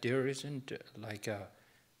that there isn't like a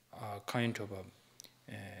kind of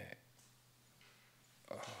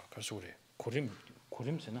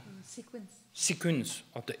sequence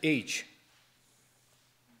of the age,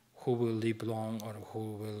 who will live long or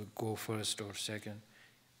who will go first or second.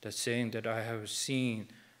 The saying that I have seen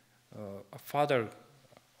a father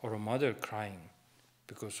or a mother crying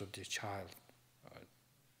because of the child,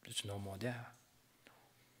 it's no more there.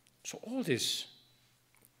 So all this,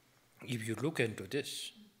 if you look into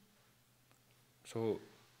this, so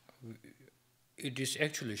it is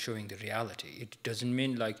actually showing the reality. It doesn't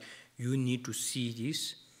mean like you need to see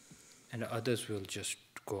this and others will just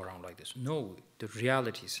go around like this. No, the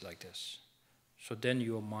reality is like this. So then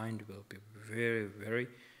your mind will be very, very,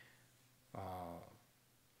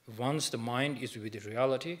 once the mind is with the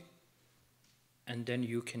reality, and then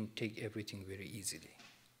you can take everything very easily.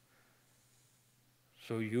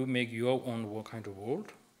 So you make your own kind of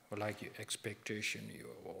world, like your expectation,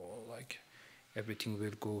 like everything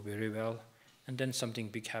will go very well, and then something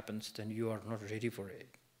big happens, then you are not ready for it.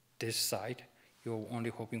 This side, you're only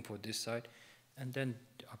hoping for this side, and then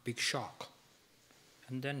a big shock,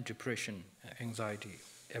 and then depression, anxiety,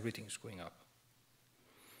 everything's going up.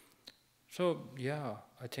 So yeah,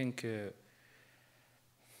 I think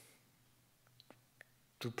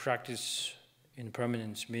to practice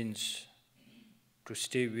impermanence means to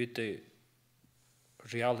stay with the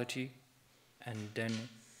reality and then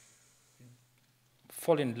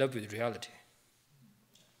fall in love with reality.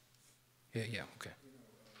 Yeah, okay.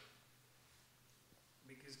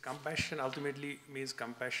 Because compassion ultimately means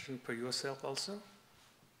compassion for yourself also.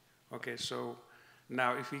 Okay, so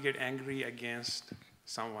now if we get angry against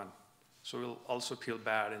someone, so we'll also feel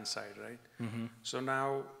bad inside, right? Mm-hmm. So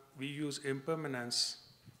now we use impermanence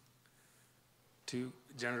to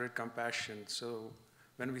generate compassion. So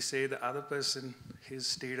when we say the other person, his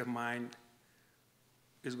state of mind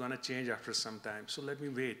is going to change after some time, so let me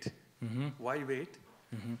wait. Mm-hmm. Why wait?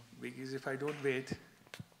 Mm-hmm. Because if I don't wait,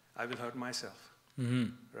 I will hurt myself,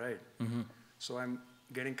 right? Mm-hmm. So I'm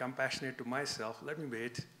getting compassionate to myself. Let me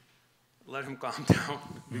wait. Let him calm down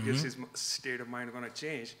because his state of mind is going to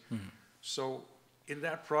change. Mm-hmm. So in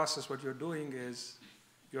that process, what you're doing is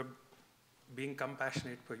you're being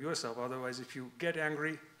compassionate for yourself. Otherwise, if you get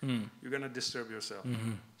angry, you're going to disturb yourself.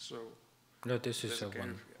 Mm-hmm. So No, this is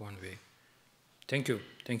one way. Thank you.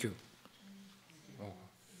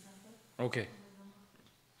 Oh. Okay.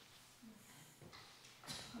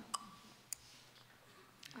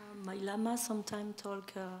 My Lama sometimes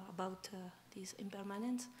talk about this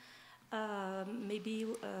impermanence. Maybe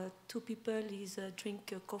two people is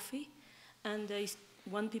drink coffee, and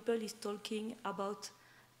one people is talking about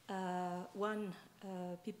one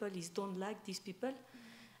people is don't like these people,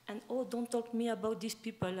 and oh, don't talk to me about these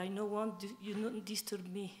people. I don't want you not disturb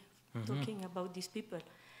me talking about these people,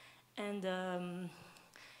 and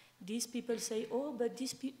these people say, oh, but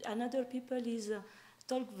another people is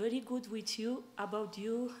talk very good with you about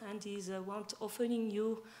you, and is want offering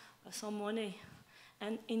you some money,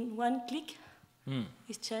 and in one click,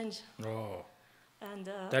 it's changed. Oh. And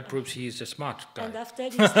that proves he is a smart guy. And after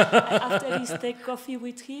he take coffee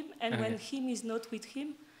with him, and when him is not with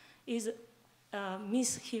him, is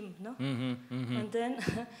miss him, no? And then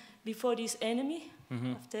before his enemy,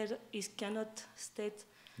 after he cannot stay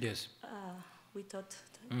without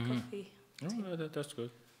coffee. Oh, that's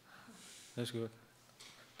good. That's good.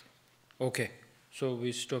 Okay, so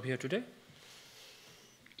we stop here today.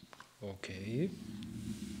 Okay.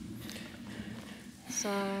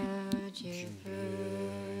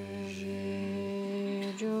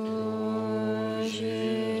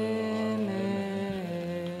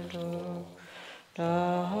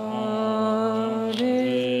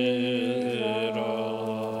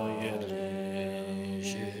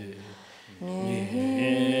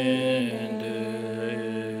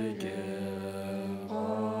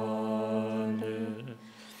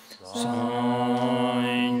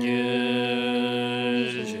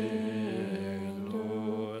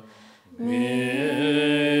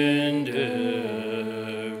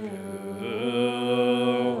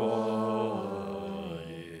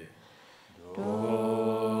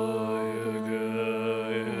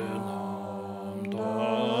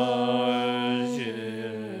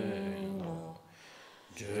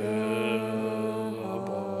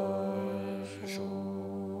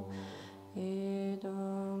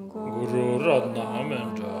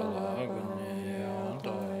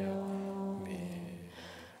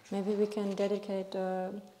 Maybe we can dedicate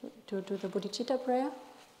to the bodhicitta prayer.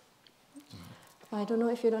 I don't know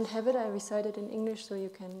if you don't have it, I recite it in English so you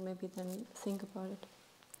can maybe then think about it.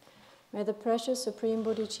 May the precious supreme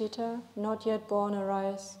bodhicitta, not yet born,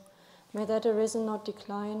 arise. May that arisen not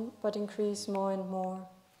decline, but increase more and more.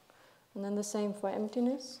 And then the same for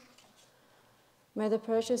emptiness. May the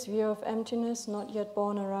precious view of emptiness, not yet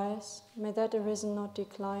born, arise. May that arisen not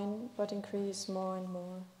decline, but increase more and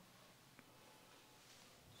more.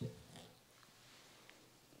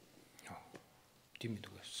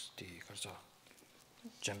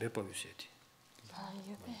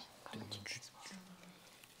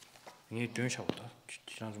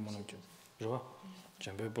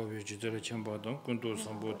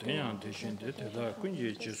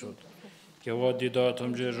 Gyawa dida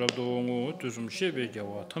tamze rabdo ngu tusum shebe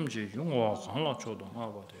gyawa tamze yungwa khanla chodo nga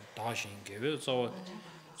wade dashin gewe zawa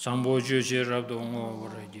sambo je rabdo ngu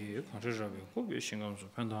waragi khanre rabe kobe shingamsu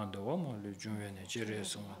pendan dewa ma lu junwe ne jere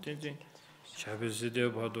sangwa tenzin shabe zide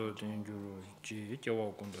bado tenjuru ji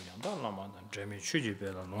gyawa kundo yanda lama dan dremi chuji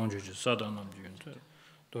bela longju ji sada namji yunta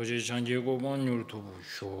doje chanje go manyur tobu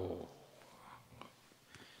sho.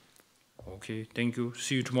 Okay, thank you.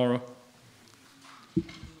 See you tomorrow.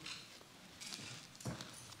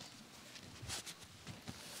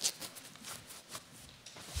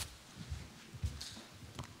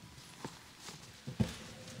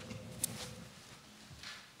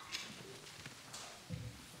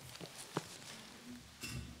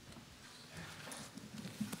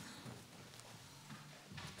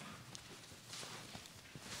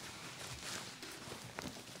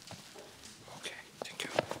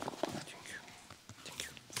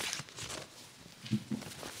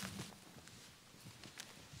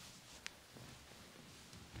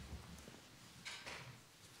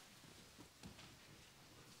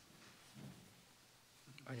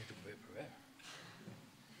 I need to prepare.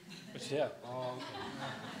 What's that? Oh,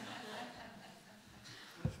 okay.